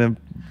even gonna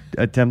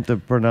attempt to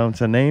pronounce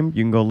a name.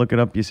 You can go look it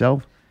up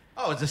yourself.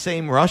 Oh, it's the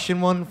same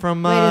Russian one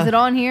from Wait, is it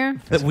on here?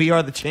 that We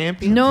Are the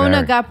Champions?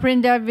 Nona Very.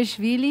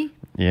 Gaprindavishvili?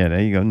 Yeah,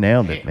 there you go.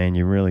 Nailed it, man.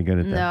 You're really good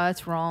at that. No,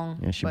 that's wrong.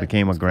 Yeah, she but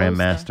became a it's close, though.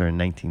 grandmaster in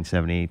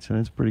 1978, so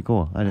that's pretty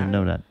cool. I didn't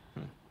know that.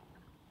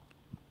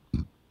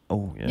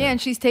 Oh, yeah. Yeah, and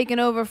she's taking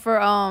over for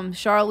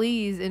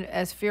Charlize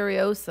as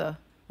Furiosa,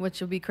 which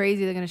will be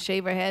crazy. They're gonna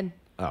shave her head.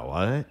 Oh,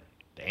 what?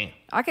 Damn.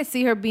 I could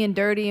see her being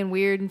dirty and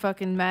weird in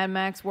fucking Mad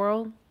Max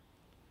world.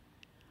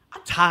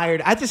 I'm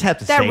tired. I just have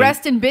to That say.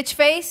 resting bitch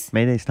face.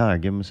 Mayday's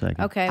tired. Give him a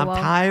second. Okay, I'm well,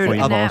 tired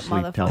take a of- nap, Fall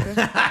asleep, tell him.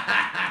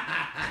 motherfucker.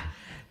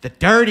 The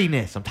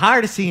dirtiness. I'm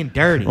tired of seeing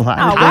dirty. Well, Oh,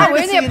 I- wow, tired we're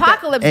of in the seeing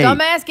apocalypse, Hey.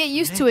 dumbass. Get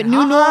used to it.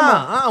 New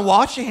normal.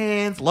 Wash your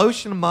hands,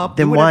 lotion them up.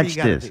 Then do whatever watch you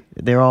gotta this. do.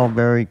 They're all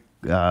very.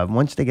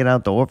 Once they get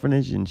out the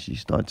orphanage and she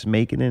starts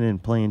making it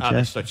and playing Oh, they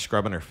chess, start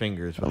scrubbing her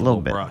fingers a with a little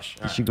little bit. brush.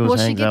 All She right. goes Well,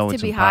 she hangs out gets with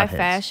to be some high potheads.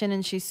 fashion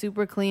and she's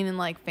super clean and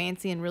like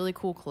fancy and really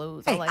cool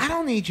clothes. I Hey, like I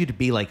don't need you to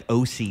be like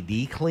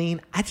OCD clean.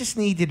 I just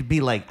need you to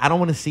be like, I don't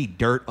want to see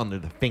dirt under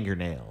the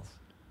fingernails.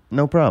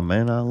 No problem,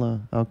 man.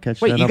 I'll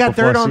catch Wait, that you up got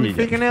before I dirt on see the you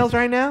again. fingernails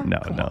right now? No,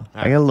 Come no. on.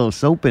 I got a little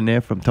soap in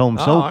there from Tome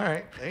Oh, Soap. all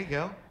right. There you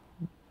go.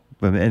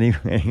 But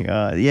anyway,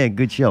 yeah,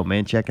 good show,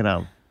 man. Check it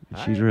out.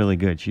 She's really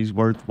good. She's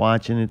worth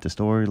watching it. The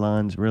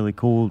storyline's really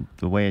cool.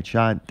 The way it's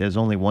shot. There's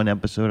only one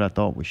episode I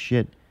thought was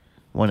shit.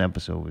 One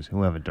episode was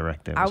whoever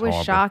directed it. I was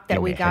horrible. shocked Gave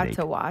that me we a got headache.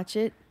 to watch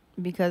it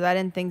because I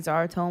didn't think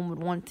Zaratone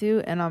would want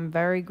to, and I'm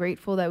very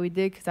grateful that we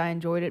did because I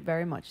enjoyed it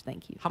very much.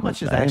 Thank you. How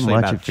much is I didn't actually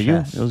watch about it for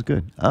chess? you. It was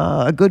good.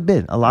 A good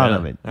bit. A lot of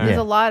Really? it. All right. There's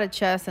Yeah. a lot of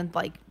chess and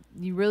like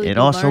you really. It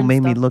do also learn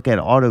made me stuff. look at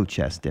auto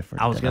chess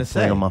different. I was than gonna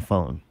play say. on my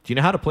phone. Do you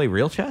know how to play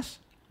real chess?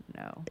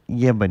 No.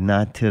 Yeah, but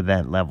not to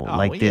that level. Oh,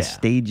 like well, there's yeah.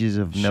 stages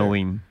of Sure.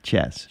 knowing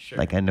chess. Sure.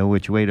 Like I know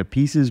which way the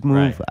pieces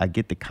move. Right. I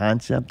get the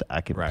concept.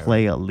 I can Right,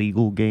 play a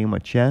legal game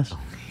of chess.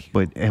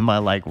 But am I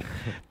like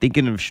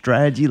thinking of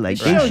strategy? Like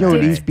The they show show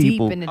digs these deep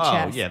people. into Oh,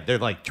 chess. yeah. They're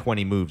like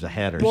 20 moves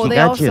ahead or Well, She they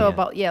got also you.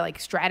 about like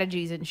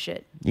strategies and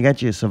shit. You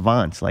got your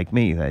savants like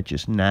me that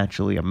just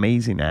naturally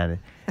amazing at it.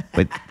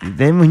 But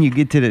then when you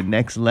get to the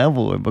next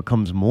level, it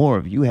becomes more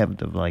of you have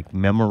to like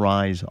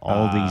memorize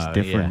all these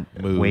different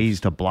yeah, moves. ways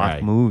to block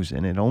Right. moves,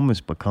 and it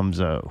almost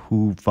becomes a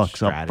who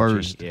fucks up strategy,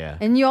 first. Yeah.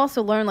 And you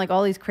also learn like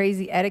all these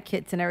crazy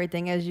etiquettes and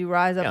everything as you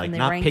rise up Yeah, like in the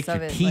not ranks pick of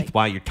your it. teeth Like,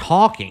 while you're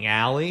talking,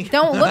 Allie.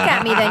 don't look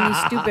at me then, you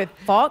stupid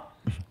fuck.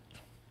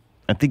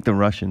 I think the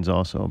Russians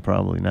also are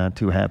probably not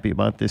too happy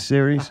about this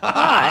series.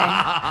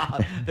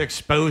 Why? They're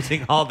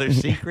exposing all their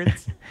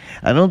secrets.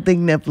 I don't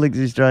think Netflix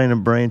is trying to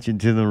branch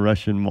into the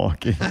Russian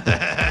market.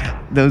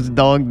 Those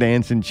dog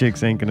dancing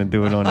chicks ain't gonna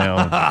do it on their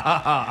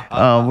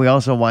own. We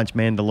also watched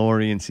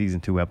Mandalorian season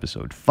 2,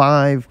 episode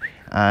 5.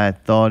 I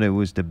thought it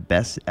was the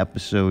best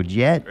episode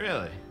yet,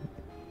 Really?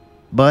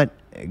 but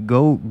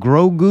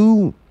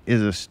Grogu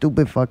is a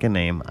stupid fucking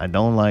name. I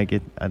don't like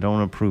it. I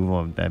don't approve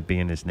of that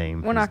being his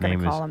name. We're not gonna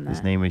name call is, him His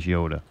that. name is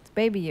Yoda. It's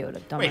Baby Yoda,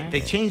 dumbass. Wait,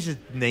 they changed his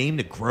name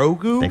to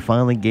Grogu? They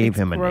finally gave It's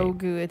him a name.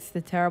 Grogu. It's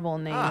the terrible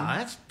name. Ah,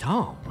 that's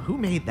dumb. Who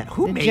made that?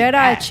 Who The made Jedi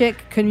that?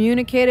 chick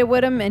communicated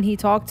with him, and he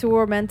talked to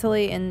her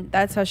mentally, and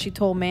that's how she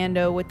told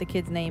Mando what the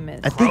kid's name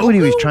is. I think what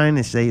he was Grogu? trying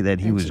to say that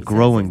he And was she says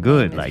growing his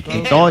good. name is Like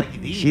he Grogu. thought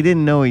Yeah, she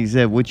didn't know he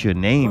said, "What's your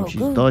name?" She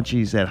Grogu. thought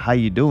she said, "How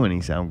you doing?" He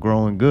said, "I'm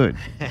growing good."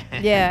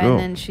 Yeah, Go. and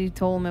then she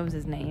told him it was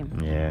his name.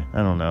 Yeah, I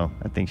don't know.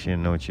 I think she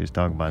didn't know what she was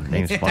talking about. His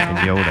name's fucking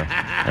Yoda.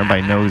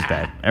 Everybody knows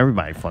that.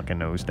 Everybody fucking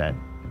knows that.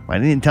 I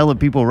didn't tell the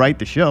people write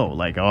the show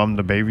like, "Oh, I'm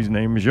the baby's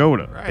name is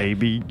Yoda." Right.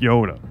 Baby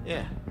Yoda.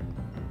 Yeah.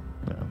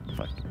 No,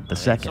 fuck. The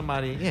second.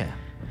 Somebody, yeah.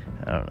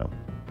 I don't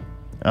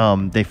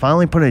know. They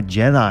finally put a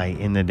Jedi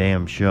in the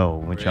damn show,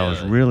 which I was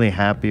Really? really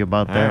happy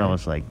about that. I Alright.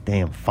 was like,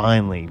 damn,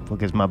 finally.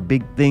 Because my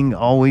big thing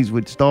always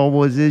with Star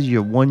Wars is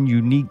your one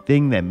unique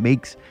thing that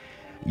makes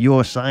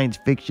your science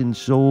fiction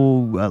so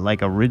like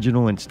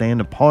original and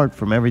stand apart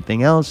from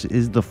everything else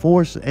is the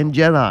Force and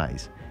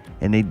Jedis.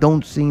 and they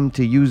don't seem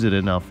to use it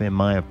enough, in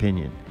my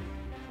opinion.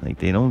 Like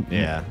they don't.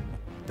 Yeah.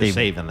 They're They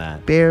saving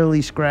that.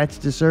 barely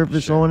scratched the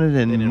surface Sure. on it,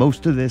 They and didn't-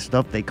 most of this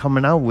stuff they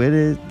coming out with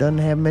it doesn't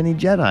have many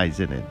Jedis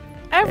in it.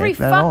 Every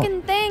If at all.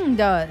 fucking thing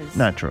does.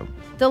 Not true.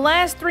 The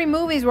last 3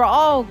 movies were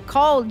all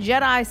called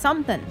Jedi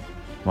something.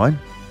 What?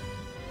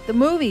 The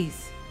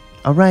movies.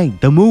 All right,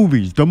 the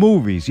movies.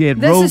 Yeah,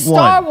 This Rogue is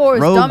Star One.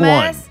 Wars, Rogue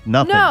dumbass. One,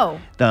 nothing. No.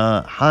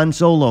 The Han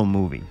Solo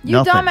movie. You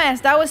nothing.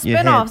 dumbass. That was You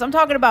had- spin-offs. I'm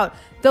talking about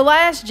The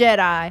Last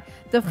Jedi.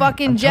 The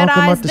fucking I'm talking Jedi's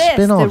about the this.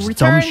 spin-offs, The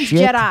dumb Returns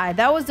shit. Jedi.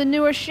 That was the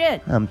newer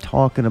shit. I'm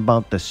talking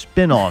about the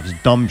spin-offs,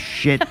 dumb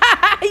shit.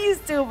 You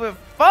stupid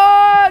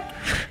fuck.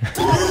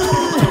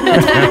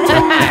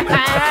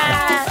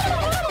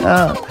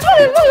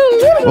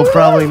 We'll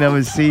probably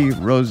never see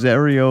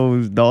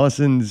Rosario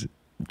Dawson's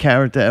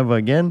character ever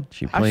again.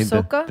 She played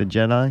Ahsoka? the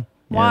Jedi.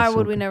 Why Yeah,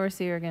 would we Ahsoka. never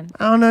see her again?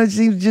 I don't know. It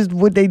seems just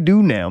what they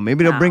do now.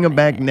 Maybe they'll Nah, bring her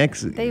back man.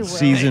 next They will.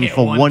 season Yeah,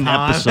 for one one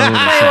time. episode. or Tell you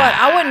something. what,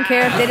 I wouldn't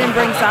care if they didn't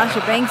bring Sasha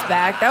Banks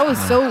back. That was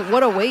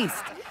what a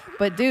waste.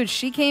 But dude,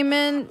 she came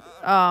in.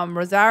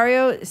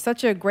 Rosario is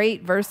such a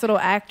great, versatile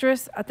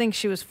actress. I think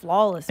she was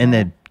flawless. And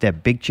man.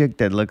 that big chick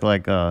that looked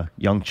like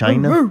young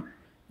China,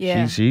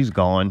 yeah, she's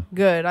gone.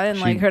 good. I didn't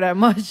she- like her that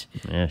much.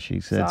 Yeah, she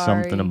said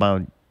something Sorry.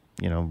 about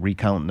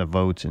recounting the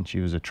votes, and she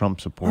was a Trump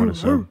supporter.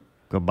 So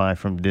goodbye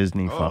from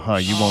Disney for her.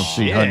 You won't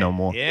see her no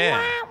more.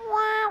 Yeah.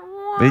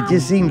 But it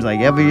just seems like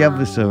every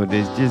episode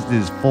there's just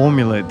this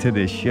formula to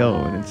this show,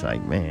 and it's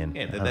like, man,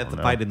 Yeah, I did they don't have to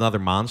know. fight another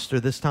monster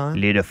this time?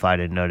 Let her fight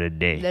another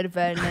day. Let it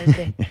fight another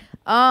day.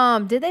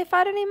 Did they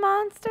fight any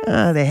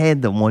monsters? They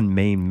had the one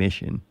main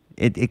mission.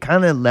 It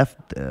kind of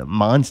left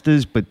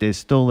monsters, but there's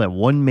still that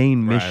one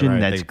main mission Right,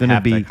 that's they gonna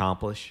have to be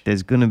accomplish.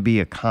 that's gonna be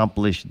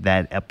accomplished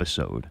that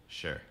episode.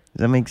 Sure. Does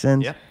that make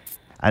sense? Yep.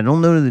 I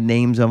don't know the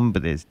names of them,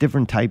 but there's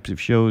different types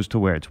of shows to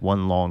where it's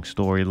one long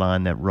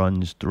storyline that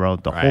runs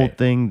throughout the whole Right.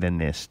 thing. Then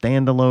there's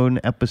standalone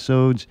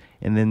episodes,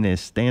 and then there's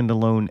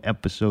standalone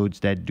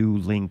episodes that do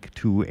link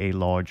to a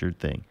larger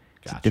thing.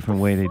 It's a Gotcha. different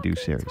way they do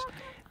series.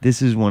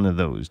 This is one of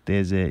those.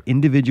 There's an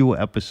individual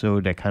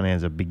episode that kind of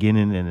has a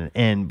beginning and an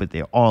end, but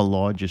there are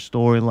larger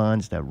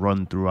storylines that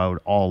run throughout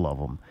all of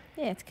them.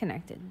 Yeah, it's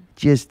connected.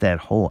 Just that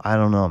whole, I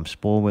don't know, I'm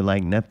spoiled with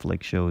like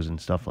Netflix shows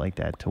and stuff like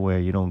that to where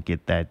you don't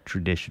get that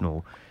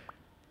traditional.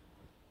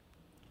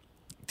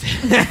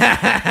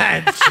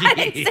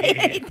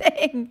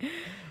 Anything.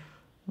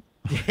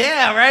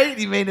 Yeah, right?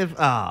 You made it.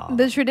 Oh.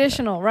 The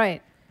traditional,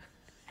 right?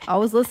 I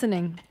was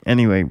listening.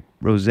 Anyway,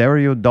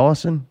 Rosario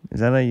Dawson, is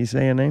that how you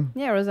say her name?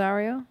 Yeah,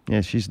 Rosario.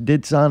 Yeah, she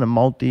did sign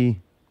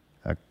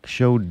a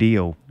show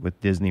deal with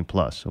Disney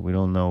Plus, so we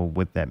don't know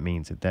what that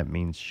means. If that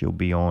means she'll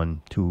be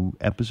on 2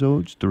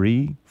 episodes,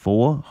 3,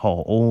 4,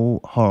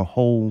 her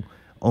whole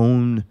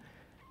own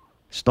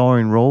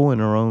starring role in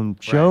her own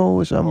show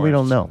or something, we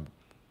don't know.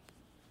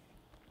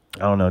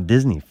 I don't know.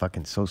 Disney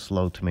fucking so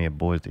slow to me. It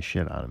bores the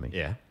shit out of me.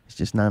 Yeah. It's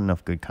just not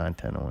enough good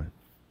content on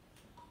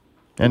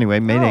it. Anyway,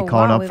 Mayday Oh,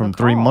 called wow, up we from have a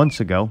 3 call. months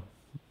ago.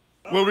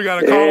 Well, we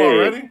got a call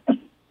already?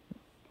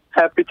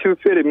 Happy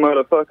 250,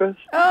 motherfuckers.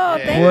 Oh,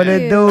 thank What you.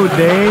 it do,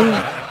 Dave?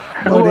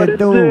 What it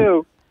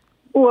do?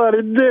 What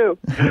it do?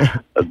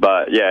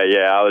 But,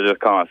 yeah, I was just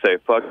calling to say,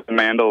 fuck the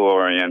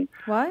Mandalorian.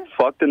 What?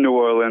 Fuck the New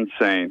Orleans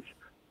Saints.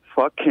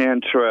 Fuck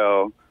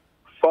Cantrell.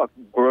 Fuck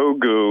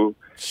Grogu.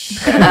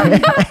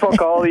 And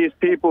fuck all these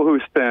people who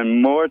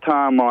spend more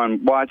time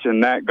on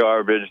watching that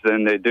garbage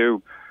than they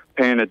do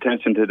paying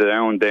attention to their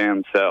own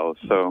damn selves.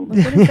 So What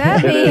does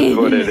that it is mean?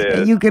 what it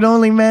is. You can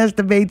only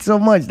masturbate so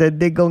much that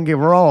dick gonna get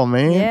raw,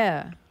 man.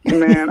 Yeah.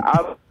 Man,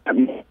 I've spent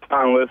more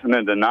time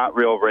listening to Not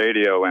Real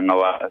Radio in the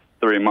last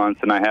 3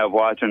 months than I have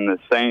watching the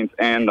Saints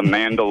and the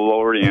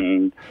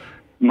Mandalorian,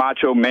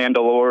 Macho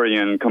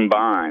Mandalorian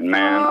combined,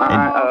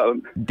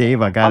 man.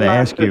 Dave, I gotta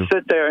I'm ask to you.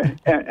 sit there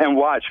and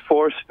watch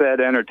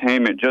force-fed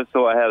entertainment just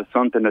so I have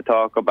something to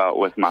talk about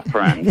with my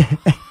friends.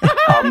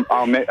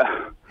 I'll make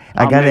up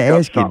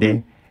ask you, something.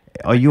 Dave.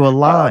 Are you I'll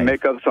alive?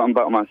 make up something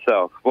about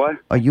myself. What?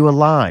 Are you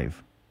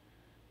alive?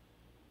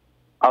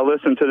 I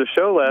listened to the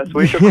show last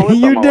week. Of course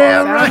You I'm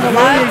damn alive. Sounds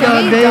right. alive There to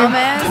you me, go, Dave.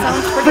 dumbass.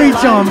 Sounds pretty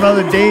Preach alive. on,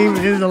 brother.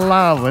 Dave is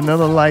alive.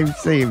 Another life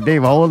saved.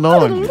 Dave, hold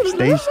on.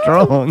 Stay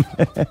strong.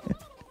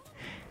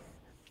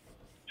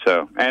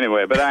 So,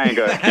 anyway, but I ain't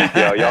going to keep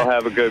y'all. Y'all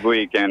have a good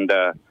week, and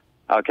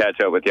I'll catch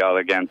up with y'all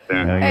again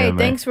soon. Yeah, Hey, man.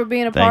 thanks for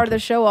being a Thank part of you. the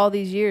show all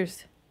these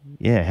years.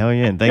 Yeah, hell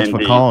yeah. And thanks for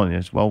Indeed. calling.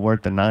 It's well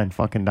worth the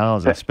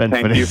 $9 I spent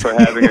for Thank you this. for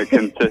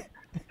having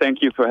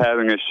Thank you for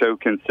having a show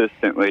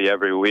consistently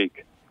every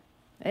week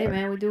Hey,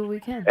 man, we do what we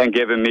can. and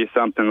giving me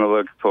something to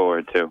look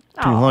forward to.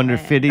 Aw,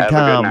 250 Have a good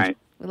times. night.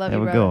 We love There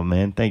you, we brother. go,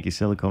 man. Thank you,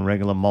 Silicone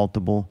Regular,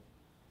 multiple,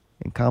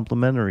 and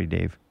complimentary,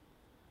 Dave.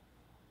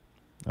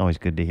 Always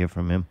good to hear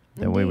from him.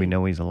 That way we Indeed.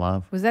 know he's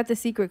alive. Was that the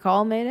secret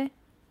call, Mayday?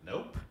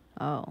 Nope.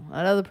 Oh,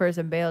 that other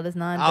person bailed his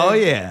 9. Oh,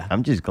 yeah.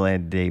 I'm just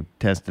glad they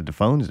tested the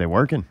phones. They're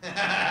working.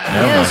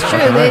 Yeah, it's true.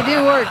 They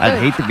do work. I'd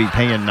hate to be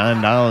paying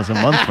 $9 a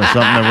month for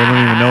something that we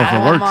don't even know if it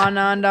works. I want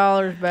my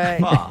 $9 back.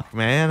 Fuck,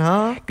 man,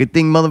 huh? Good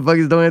thing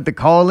motherfuckers don't have to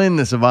call in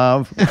to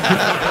survive.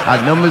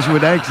 Our numbers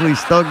would actually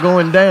start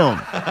going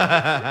down.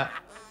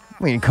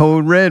 We in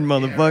Code Red,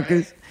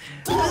 motherfuckers.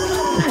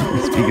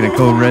 Speaking of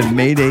Code Red,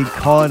 Mayday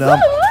caught up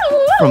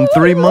from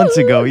 3 months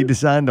ago. He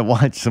decided to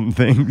watch some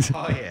things.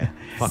 Oh, yeah.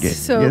 Fuck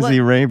Guess it.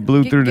 he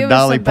blew through the give us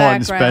Dolly some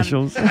Parton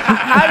background. specials.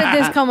 How did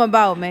this come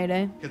about,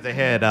 Mayday? Because they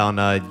had on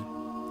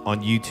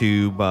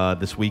YouTube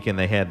this weekend,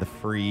 they had the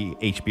free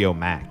HBO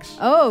Max.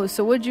 Oh,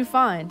 so what'd you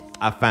find?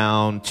 I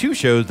found 2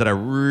 shows that I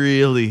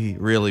really,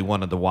 really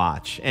wanted to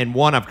watch. And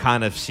one I've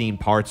kind of seen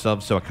parts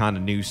of, so I kind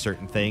of knew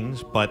certain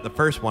things. But the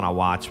first one I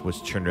watched was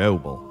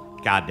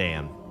Chernobyl.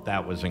 Goddamn,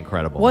 that was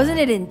incredible. Wasn't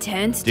man. it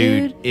intense,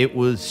 Dude, it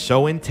was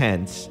so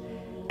intense.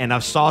 And I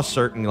saw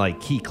certain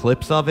like key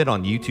clips of it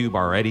on YouTube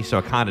already, so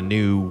I kind of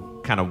knew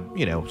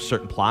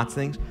certain plots,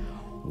 things.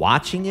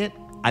 Watching it,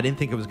 I didn't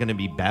think it was going to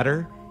be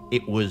better.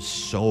 It was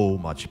so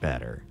much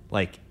better.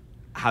 Like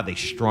how they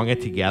strung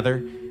it together,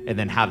 and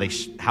then how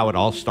it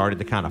all started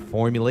to kind of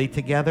formulate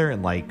together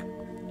and like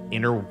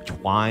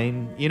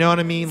intertwine. You know what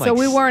I mean? So like,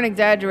 we weren't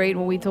exexaggerating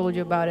when we told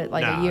you about it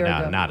a year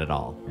ago. Not at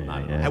all.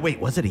 Not at all. Wait,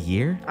 was it a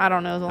year? I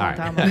don't know. It was a long All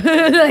time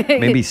right. ago.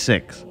 Maybe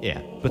 6.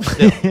 Yeah, but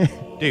still,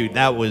 dude,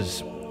 that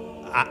was.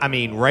 I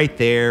mean, right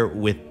there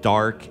with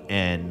Dark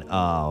and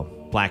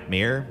Black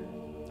Mirror.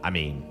 I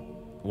mean,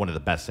 one of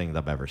the best things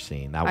I've ever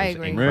seen. That I was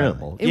agree.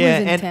 incredible. Really?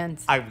 It was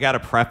intense. And I've got to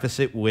preface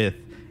it with.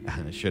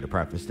 I should have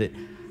prefaced it.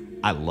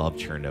 I love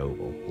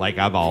Chernobyl. Like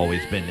I've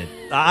always been.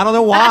 I don't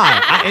know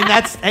why. and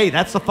that's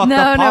the fucked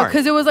up part. No,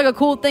 because it was like a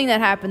cool thing that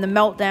happened. The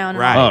meltdown. And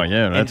Right. Oh,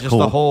 yeah, that's and just cool.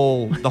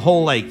 the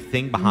whole like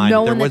thing behind it.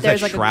 Knowing There that was that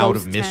there's, like, a shroud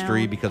of ghost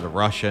mystery town. because of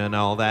Russia and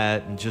all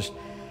that, and just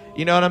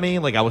you know what I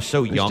mean. Like I was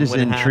so young just when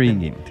it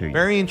intriguing happened. to you.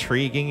 Very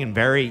intriguing and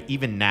very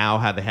even now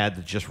how they had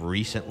to just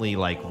recently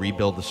like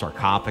rebuild the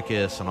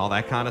sarcophagus and all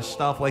that kind of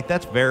stuff. Like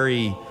that's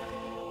very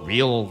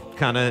real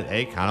kind of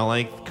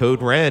like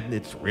Code Red.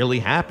 It's really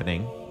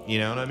happening. You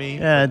know what I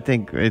mean? Yeah, I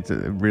think it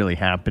really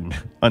happened,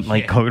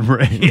 unlike Yeah. Code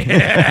Red.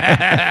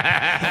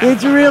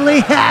 It's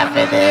really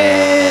happening.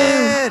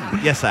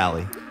 Yes,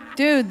 Allie.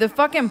 Dude, the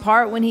fucking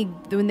part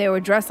when they were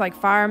dressed like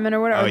firemen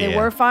or whatever, Oh, or they yeah.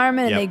 were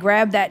firemen, and Yep. they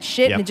grabbed that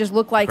shit, Yep. and it just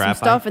looked like some Graphite.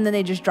 stuff, and then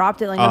they just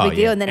dropped it like Oh, no big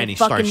deal, yeah. and then And it he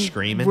starts fucking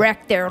screaming.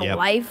 wrecked their Yep.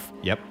 life.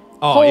 Yep.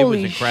 Oh, Holy it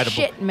was incredible.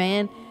 shit,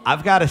 man.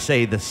 I've got to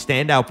say the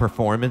standout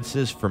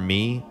performances for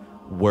me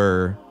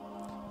were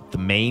the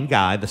main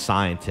guy, the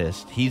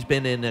scientist. He's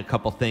been in a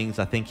couple things.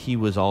 I think he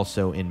was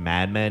also in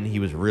Mad Men. He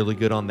was really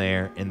good on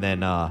there. And then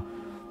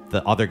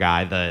the other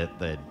guy,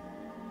 the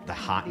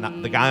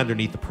guy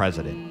underneath the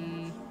president.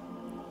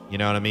 You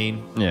know what I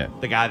mean? Yeah.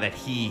 The guy that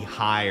he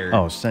hired.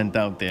 Oh, sent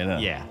out there.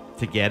 Yeah,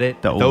 to get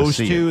it. To Those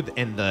oversee two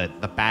and the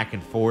back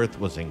and forth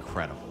was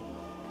incredible.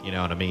 You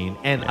know what I mean?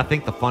 And I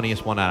think the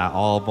funniest one out of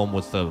all of them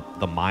was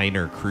the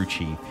minor crew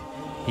chief.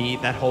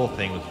 That whole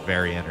thing was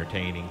very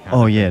entertaining.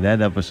 Oh, yeah,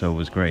 that episode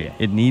was great.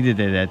 It needed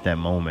it at that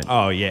moment.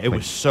 Oh yeah, it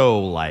was so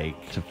like.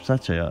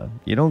 Such a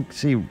you don't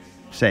see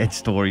sad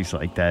stories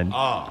like that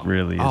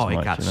really as much.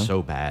 It got you know?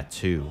 so bad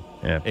too.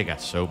 Yeah. It got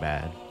so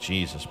bad.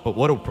 Jesus. But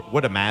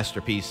what a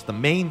masterpiece. The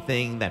main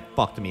thing that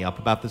fucked me up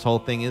about this whole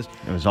thing is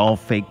It was all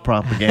fake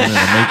propaganda to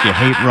make you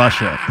hate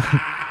Russia.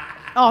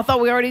 Oh, I thought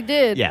we already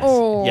did. Yes.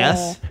 Oh.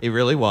 Yes, it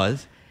really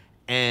was.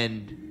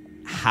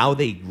 And how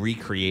they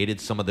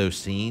recreated some of those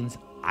scenes,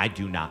 I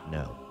do not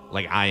know.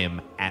 Like, I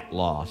am at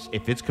loss.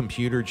 If it's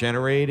computer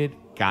generated,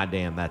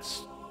 goddamn,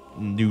 that's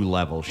new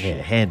level shit. Yeah,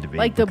 it had to be.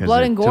 Like the because blood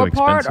they're and too gore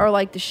part, expensive. or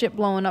like the shit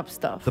blowing up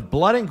stuff. The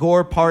blood and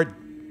gore part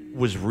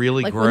was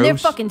really Like gross. when their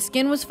fucking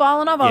skin was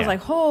falling off, I was Yeah.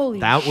 like, holy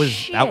that was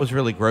shit. that was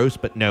really gross,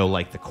 but no,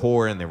 like the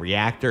core and the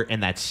reactor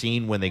and that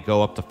scene when they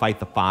go up to fight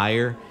the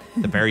fire,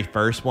 the very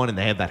first one, and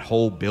they have that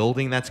whole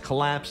building that's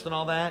collapsed and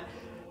all that.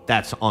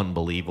 That's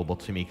unbelievable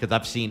to me because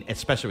I've seen,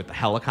 especially with the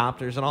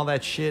helicopters and all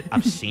that shit,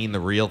 I've seen the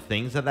real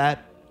things of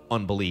that.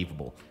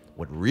 Unbelievable.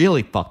 What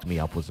really fucked me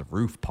up was the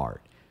roof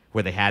part,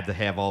 where they had to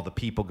have all the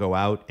people go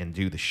out and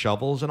do the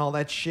shovels and all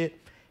that shit.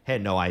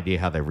 Had no idea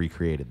how they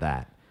recreated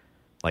that.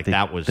 Like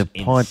that was the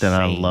part that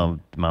I insane.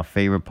 loved. My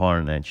favorite part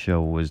of that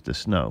show was the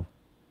snow.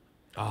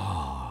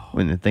 Oh,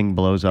 when the thing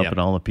blows up Yep.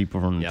 and all the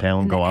people from the Yep. town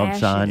And go the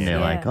outside and ashes, they're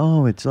yeah. like,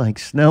 "Oh, it's like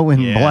snow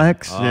and Yeah.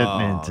 black shit, Oh,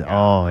 and it's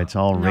God. it's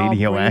all And all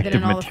radioactive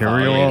breathing and all the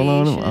material fucking all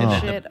on them." radiation and Oh.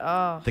 shit.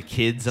 Oh. the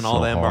kids and So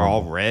all them are all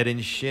horrible. red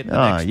and shit. The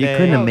Oh, next you day.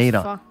 couldn't That have was made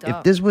a. fucked If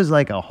up. this was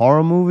like a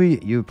horror movie,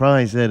 you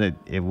probably said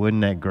it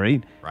wasn't that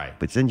great. Right.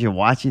 But since you're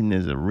watching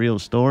as a real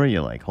story,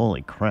 you're like,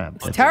 "Holy crap!"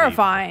 It's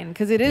terrifying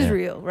because it is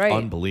real, right?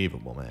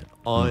 Unbelievable, man.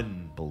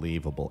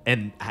 Unbelievable.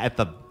 And I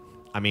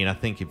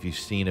think if you've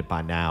seen it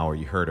by now or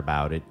you heard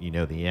about it, you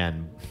know the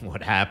end.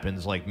 What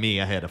happens? Like me,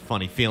 I had a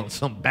funny feeling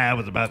something bad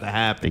was about to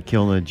happen. They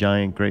killed a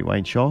giant great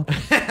white shark. No,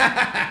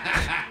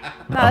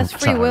 that's Free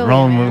sorry, Willy.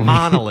 wrong man. movie.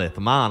 Monolith.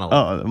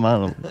 Oh, the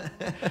model.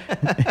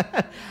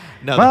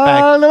 No, the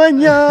fact I'm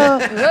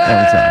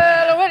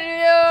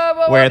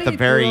sorry. where at the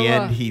very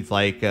end he's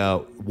like,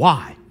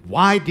 why?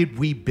 why did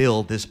we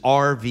build this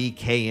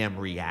RVKM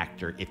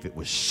reactor if it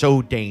was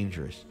so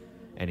dangerous?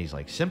 And he's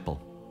like,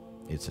 simple.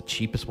 It's the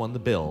cheapest one to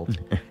build.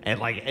 And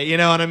like, you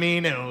know what I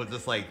mean? And it was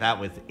just like, that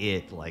was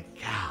it.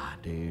 Like,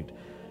 God, dude,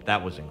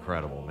 that was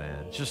incredible,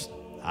 man. Just,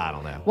 I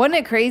don't know. Wasn't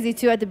it crazy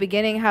too at the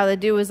beginning how the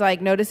dude was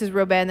like, no, this is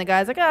real bad. And the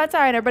guy's like, oh, that's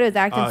all right. Everybody was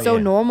acting so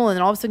normal. And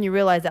then all of a sudden you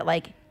realize that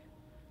like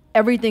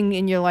everything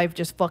in your life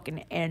just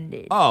fucking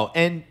ended. Oh,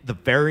 and the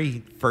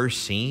very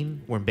first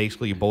scene when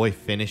basically your boy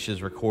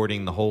finishes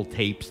recording the whole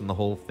tapes and the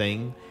whole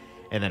thing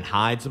and then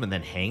hides them and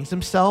then hangs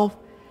himself.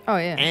 Oh,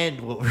 yeah.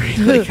 And what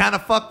really kind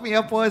of fucked me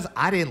up was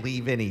I didn't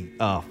leave any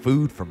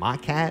food for my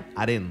cat.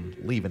 I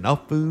didn't leave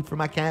enough food for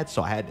my cat,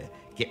 so I had to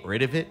get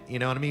rid of it. You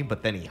know what I mean?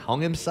 But then he hung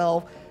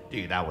himself.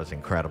 Dude, that was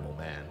incredible,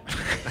 man.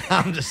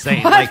 I'm just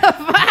saying. Like,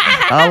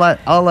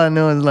 all I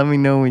know is let me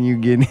know when you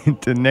get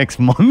into next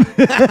month.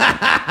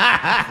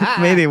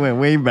 Maybe it went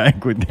way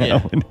back with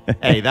that one.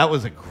 Hey, that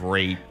was a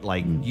great,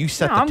 like, you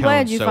set the tone. I'm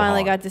glad you so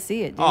finally hard. got to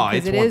see it, dude. Oh,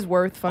 Because it is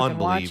worth fucking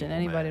watching.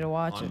 Anybody to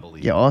watch it.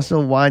 You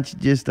also watch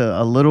just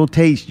a little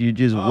taste. You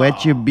just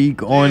wet your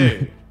beak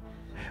on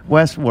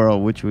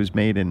Westworld, which was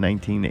made in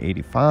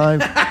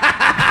 1985.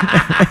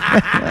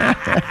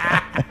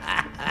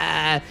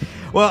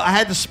 Well, I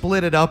had to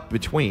split it up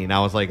between.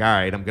 I was like, all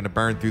right, I'm going to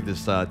burn through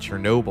this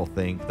Chernobyl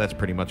thing. That's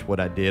pretty much what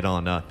I did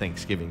on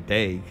Thanksgiving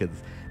Day because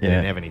they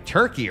didn't have any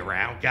turkey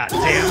around. God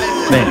damn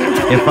it.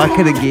 Man, if I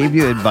could have gave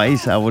you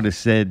advice, I would have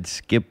said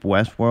skip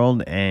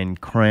Westworld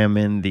and cram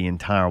in the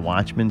entire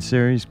Watchmen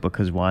series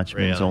because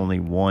Watchmen's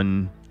only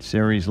one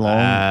series long,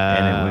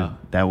 and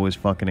that was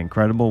fucking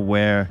incredible.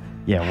 Where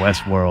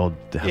Westworld,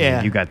 I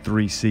mean, you got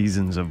 3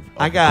 seasons of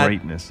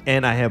greatness,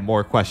 and I have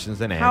more questions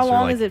than answers. How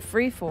long is it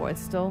free for?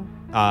 It's still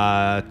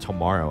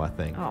tomorrow, I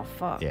think. Oh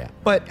fuck. Yeah,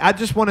 but I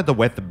just wanted to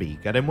wet the beak.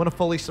 I didn't want to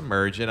fully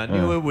submerge it. I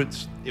knew it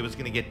was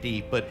going to get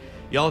deep, but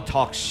y'all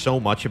talk so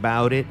much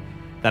about it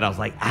that I was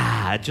like,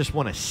 I just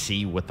want to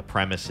see what the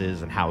premise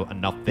is and how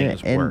enough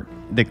things work.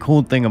 The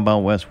cool thing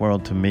about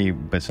Westworld to me,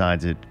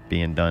 besides it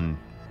being done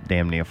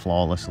damn near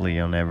flawlessly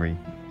on every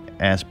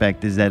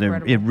aspect, is that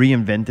it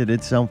reinvented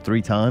itself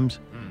 3 times.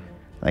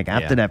 Like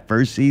after that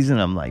first season,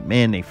 I'm like,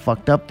 man, they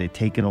fucked up. They're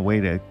taking away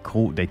the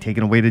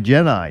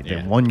Jedi.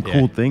 The one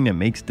cool thing that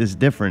makes this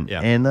different. Yeah.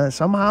 And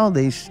somehow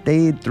they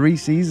stayed 3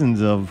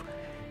 seasons of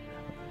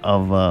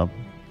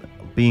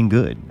being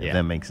good. If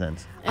that makes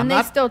sense. And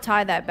they still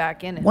tie that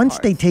back in. Once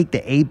they take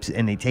the apes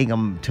and they take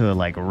them to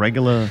like a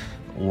regular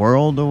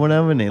world or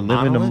whatever, and they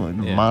live in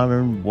a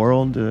modern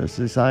world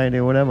society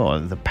or whatever, or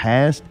the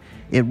past.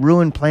 It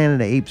ruined Planet of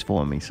the Apes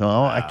for me. So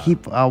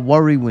I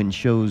worry when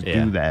shows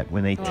do that,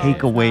 when they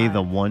take away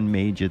the one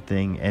major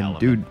thing. And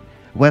dude,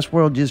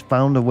 Westworld just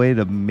found a way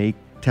to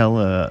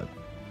tell a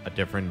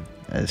different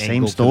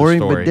same story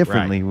but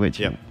differently, which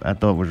I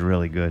thought was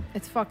really good.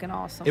 It's fucking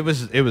awesome. It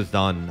was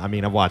done. I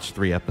mean, I watched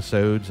 3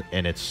 episodes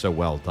and it's so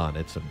well done.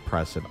 It's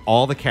impressive.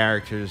 All the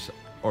characters,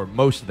 or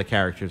most of the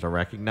characters, are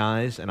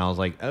recognized, and I was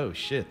like, oh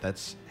shit,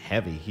 that's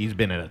heavy. He's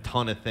been in a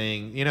ton of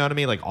things. You know what I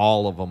mean? Like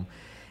all of them.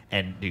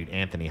 And, dude,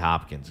 Anthony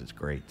Hopkins is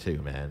great,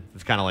 too, man.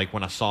 It's kind of like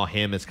when I saw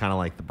him, it's kind of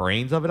like the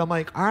brains of it. I'm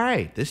like, all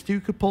right, this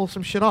dude could pull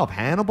some shit off.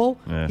 Hannibal,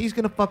 he's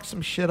going to fuck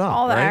some shit up.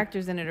 All the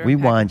actors in it are We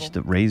watched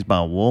Raised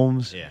by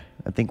Wolves,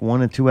 I think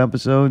 1 or 2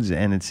 episodes,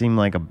 and it seemed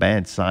like a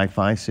bad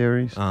sci-fi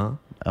series. I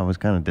was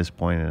kind of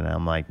disappointed. And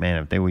I'm like,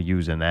 man, if they were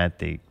using that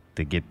to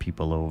get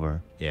people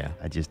over,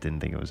 I just didn't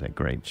think it was that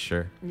great.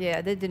 Sure.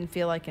 Yeah, that didn't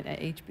feel like an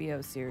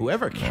HBO series.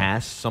 Whoever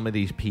cast some of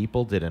these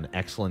people did an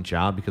excellent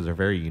job because they're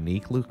very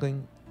unique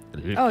looking.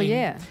 Oh,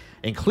 yeah.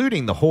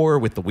 Including the whore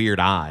with the weird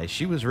eyes.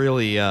 She was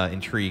really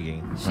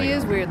intriguing. She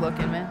is weird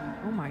looking, man.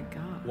 Oh, my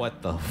God.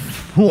 What the?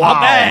 Wow,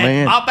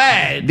 man. My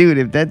bad. Dude,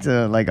 if that's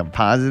like a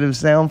positive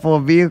sound for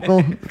a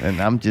vehicle, then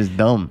I'm just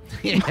dumb.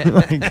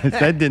 Because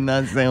that did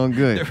not sound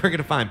good. We're going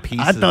to find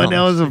pieces. I thought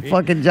that was a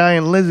fucking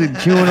giant lizard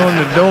chewing on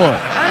the door.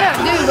 I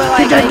know, dude, but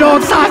like... Get that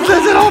dog-sized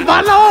lizard off my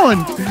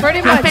lawn!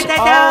 Pretty much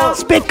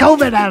Spit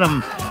COVID at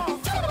him!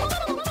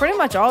 Pretty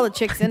much all the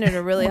chicks in it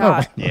are really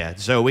hot. Yeah,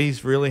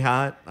 Zoe's really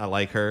hot. I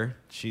like her.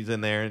 She's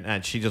in there,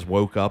 and she just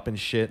woke up and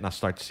shit, and I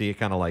start to see it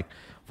kind of like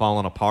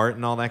falling apart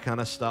and all that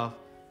kind of stuff.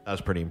 That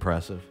was pretty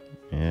impressive.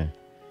 Yeah.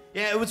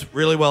 Yeah, it was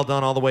really well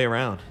done all the way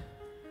around.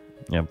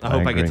 Yep, I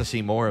hope I get to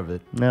see more of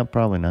it. No,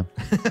 probably not.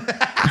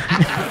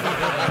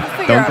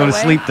 Don't go to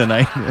sleep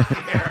tonight.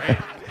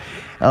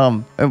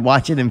 And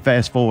watch it and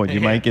fast forward. You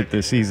might get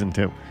to season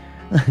 2.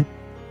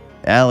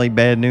 Allie,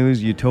 bad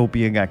news.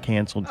 Utopia got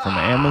canceled from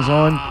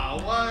Amazon.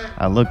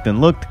 I looked and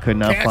looked, could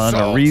not find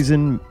a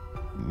reason.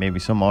 Maybe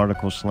some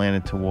articles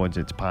slanted towards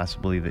it's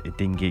possibly that it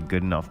didn't get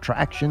good enough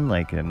traction,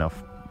 like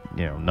enough,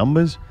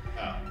 numbers.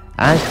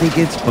 I think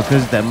it's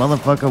because that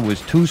motherfucker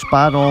was too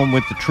spot on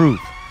with the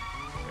truth.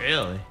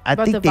 Really? I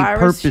think they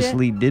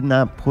purposely did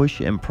not push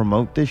and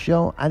promote this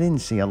show. I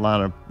didn't see a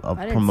lot of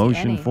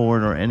promotion for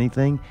it or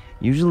anything.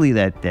 Usually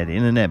that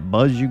internet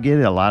buzz you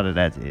get, a lot of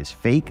that is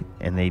fake,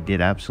 and they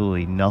did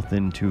absolutely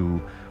nothing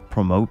to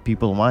promote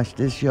people to watch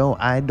this show.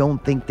 I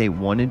don't think they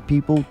wanted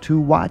people to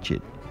watch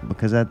it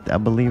because I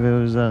believe it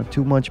was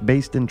too much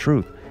based in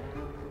truth.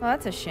 Well,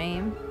 that's a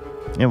shame.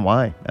 And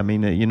why? I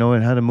mean, you know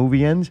how the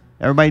movie ends?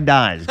 Everybody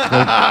dies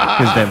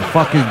because them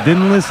fuckers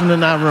didn't listen to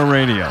Not Real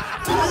Radio.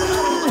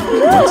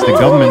 Once the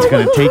government's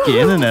going to take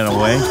your internet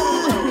away,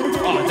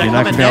 you're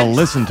not going to be able to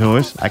listen to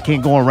us. I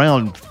can't go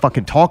around and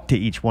fucking talk to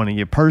each one of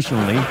you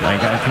personally.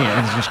 Like,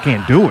 I just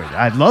can't do it.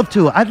 I'd love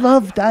to.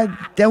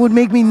 That would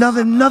make me,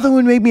 nothing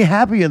would make me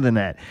happier than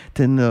that.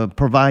 To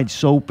provide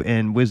soap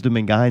and wisdom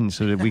and guidance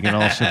so that we can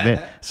all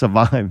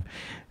survive.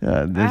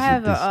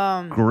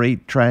 This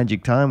great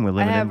tragic time we're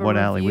living in. What,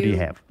 Allie? What do you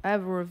have? I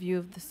have a review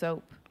of the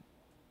soap.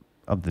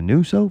 Of the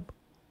new soap?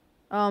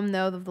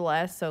 No, of the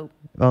last soap.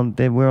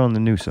 We're on the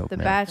new soap The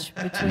now. batch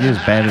between. You're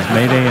as bad as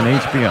Mayday and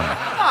HBO.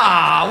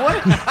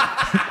 What?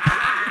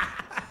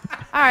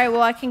 All right,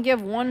 well, I can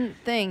give one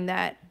thing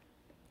that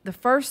the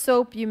first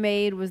soap you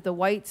made was the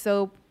white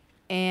soap,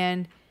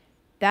 and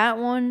that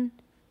one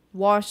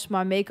washed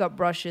my makeup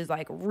brushes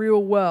like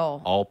real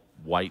well. All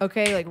white.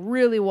 Okay, like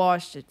really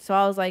washed it. So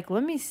I was like,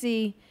 let me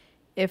see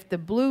if the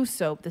blue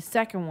soap, the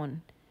second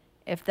one,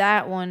 if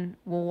that one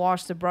will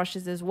wash the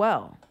brushes as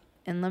well.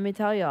 And let me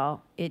tell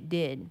y'all, it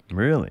did.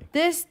 Really?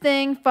 This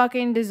thing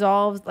fucking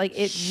dissolves. Like,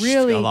 it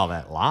really... Spilled all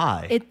that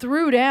lie. It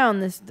threw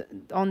down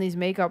on these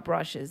makeup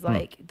brushes.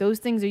 Like, those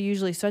things are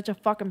usually such a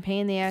fucking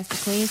pain in the ass to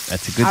clean.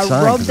 That's a good sign.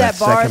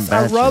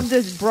 I rubbed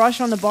this brush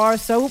on the bar of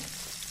soap.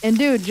 And,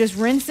 dude, just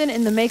rinsing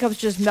and the makeup's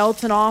just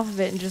melting off of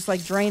it and just,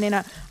 like, draining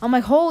out. I'm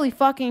like, holy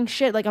fucking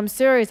shit. Like, I'm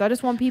serious. I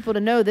just want people to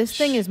know this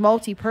thing is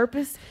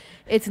multi-purpose.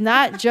 It's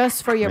not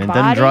just for your body.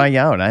 It doesn't dry you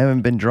out. I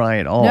haven't been dry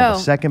at all. No, the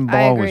second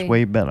bar was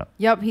way better.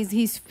 Yep,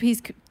 he's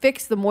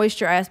fixed the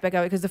moisture aspect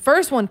of it because the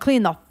first one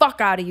cleaned the fuck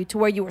out of you to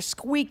where you were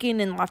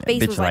squeaking and my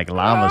face was like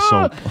lava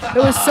soap. It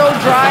was so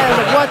dry. I was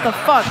like, what the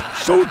fuck?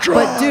 So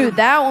dry. But dude,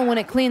 that one when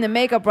it cleaned the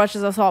makeup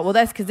brushes, I thought, well,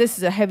 that's because this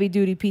is a heavy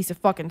duty piece of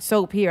fucking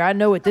soap here. I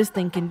know what this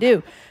thing can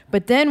do.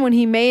 But then when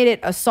he made it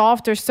a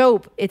softer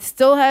soap, it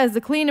still has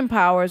the cleaning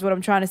power, is what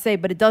I'm trying to say.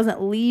 But it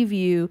doesn't leave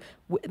you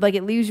like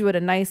it leaves you with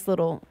a nice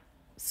little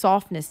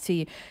softness to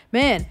you,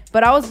 man.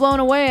 But I was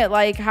blown away at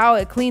like how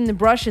it cleaned the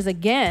brushes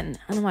again,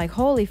 and I'm like,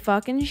 holy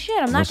fucking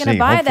shit, I'm not gonna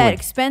buy that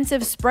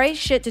expensive spray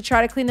shit to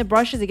try to clean the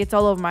brushes. It gets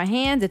all over my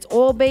hands. It's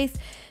oil based.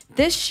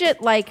 This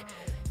shit like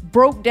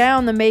broke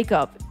down the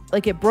makeup,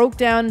 like it broke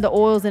down the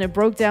oils and it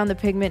broke down the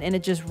pigment and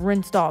it just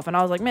rinsed off. And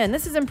I was like, man,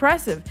 this is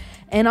impressive.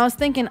 And I was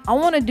thinking, I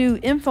want to do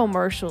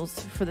infomercials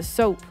for the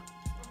soap.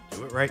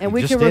 Do it right. And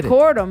we can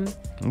record them.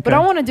 Okay. But I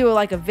want to do it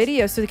like a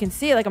video so they can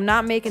see it. Like, I'm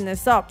not making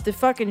this up. The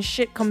fucking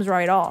shit comes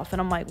right off.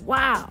 And I'm like,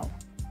 wow.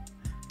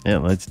 Yeah,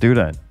 let's do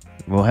that.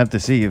 We'll have to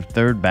see if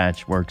third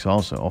batch works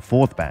also, or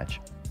fourth batch.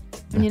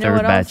 The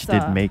third batch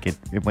didn't make it.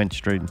 It went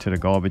straight into the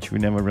garbage. We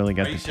never really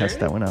got to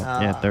test that one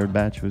out. Yeah, third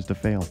batch was the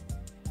fail.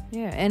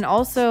 Yeah, and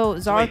also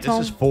Zartome. Wait, this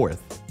is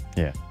fourth.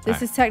 Yeah.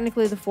 This is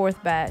technically the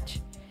fourth batch.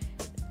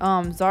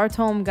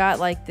 Zartome got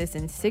like this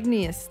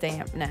insignia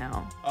stamp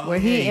now, where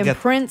he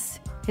imprints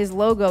his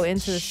logo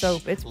into the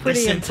soap. It's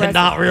pretty impressive. Listen to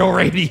Not Real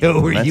Radio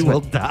or you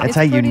will die. That's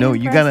how you know.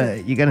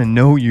 Impressive. You gotta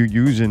know you're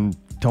using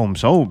Tome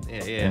soap,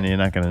 yeah. And you're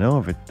not gonna know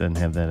if it doesn't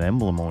have that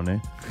emblem on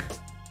it.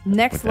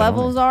 Next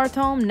level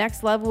Zartome.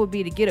 Next level would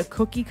be to get a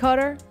cookie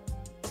cutter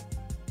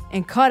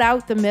and cut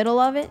out the middle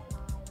of it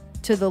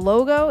to the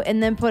logo,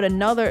 and then put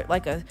another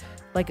like a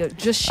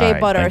just shea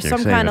butter or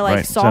some kind of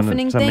like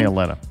softening send thing, me a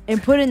letter.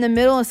 And put it in the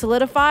middle and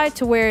solidify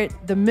to where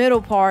the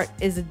middle part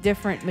is a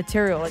different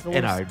material, like a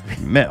little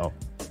metal.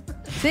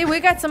 See, we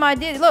got some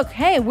ideas. Look,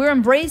 hey, we're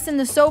embracing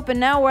the soap, and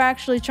now we're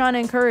actually trying to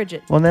encourage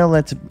it. Well, now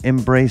let's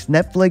embrace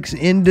Netflix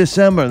in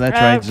December. That's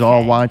right.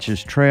 Zar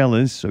watches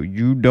trailers, so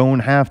you don't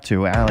have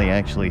to. Allie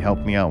actually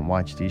helped me out and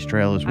watch these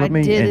trailers with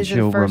me, and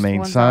she'll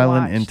remain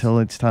silent until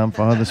it's time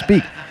for her to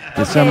speak.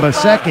 December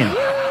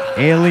 2nd.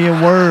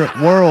 Alien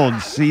World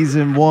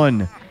Season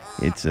 1.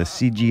 It's a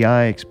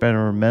CGI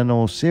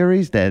experimental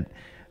series that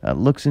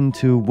looks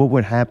into what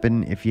would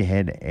happen if you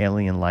had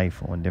alien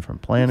life on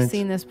different planets. I've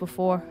seen this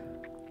before.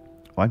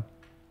 What?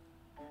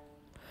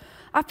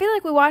 I feel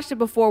like we watched it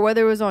before,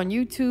 whether it was on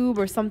YouTube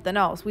or something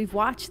else. We've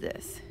watched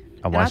this.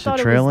 I watched the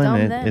trailer,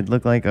 and it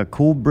looked like a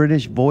cool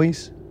British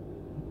voice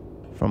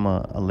from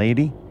a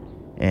lady,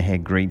 and it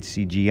had great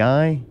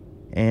CGI,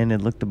 and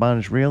it looked about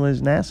as real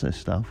as NASA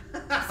stuff.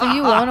 So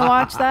you want to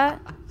watch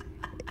that?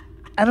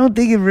 I don't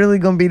think it's really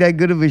going to be that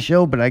good of a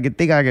show, but I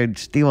think I could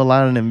steal a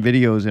lot of them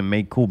videos and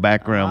make cool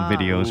background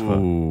videos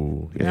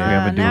for if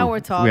now we're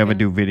talking. we ever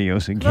do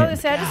videos again. I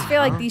just feel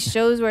like these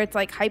shows where it's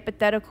like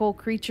hypothetical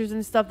creatures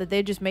and stuff that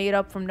they just made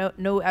up from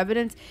no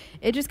evidence,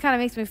 it just kind of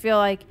makes me feel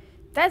like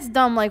that's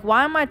dumb. Like,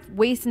 why am I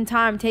wasting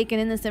time taking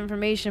in this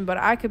information, but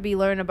I could be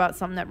learning about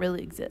something that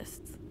really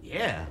exists?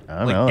 Yeah. I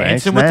don't know.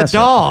 Dancing with the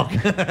dog.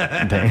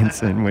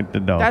 Dancing with the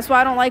dog. That's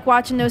why I don't like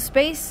watching those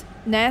space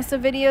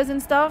NASA videos and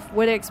stuff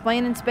where they're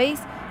explaining space,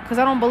 because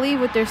I don't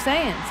believe what they're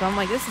saying. So I'm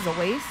like, this is a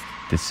waste.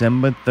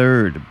 December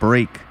 3rd,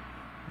 Break.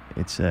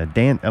 It's a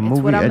dance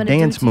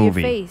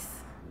movie. Face.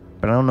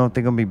 But I don't know if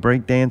they're going to be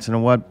break dancing or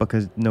what,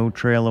 because no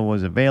trailer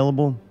was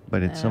available.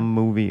 but it's some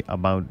movie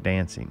about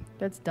dancing.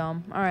 That's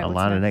dumb. All right. A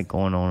lot of that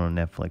going on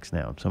Netflix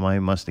now. Somebody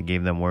must have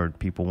gave them word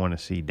people want to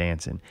see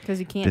dancing. Because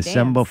you can't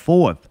December dance.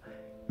 4th,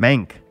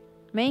 Mank.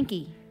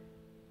 Mankey.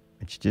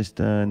 It's just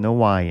no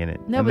Y in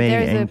it. No, but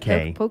there's a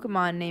M-A-N-K.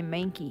 Pokemon named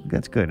Mankey.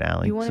 That's good,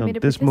 Allie. You wanted So me to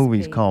this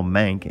movie's participate. called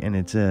Mank, and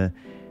it's a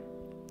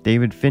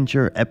David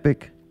Fincher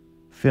epic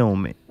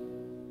film.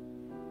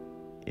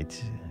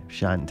 It's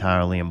shot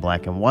entirely in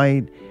black and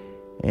white,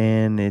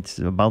 and it's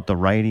about the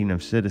writing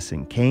of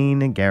Citizen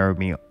Kane. And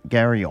Gary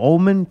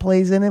Oldman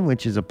plays in it,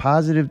 which is a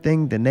positive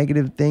thing. The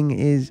negative thing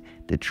is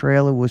the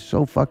trailer was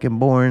so fucking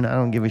boring. I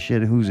don't give a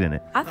shit who's in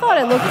it. I thought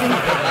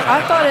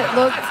it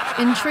looked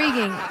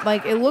intriguing.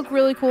 Like, it looked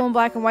really cool in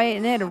black and white,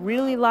 and it had a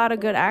really lot of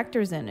good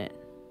actors in it.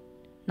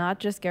 Not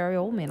just Gary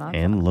Oldman.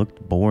 And looked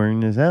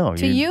boring as hell.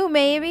 To you,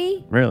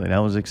 maybe? Really? That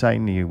was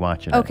exciting to you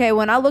watching it. Okay,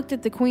 when I looked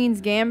at the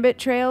Queen's Gambit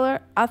trailer,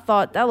 I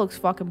thought, that looks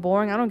fucking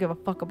boring. I don't give a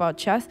fuck about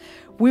chess.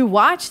 We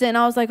watched it, and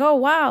I was like, oh,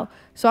 wow.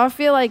 So I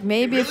feel like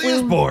maybe It really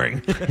is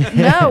boring.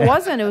 No, it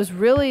wasn't. It was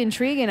really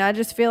intriguing. I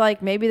just feel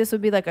like maybe this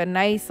would be like a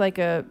nice, like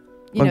a,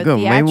 you know, good.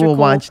 theatrical. Maybe we'll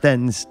watch that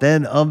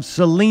instead of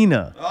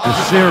Selena,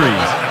 the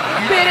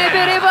series. Bitty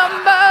bitty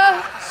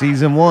bumba.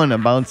 Season 1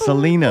 about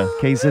Selena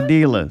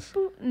Quesadillas.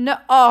 No,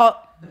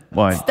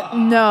 What?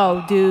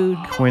 no, dude.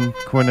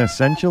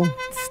 Quintessential?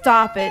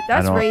 Stop it.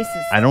 That's I don't-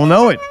 racist. I don't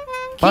know it.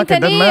 Fuck, it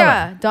doesn't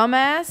matter. Quintanilla,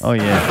 dumbass. Oh,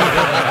 yeah.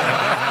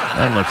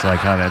 That looks like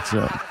how that's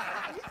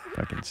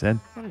fucking said.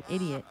 What an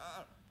idiot.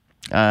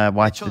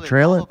 Watch the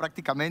trailer.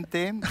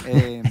 Prácticamente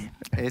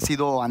he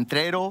sido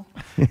antrero,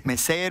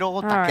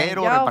 mesero, right,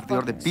 taquero, y'all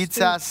repartidor de fucking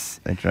pizzas.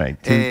 That's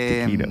right. Two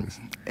taquitos.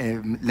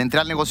 Le entré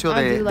al negocio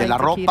I de, do de la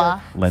like ropa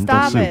taquito. Lentil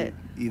Stop soup. it.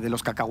 y de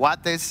los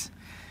cacahuates.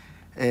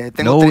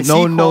 Tengo No, 3 no,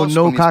 hijos no,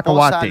 no con mi esposa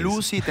cacahuates.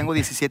 Lucy. Tengo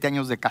 17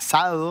 años de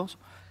casados.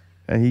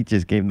 He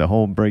just gave the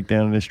whole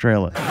breakdown of this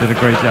trailer. Did a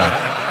great job.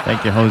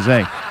 Thank you,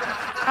 Jose.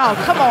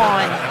 Oh, come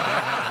on.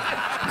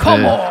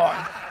 Come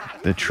on.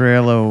 The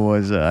trailer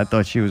was, I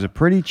thought she was a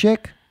pretty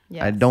chick.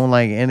 Yes. I don't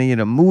like any of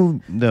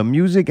the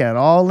music at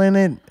all in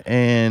it,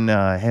 and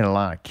had a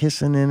lot of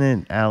kissing in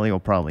it. Allie will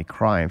probably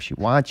cry if she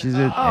watches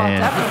it, Oh,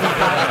 and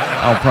definitely.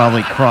 I'll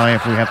probably cry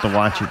if we have to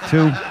watch it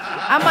too.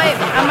 I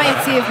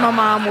might see if my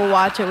mom will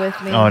watch it with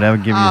me. Oh, that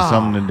would give you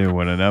something to do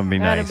with it. That'd be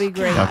That'd nice. be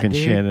great. Fucking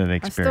Dude. share that I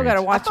experience. still gotta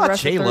I watch the thought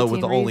rest of J-Lo 13 was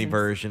the only Reasons.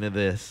 version of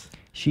this.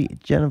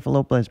 Jennifer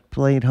Lopez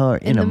played her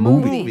in the a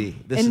movie. movie.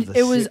 This And is the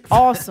it was sick-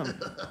 awesome.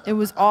 It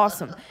was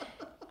awesome.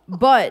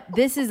 But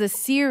this is a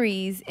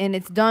series, and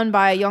it's done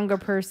by a younger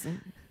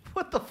person.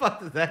 What the fuck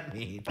does that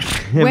mean?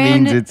 It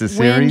means it's a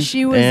series, When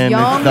she was and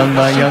young, it's done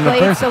by a she younger played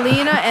person.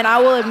 Selena, and I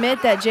will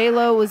admit that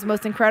J-Lo was the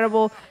most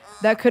incredible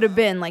that could have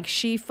been. Like,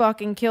 she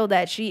fucking killed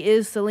that. She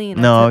is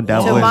Selena. No, to,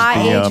 that to was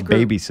my the age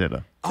group.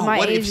 babysitter. To my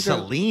what if age group.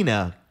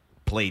 Selena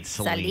played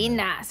Selena?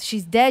 Selena.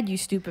 She's dead, you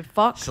stupid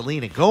fuck.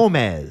 Selena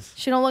Gomez.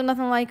 She don't look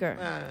nothing like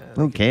her.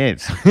 Who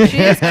cares? She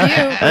is cute.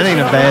 That ain't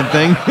a bad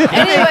thing.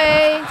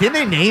 Anyway. Didn't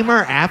they name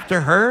her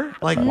after her?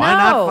 Like, why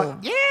No.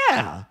 not?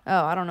 Yeah.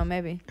 Oh, I don't know,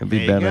 maybe. It'd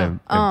be There you better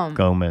go. if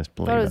Gomez I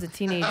thought it played was her. a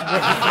teenage Whitney.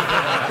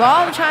 But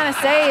all I'm trying to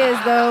say is,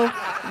 though,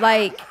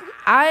 like,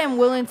 I am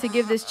willing to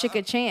give this chick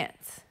a chance.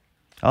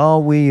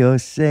 All we are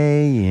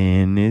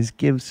saying is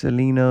give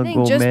Selena I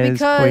think just Gomez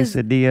because-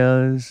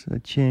 Quesadillas a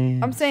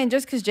chance. I'm saying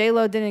just because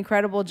J-Lo did an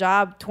incredible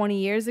job 20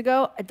 years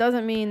ago, it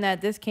doesn't mean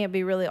that this can't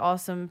be really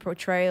awesome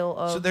portrayal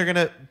of... So they're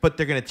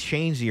gonna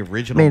change the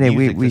original Mayday,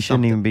 music we to shouldn't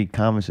something. even be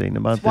conversating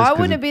about this. Why 'cause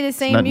wouldn't it be the it's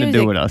same nothing music? to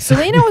do with us.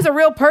 Selena was a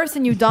real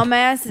person, you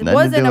dumbass. It Nothing to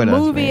wasn't do a with us,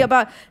 movie man.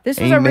 about... This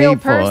was Ain't a real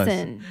made for us.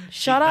 person.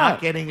 Shut Not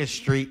up. getting a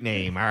street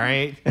name, all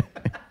right?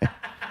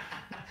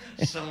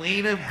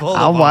 Selena Boulevard.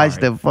 I'll watch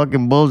the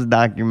fucking Bulls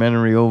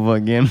documentary over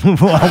again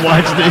before I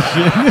watch this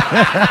shit.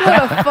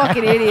 What a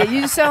fucking idiot.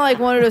 You just sound like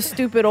one of those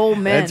stupid old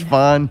men. That's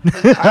fine. I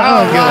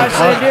don't watch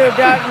they do a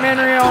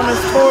documentary on the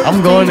sports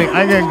I'm going to, team.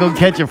 I gotta go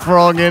catch a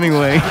frog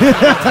anyway.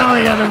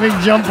 I got a big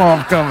jump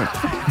off coming.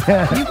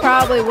 You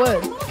probably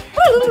would.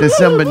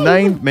 December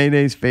 9th,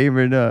 Mayday's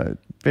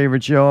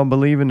favorite show, I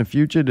believe, in the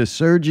future, The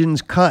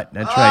Surgeon's Cut.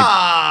 That's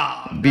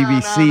right.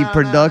 BBC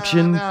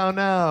production.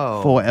 No.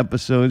 4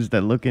 episodes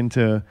that look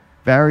into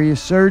various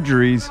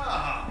surgeries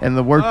and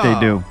the work they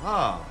do.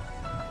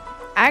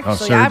 Actually,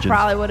 I surgeons.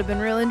 probably would have been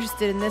real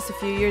interested in this a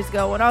few years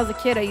ago. When I was a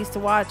kid, I used to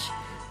watch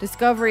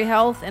Discovery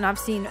Health, and I've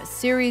seen a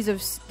series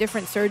of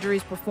different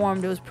surgeries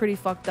performed. It was pretty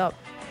fucked up.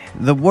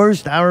 The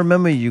worst, I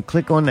remember you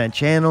click on that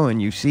channel and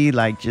you see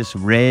like just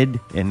red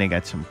and they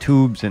got some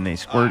tubes and they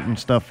squirting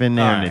stuff in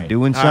there and they're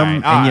doing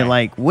something and you're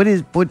like, what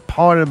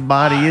part of the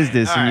body is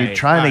this? And you're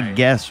trying to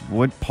guess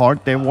what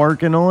part they're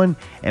working on.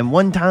 And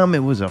one time it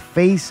was a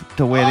face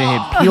to where they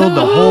had peeled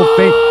the whole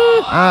face.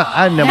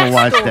 I never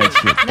watched that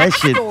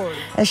shit.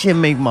 That shit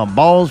make my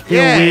balls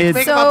feel weird.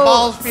 Make my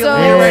balls feel weird.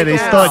 Yeah, right they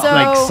now. start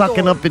like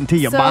sucking up into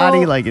your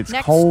body like it's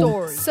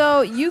cold.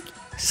 So you.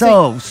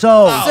 So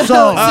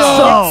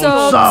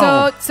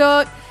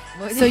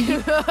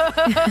you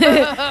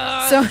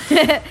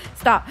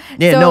Stop.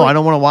 Yeah, So- no, I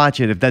don't want to watch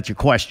it if that's your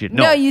question.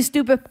 No, No, you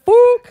stupid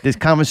fook. this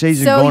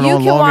conversation So going you on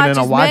can longer watch than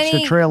I as watched the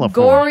many trailer for.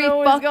 gory, I don't know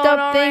what's fucked going up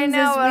on things right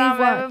now, as but I'm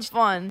we've having watched.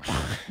 fun.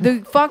 The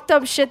fucked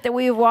up shit that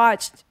we've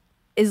watched,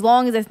 as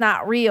long as it's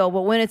not real,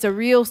 but when it's a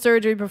real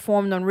surgery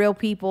performed on real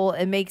people,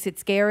 it makes it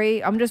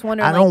scary. I'm just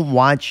wondering. I like, don't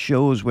watch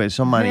shows where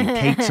somebody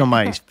takes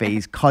somebody's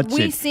face, cuts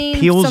We've it, seen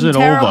peels some it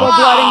terrible over,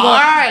 blood and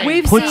gore.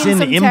 We've puts seen in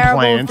some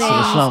terrible implants or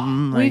things.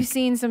 something. We've Like,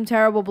 seen some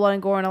terrible blood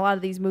and gore in a lot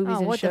of these movies Oh,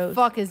 and what shows. the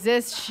fuck is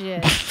this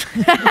shit?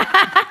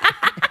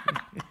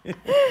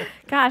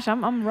 Gosh,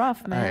 I'm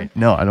rough, man. all right,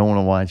 no, I don't want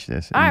to watch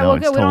this. All right, no, well,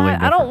 it's good. totally I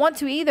don't different. want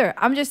to either.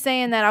 I'm just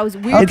saying that I was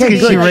weird. It's to me,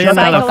 because she like, ran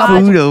out of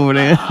psychological- food over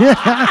there.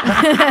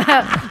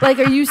 Like,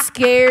 are you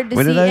scared to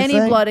What see did I any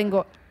say? blood and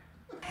gore?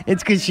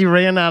 It's because she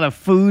ran out of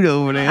food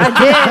over there. I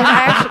did.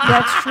 Actually,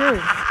 that's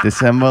true.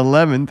 December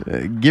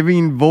 11th,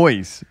 Giving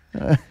Voice.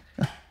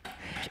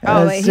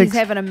 Oh, wait, he's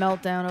having a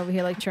meltdown over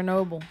here like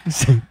Chernobyl.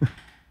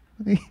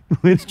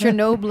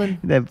 Chernobyl.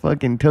 That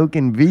fucking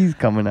Token V's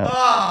coming out.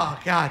 Oh,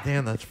 god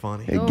damn, that's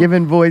funny.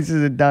 Giving Voice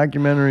is a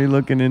documentary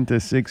looking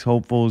into 6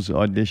 hopefuls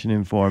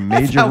auditioning for a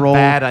That's major how role.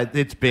 bad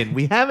it's been.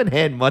 We haven't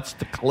had much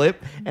to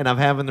clip, and I'm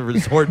having to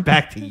resort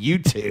back to you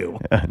two.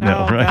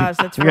 No, Oh, right? gosh,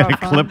 that's we gotta rough,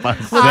 huh? clip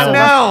ourselves. I know.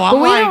 But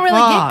I'm we like, don't really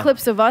fuck. get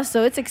clips of us,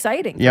 so it's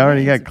exciting. You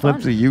already got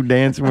clips of you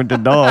dancing with the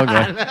dog.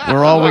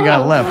 We're all we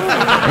got left.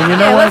 And you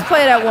know Yeah, what? let's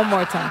play that one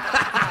more time.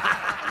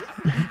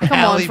 Come on,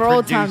 Alley for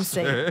old time's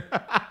sake. producer.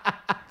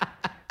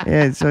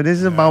 Yeah, so this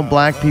is about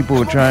black people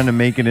who are trying to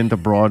make it into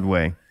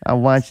Broadway. I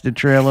watched the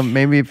trailer.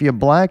 Maybe if you're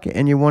black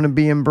and you want to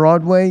be in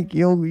Broadway,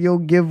 you'll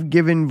give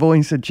Giving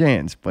Voice a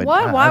chance. But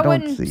What? I Why don't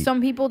wouldn't see.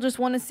 some people just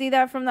want to see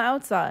that from the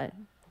outside?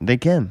 They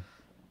can.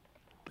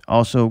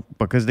 Also,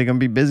 because they're gonna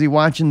be busy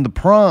watching The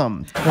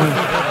Prom.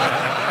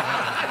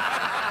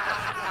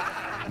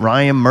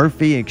 Ryan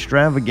Murphy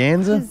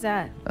Extravaganza. Who's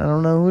that? I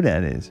don't know who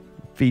that is.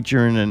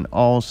 Featuring an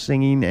all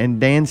singing and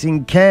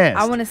dancing cast.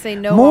 I want to say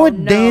no. More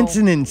no.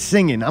 dancing and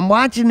singing. I'm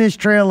watching this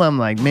trailer. I'm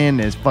like, man,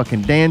 there's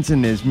fucking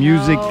dancing, there's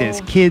music, No.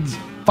 there's kids.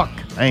 Fuck,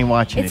 I ain't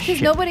watching It's this because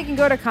shit. nobody can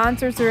go to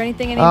concerts or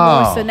anything anymore.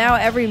 Oh. So now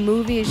every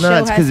movie and No, show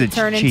it's has 'cause to it's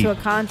turn cheap. into a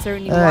concert,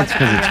 and you That's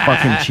watch it. because it's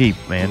fucking cheap,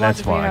 man. You watch That's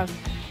it for your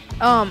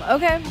why.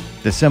 house. Okay.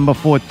 December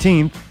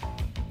 14th,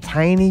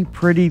 Tiny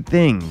Pretty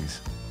Things.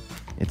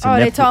 It's a Oh,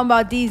 they Netflix- talking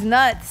about these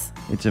nuts.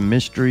 It's a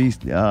mystery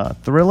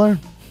thriller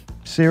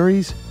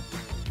series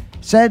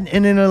set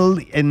in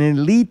an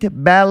elite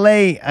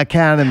ballet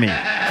academy. All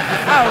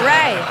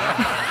right.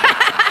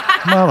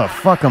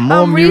 Motherfucker, more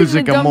I'm reading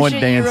music the and dumb more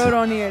shit you wrote dancing.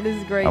 on here. This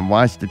is great. I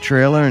watched the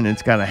trailer and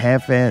it's got a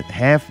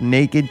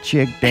half-naked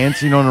chick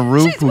dancing on a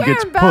roof She's who wearing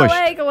gets pushed.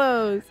 ballet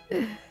clothes.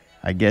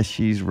 I guess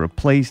she's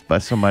replaced by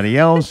somebody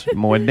else.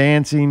 More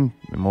dancing,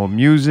 more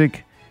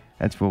music.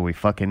 That's what we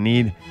fucking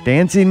need.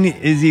 Dancing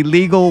is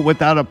illegal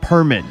without a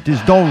permit.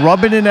 Just don't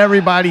rub it in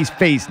everybody's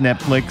face,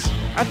 Netflix.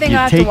 I think You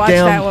I have to take watch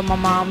down- that with my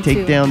mom Take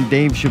too. down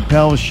Dave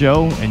Chappelle's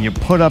show and you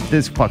put up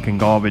this fucking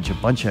garbage. A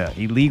bunch of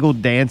illegal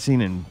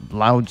dancing and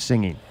loud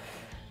singing.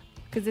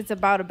 Because it's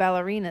about a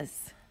ballerinas.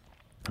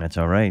 That's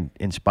all right.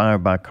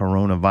 Inspired by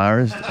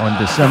coronavirus on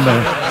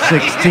December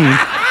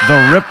 16th,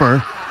 The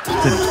Ripper.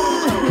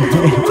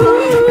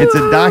 It's a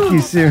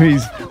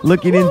docuseries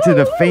looking into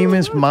the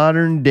famous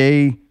modern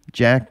day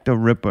Jack the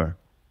Ripper.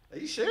 Are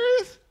you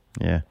serious?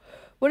 Yeah.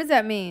 What does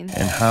that mean?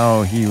 And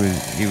how he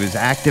was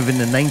active in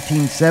the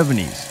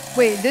 1970s.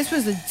 Wait, this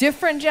was a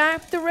different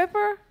Jack the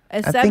Ripper? A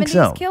I 70s think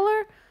so. killer?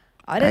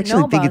 I I didn't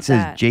actually know think about it says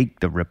that. Jake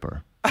the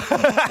Ripper.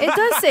 It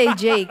does say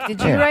Jake.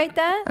 Did you Yeah. write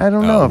that? I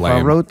don't know if I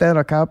lame. wrote that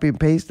or copy and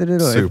pasted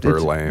it, or if Super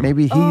it's, lame.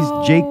 maybe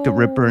he's Jake the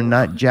Ripper and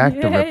not Jack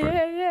the Yeah, Ripper.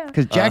 yeah.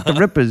 Because Jack the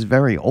Ripper is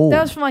very old.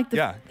 That was from like the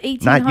Yeah.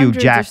 1800s Not you, or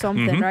Jack.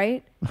 something,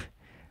 right?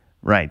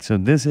 Right. So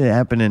this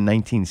happened in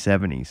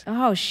 1970s.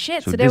 Oh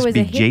shit! So So there this was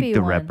be a hippie Jake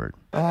the one. Ripper.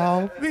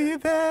 I'll be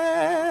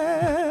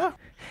there.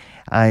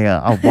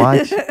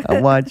 I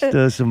watched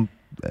some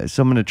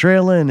of the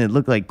trailer and it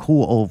looked like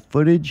cool old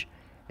footage,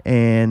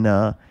 and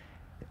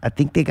I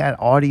think they got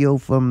audio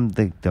from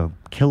the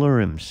killer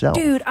himself.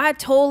 Dude, I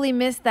totally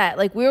missed that.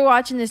 Like, we were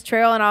watching this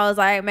trailer and I was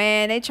like,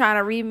 man, they trying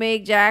to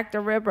remake Jack the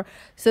Ripper.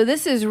 So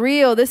this is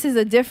real. This is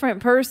a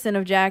different person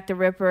of Jack the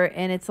Ripper,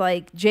 and it's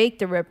like Jake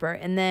the Ripper,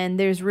 and then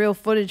there's real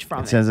footage from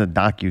It it. says a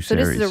docuseries. So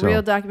this is a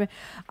real document.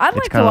 I'd It's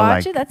like to kinda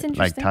watch like, it. That's like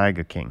interesting.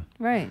 Tiger King.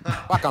 Right.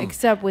 'em.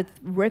 Except with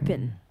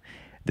ripping.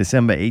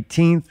 December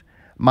 18th,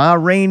 Ma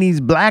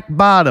Rainey's Black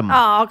Bottom.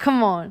 Oh,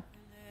 come on.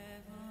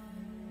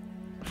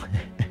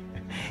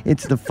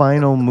 It's the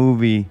final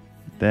movie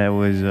that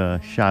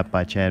was shot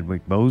by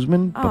Chadwick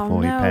Boseman Oh,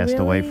 before he no, passed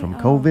away really? from Oh.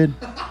 COVID.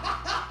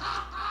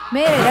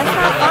 Man, that's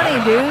not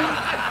funny,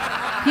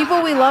 dude.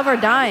 People we love are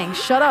dying.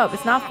 Shut up.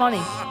 It's not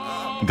funny.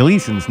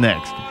 Gleason's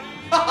next.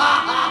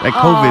 That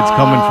COVID's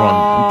coming from.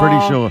 I'm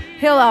pretty sure.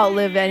 He'll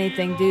outlive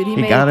anything, dude. He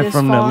He made got it this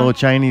from far. that little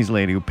Chinese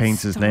lady who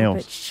paints his Son of a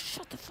nails. bitch.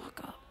 Shut the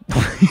fuck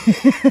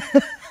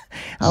up.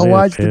 I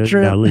watched the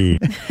trailer.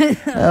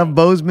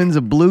 Boseman's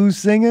a blues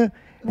singer,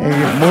 They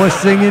get more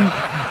singing.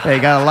 They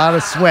got a lot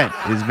of sweat.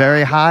 It's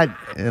very hot.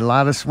 A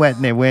lot of sweat,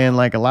 and they're wearing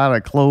like a lot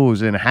of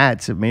clothes and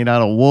hats made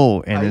out of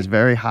wool, and it's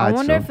very hot. I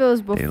wonder so if it was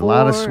a before.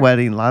 lot of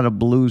sweating, a lot of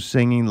blues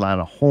singing, a lot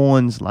of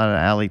horns, a lot of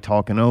Allie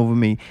talking over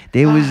me.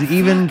 There was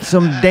even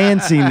some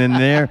dancing in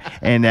there,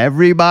 and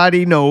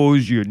everybody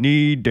knows you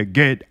need to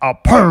get a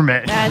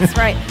permit. That's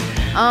right.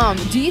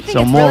 Do you think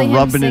So it's more really him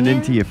rubbing it singing?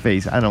 into your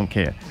face. I don't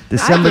care.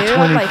 December I do.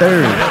 I'm like,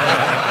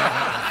 23rd.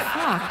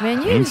 Fuck,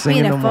 man, you're Ain't just being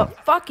singing a no more.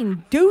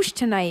 fucking douche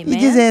tonight, You man.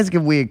 just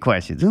asking weird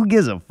questions. Who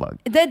gives a fuck?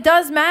 That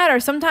does matter.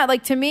 Sometimes,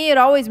 like to me, it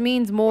always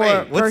means more.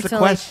 Wait, what's the personally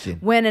question?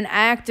 when an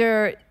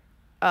actor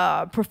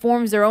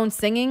performs their own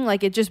singing,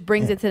 like it just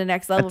brings it to the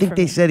next I level. think for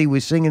they me. said he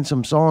was singing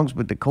some songs,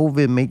 but the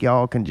COVID make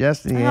y'all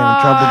congested. He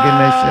having trouble getting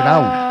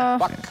that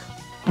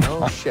shit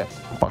out. Oh, shit.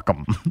 Fuck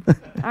them.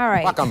 All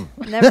right, Fuck 'em.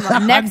 never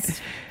mind.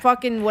 Next,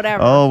 fucking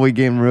whatever. Oh, we're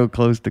getting real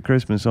close to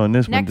Christmas on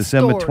this one. Next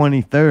December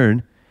story.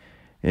 23rd.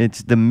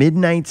 It's The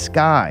Midnight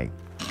Sky.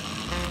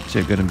 It's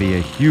going to be a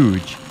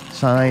huge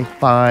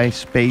sci-fi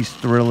space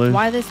thriller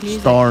Why this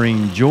music?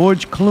 starring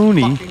George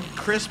Clooney Fucking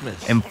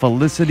Christmas. and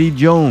Felicity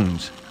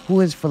Jones. Who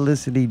is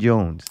Felicity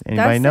Jones?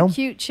 Anybody That's know? the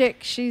cute chick.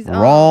 She's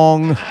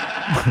Wrong.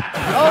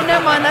 Oh,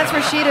 never mind. That's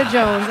Rashida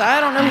Jones. I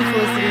don't know who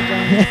Felicity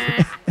Jones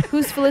is.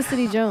 Who's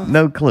Felicity Jones?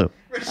 No clue.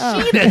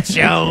 Rashida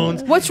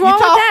Jones. What's wrong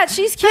with talk- that?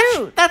 She's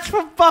cute. That's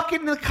from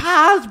fucking the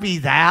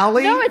Cosby's,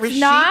 Alley. No, it's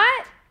not.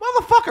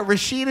 Motherfucker,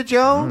 Rashida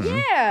Jones.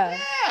 Yeah.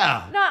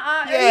 Yeah.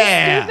 Nuh-uh.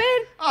 Yeah. Are you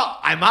stupid? Oh,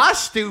 am I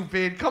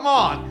stupid? Come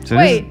on. So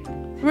Wait.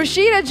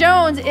 Rashida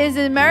Jones is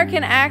an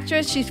American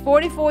actress. She's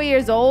 44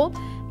 years old.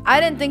 I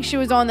didn't think she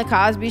was on the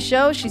Cosby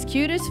Show. She's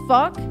cute as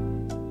fuck.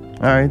 All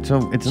right,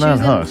 so it's She not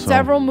was her. in So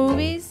several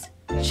movies.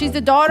 She's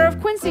the daughter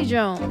of Quincy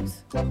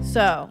Jones.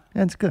 So,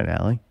 that's good,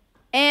 Allie.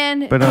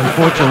 and But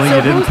unfortunately, So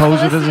you didn't who's pose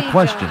it as a Felicity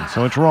question, Jones?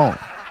 so it's wrong.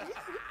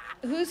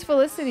 who's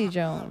Felicity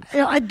Jones?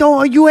 I don't.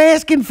 Are you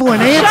asking for an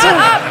answer? Shut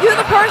up! You're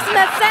the person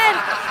that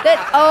said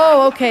that.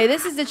 Oh, okay.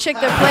 This is the chick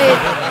that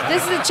played.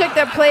 This is the chick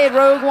that played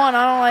Rogue One.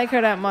 I don't like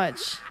her that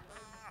much.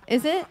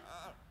 Is it?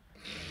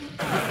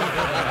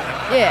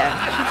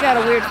 Yeah, she's got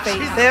a weird face.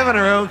 She's having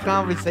her own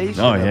conversation.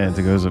 Oh yeah, it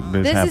goes.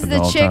 This is the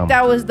chick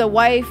that was the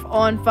wife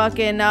on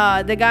fucking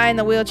the guy in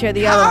the wheelchair.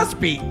 The other.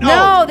 Cosby.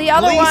 No, the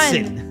other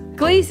Gleason. one.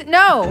 Gleason.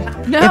 No.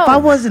 If I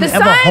wasn't the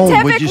ever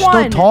home, would you still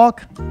one.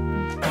 talk?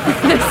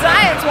 The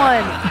science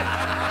one.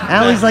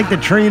 Allie's like the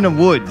tree in the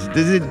woods.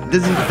 Does she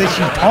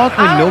talk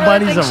when I don't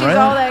nobody's really think around? she's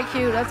all that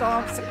cute. That's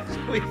all I'm saying.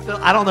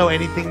 I don't know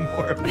anything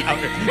more about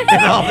her.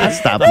 than all I this.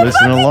 stopped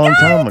listening a long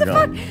time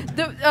ago.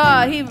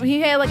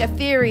 He had like a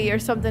theory or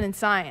something in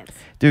science.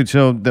 Dude,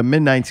 so the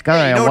Midnight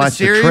Sky, you know I what watched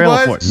the the series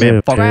trailer was? for it.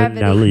 Man, fuck.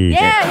 Gravity.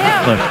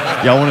 Yeah.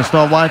 Look, y'all want to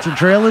start watching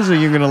trailers or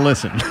you're going to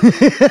listen?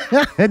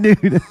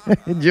 Dude,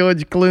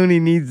 George Clooney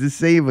needs to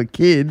save a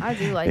kid. I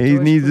do like He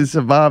George needs to Clooney.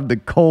 survive the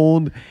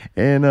cold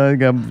and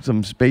got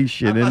some space I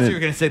shit thought in you were it.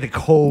 going to say the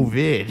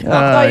COVID. I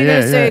thought you were yeah,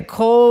 gonna say yeah.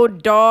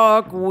 cold,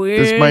 dark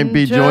winter. This might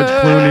be George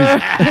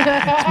Clooney's.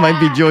 This might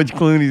be George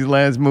Clooney's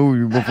last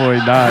movie before he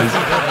dies.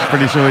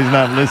 Pretty sure he's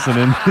not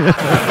listening.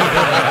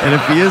 And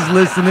if he is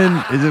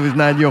listening, it was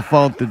not your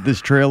fault that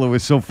this trailer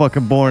was so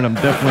fucking boring. I'm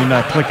definitely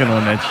not clicking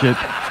on that shit.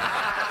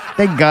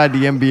 Thank God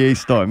the NBA's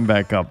starting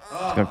back up.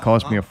 It's gonna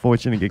cost me a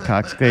fortune to get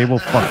Cox Cable.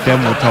 Fuck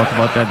them. We'll talk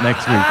about that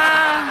next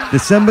week.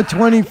 December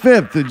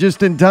 25th,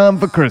 just in time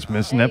for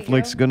Christmas.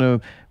 Netflix is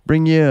gonna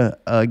bring you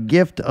a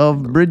gift of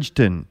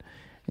Bridgerton.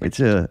 It's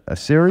a What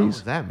series.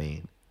 does that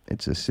mean?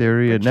 It's a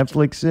series, a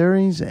Netflix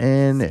series,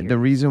 and the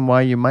reason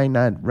why you might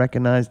not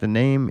recognize the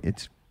name,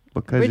 it's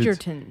because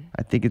Bridgerton.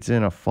 I think it's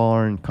in a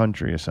foreign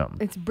country or something.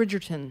 It's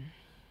Bridgerton.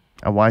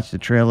 I watched the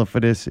trailer for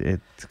this.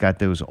 It's got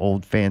those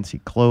old fancy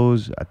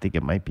clothes. I think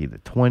it might be the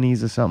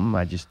 20s or something.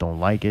 I just don't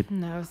like it.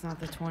 No, it's not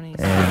the 20s.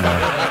 And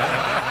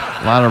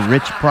a lot of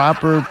rich,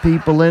 proper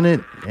people in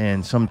it,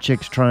 and some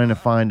chicks trying to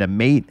find a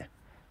mate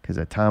because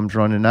her time's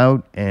running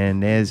out.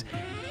 And there's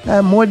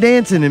more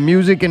dancing and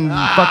music and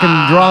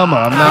fucking drama.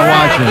 I'm not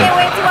watching I it. can't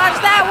wait to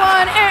watch that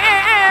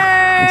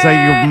one. It's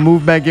like you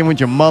move back in with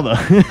your mother.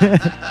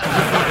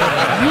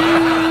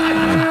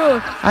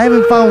 I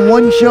haven't found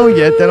one show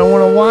yet that I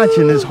want to watch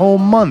in this whole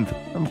month.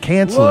 I'm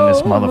canceling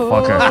this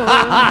motherfucker.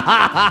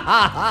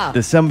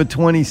 December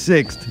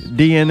 26th,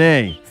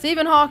 DNA.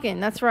 Stephen Hawking.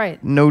 That's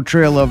right. No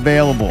trailer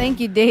available. Thank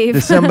you, Dave.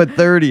 December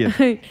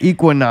 30th,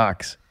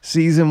 Equinox,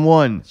 Season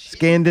 1,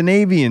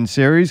 Scandinavian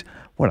series.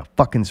 What a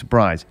fucking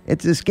surprise.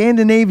 It's a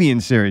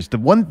Scandinavian series. The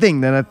one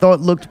thing that I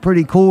thought looked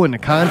pretty cool and the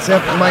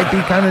concept might be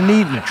kind of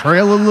neat and the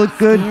trailer looked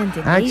good.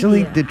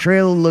 Actually, the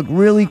trailer looked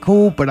really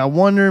cool, but I'm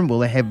wondering,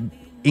 will it have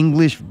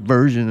English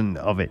version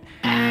of it?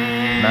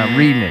 Not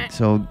reading it.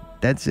 So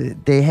that's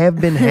it. They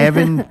have been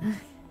having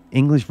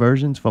English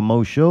versions for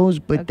most shows,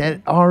 but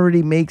that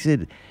already makes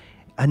it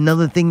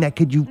another thing that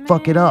could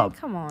fuck it up.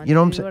 Come on. You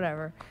know what I'm dude, saying?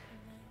 Whatever.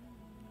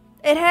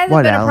 It hasn't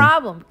What, been Alan? a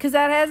problem because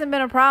that hasn't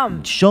been a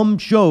problem. Some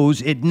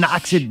shows, it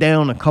knocks it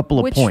down a couple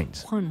of Which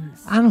points.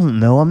 ones? I don't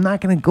know. I'm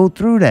not going to go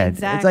through that.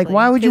 It's like, Exactly.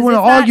 why would you 'Cause want to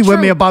it's not argue with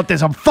me true. about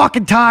this? I'm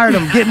fucking tired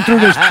of getting through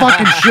this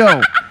fucking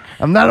show.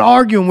 I'm not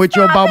arguing with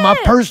you about my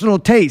personal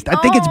taste. I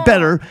think it's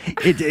better.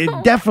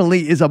 It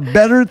definitely is a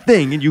better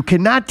thing, and you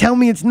cannot tell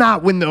me it's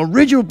not when the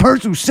original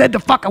person who said the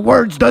fucking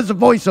words does the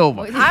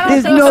voiceover.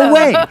 There's no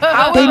way.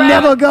 They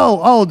never go,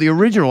 oh, the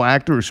original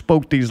actor who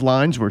spoke these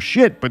lines were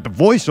shit, but the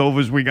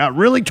voiceovers we got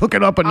really took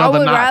it up another I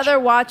would notch. rather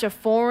watch a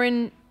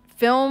foreign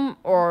film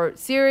or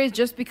series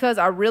just because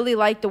I really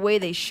like the way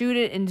they shoot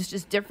it, and it's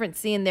just different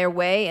seeing their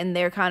way and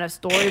their kind of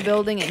story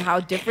building and how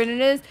different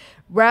it is,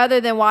 rather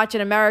than watch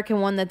an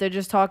American one that they're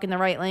just talking the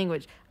right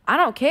language. I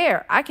don't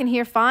care. I can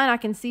hear fine. I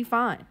can see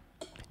fine.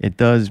 It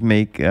does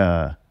make,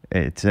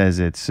 it says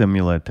it's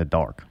similar to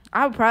Dark.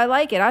 I would probably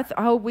like it. I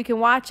hope we can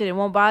watch it. It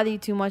won't bother you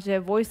too much to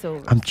have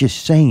voiceovers. I'm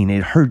just saying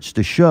it hurts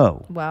the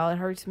show. Well, it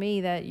hurts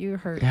me that you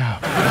hurt.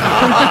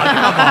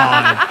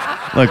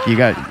 Look, you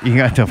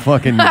got to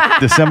fucking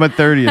December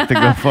 30th to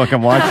go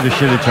fucking watch the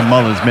shit at your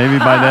mother's. Maybe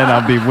by then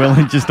I'll be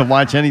willing just to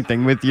watch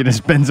anything with you to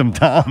spend some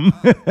time.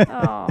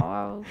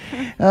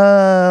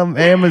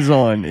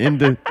 Amazon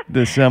in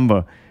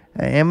December.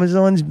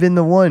 Amazon's been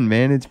the one,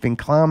 man. It's been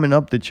climbing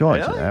up the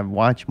charts. Really? I've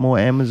watched more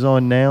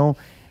Amazon now,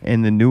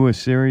 and the newer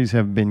series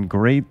have been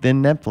great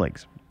than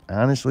Netflix.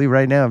 Honestly,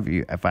 right now,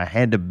 if I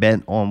had to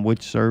bet on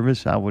which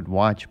service I would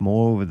watch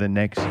more over the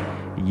next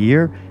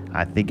year,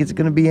 I think it's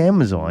going to be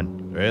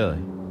Amazon. Really?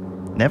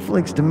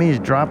 Netflix, to me, is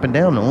dropping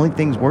down. The only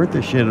things worth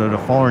a shit are the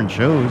foreign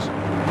shows.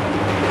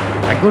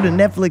 I go to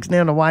Netflix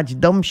now to watch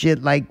dumb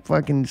shit like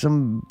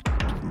some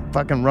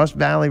Rust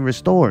Valley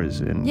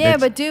Restores. And Yeah,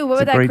 but dude, what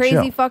was that crazy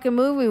show. fucking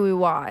movie we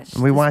watched?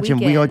 We watching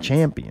We Are weekend?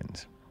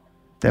 Champions.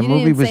 That You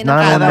movie didn't was say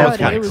not nothing on about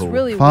Netflix. it. It was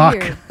really Fuck.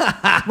 weird.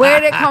 Where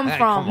did it come from?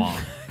 Come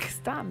on.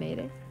 Stop, made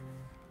it.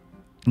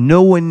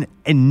 No one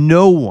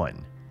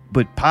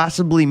but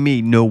possibly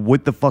me know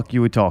what the fuck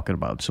you were talking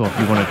about. So if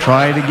you want to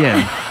try it again,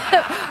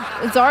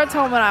 Zara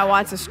told me I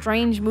watched a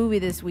strange movie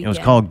this it weekend. was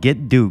called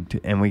Get Duped,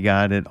 and we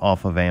got it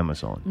off of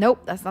Amazon.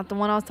 Nope, that's not the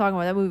one I was talking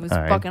about. That movie was All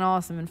right. fucking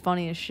awesome and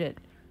funny as shit.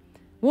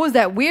 What was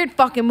that weird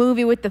fucking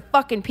movie with the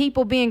fucking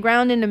people being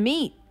ground into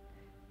meat?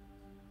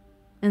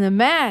 And the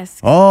mask.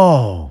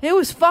 Oh, It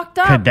was fucked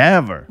up.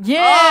 Cadaver. Yeah,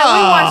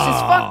 we watched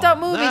this fucked up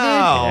movie, dude.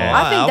 Yeah.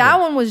 I think that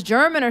one was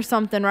German or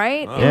something,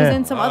 right? It was Yeah.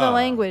 in some other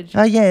language.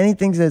 Yeah,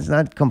 anything that's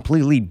not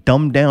completely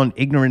dumbed down,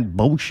 ignorant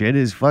bullshit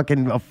is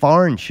fucking a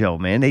foreign show,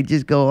 man. They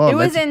just go, oh, It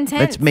was let's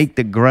intense. make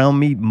the ground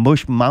meat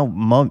mush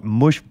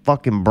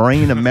fucking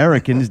brain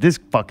Americans this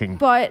fucking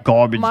But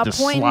garbage my to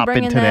point in slop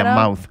bringing into that their up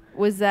mouth.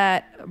 was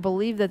that I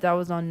believe that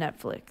was on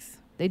Netflix.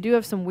 They do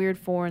have some weird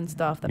foreign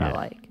stuff that I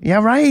like.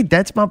 Yeah, right.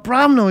 That's my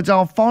problem, though. It's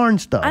all foreign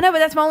stuff. I know, but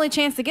that's my only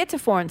chance to get to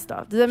foreign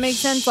stuff. Does that make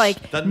sense?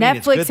 Like Doesn't mean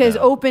it's Netflix good, has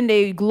though. opened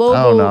a I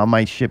global don't know. I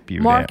might ship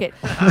you market.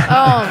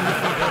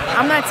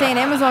 I'm not saying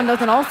Amazon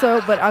doesn't also,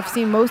 but I've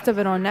seen most of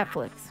it on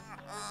Netflix.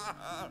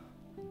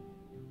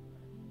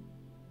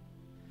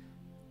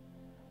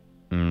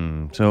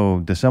 So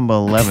December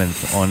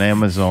 11th on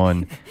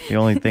Amazon, the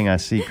only thing I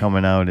see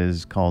coming out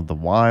is called The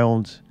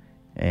Wilds,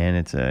 and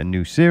it's a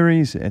new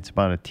series. It's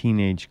about a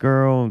teenage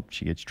girl.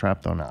 She gets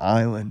trapped on an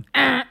island.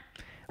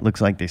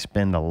 Looks like they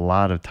spend a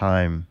lot of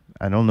time.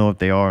 I don't know if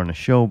they are on the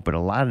show, but a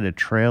lot of the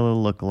trailer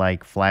look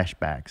like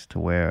flashbacks to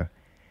where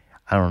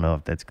I don't know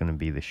if that's going to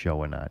be the show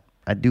or not.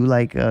 I do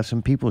like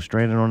some people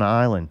stranded on an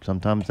island.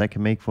 Sometimes that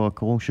can make for a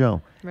cool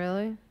show.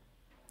 Really?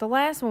 The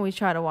last one we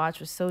tried to watch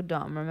was so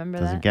dumb. Remember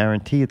Doesn't that?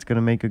 guarantee it's going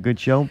to make a good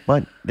show,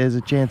 but there's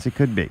a chance it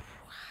could be.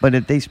 But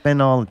if they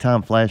spend all the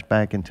time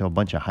flashback into a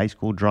bunch of high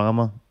school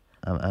drama,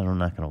 I'm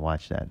not going to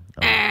watch that.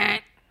 I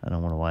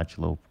don't want to watch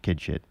little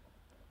kid shit.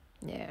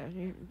 Yeah,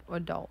 you're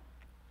adult.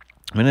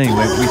 But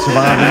anyway, we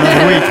survived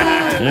another week.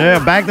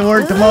 Yeah, back to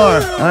work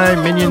tomorrow. All right,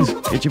 minions,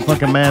 get your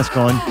fucking mask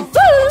on.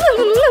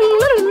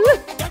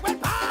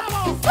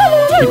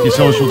 Keep your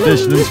social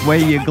distance. Wear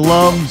your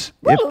gloves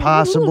if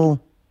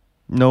possible.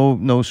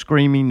 No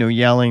screaming, no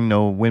yelling,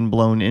 no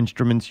windblown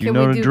instruments. You Can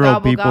know we the do drill,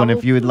 gobble, people. And if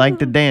gobble? you would like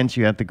to dance,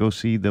 you have to go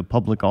see the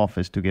public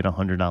office to get a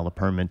 $100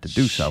 permit to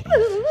do so.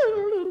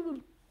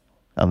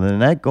 Other than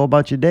that, go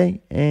about your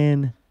day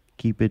and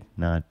keep it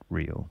not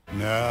real.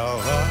 Now,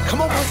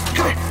 come on, boy. Come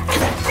here.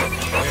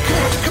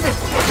 Come here. Come here.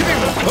 Come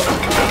here.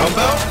 Gumbo.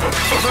 Gumbo.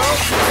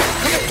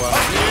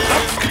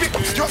 Come here.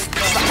 Come here.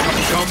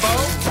 Gumbo.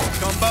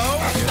 Gumbo.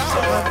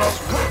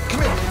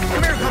 Come here.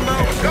 Come here,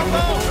 Gumbo.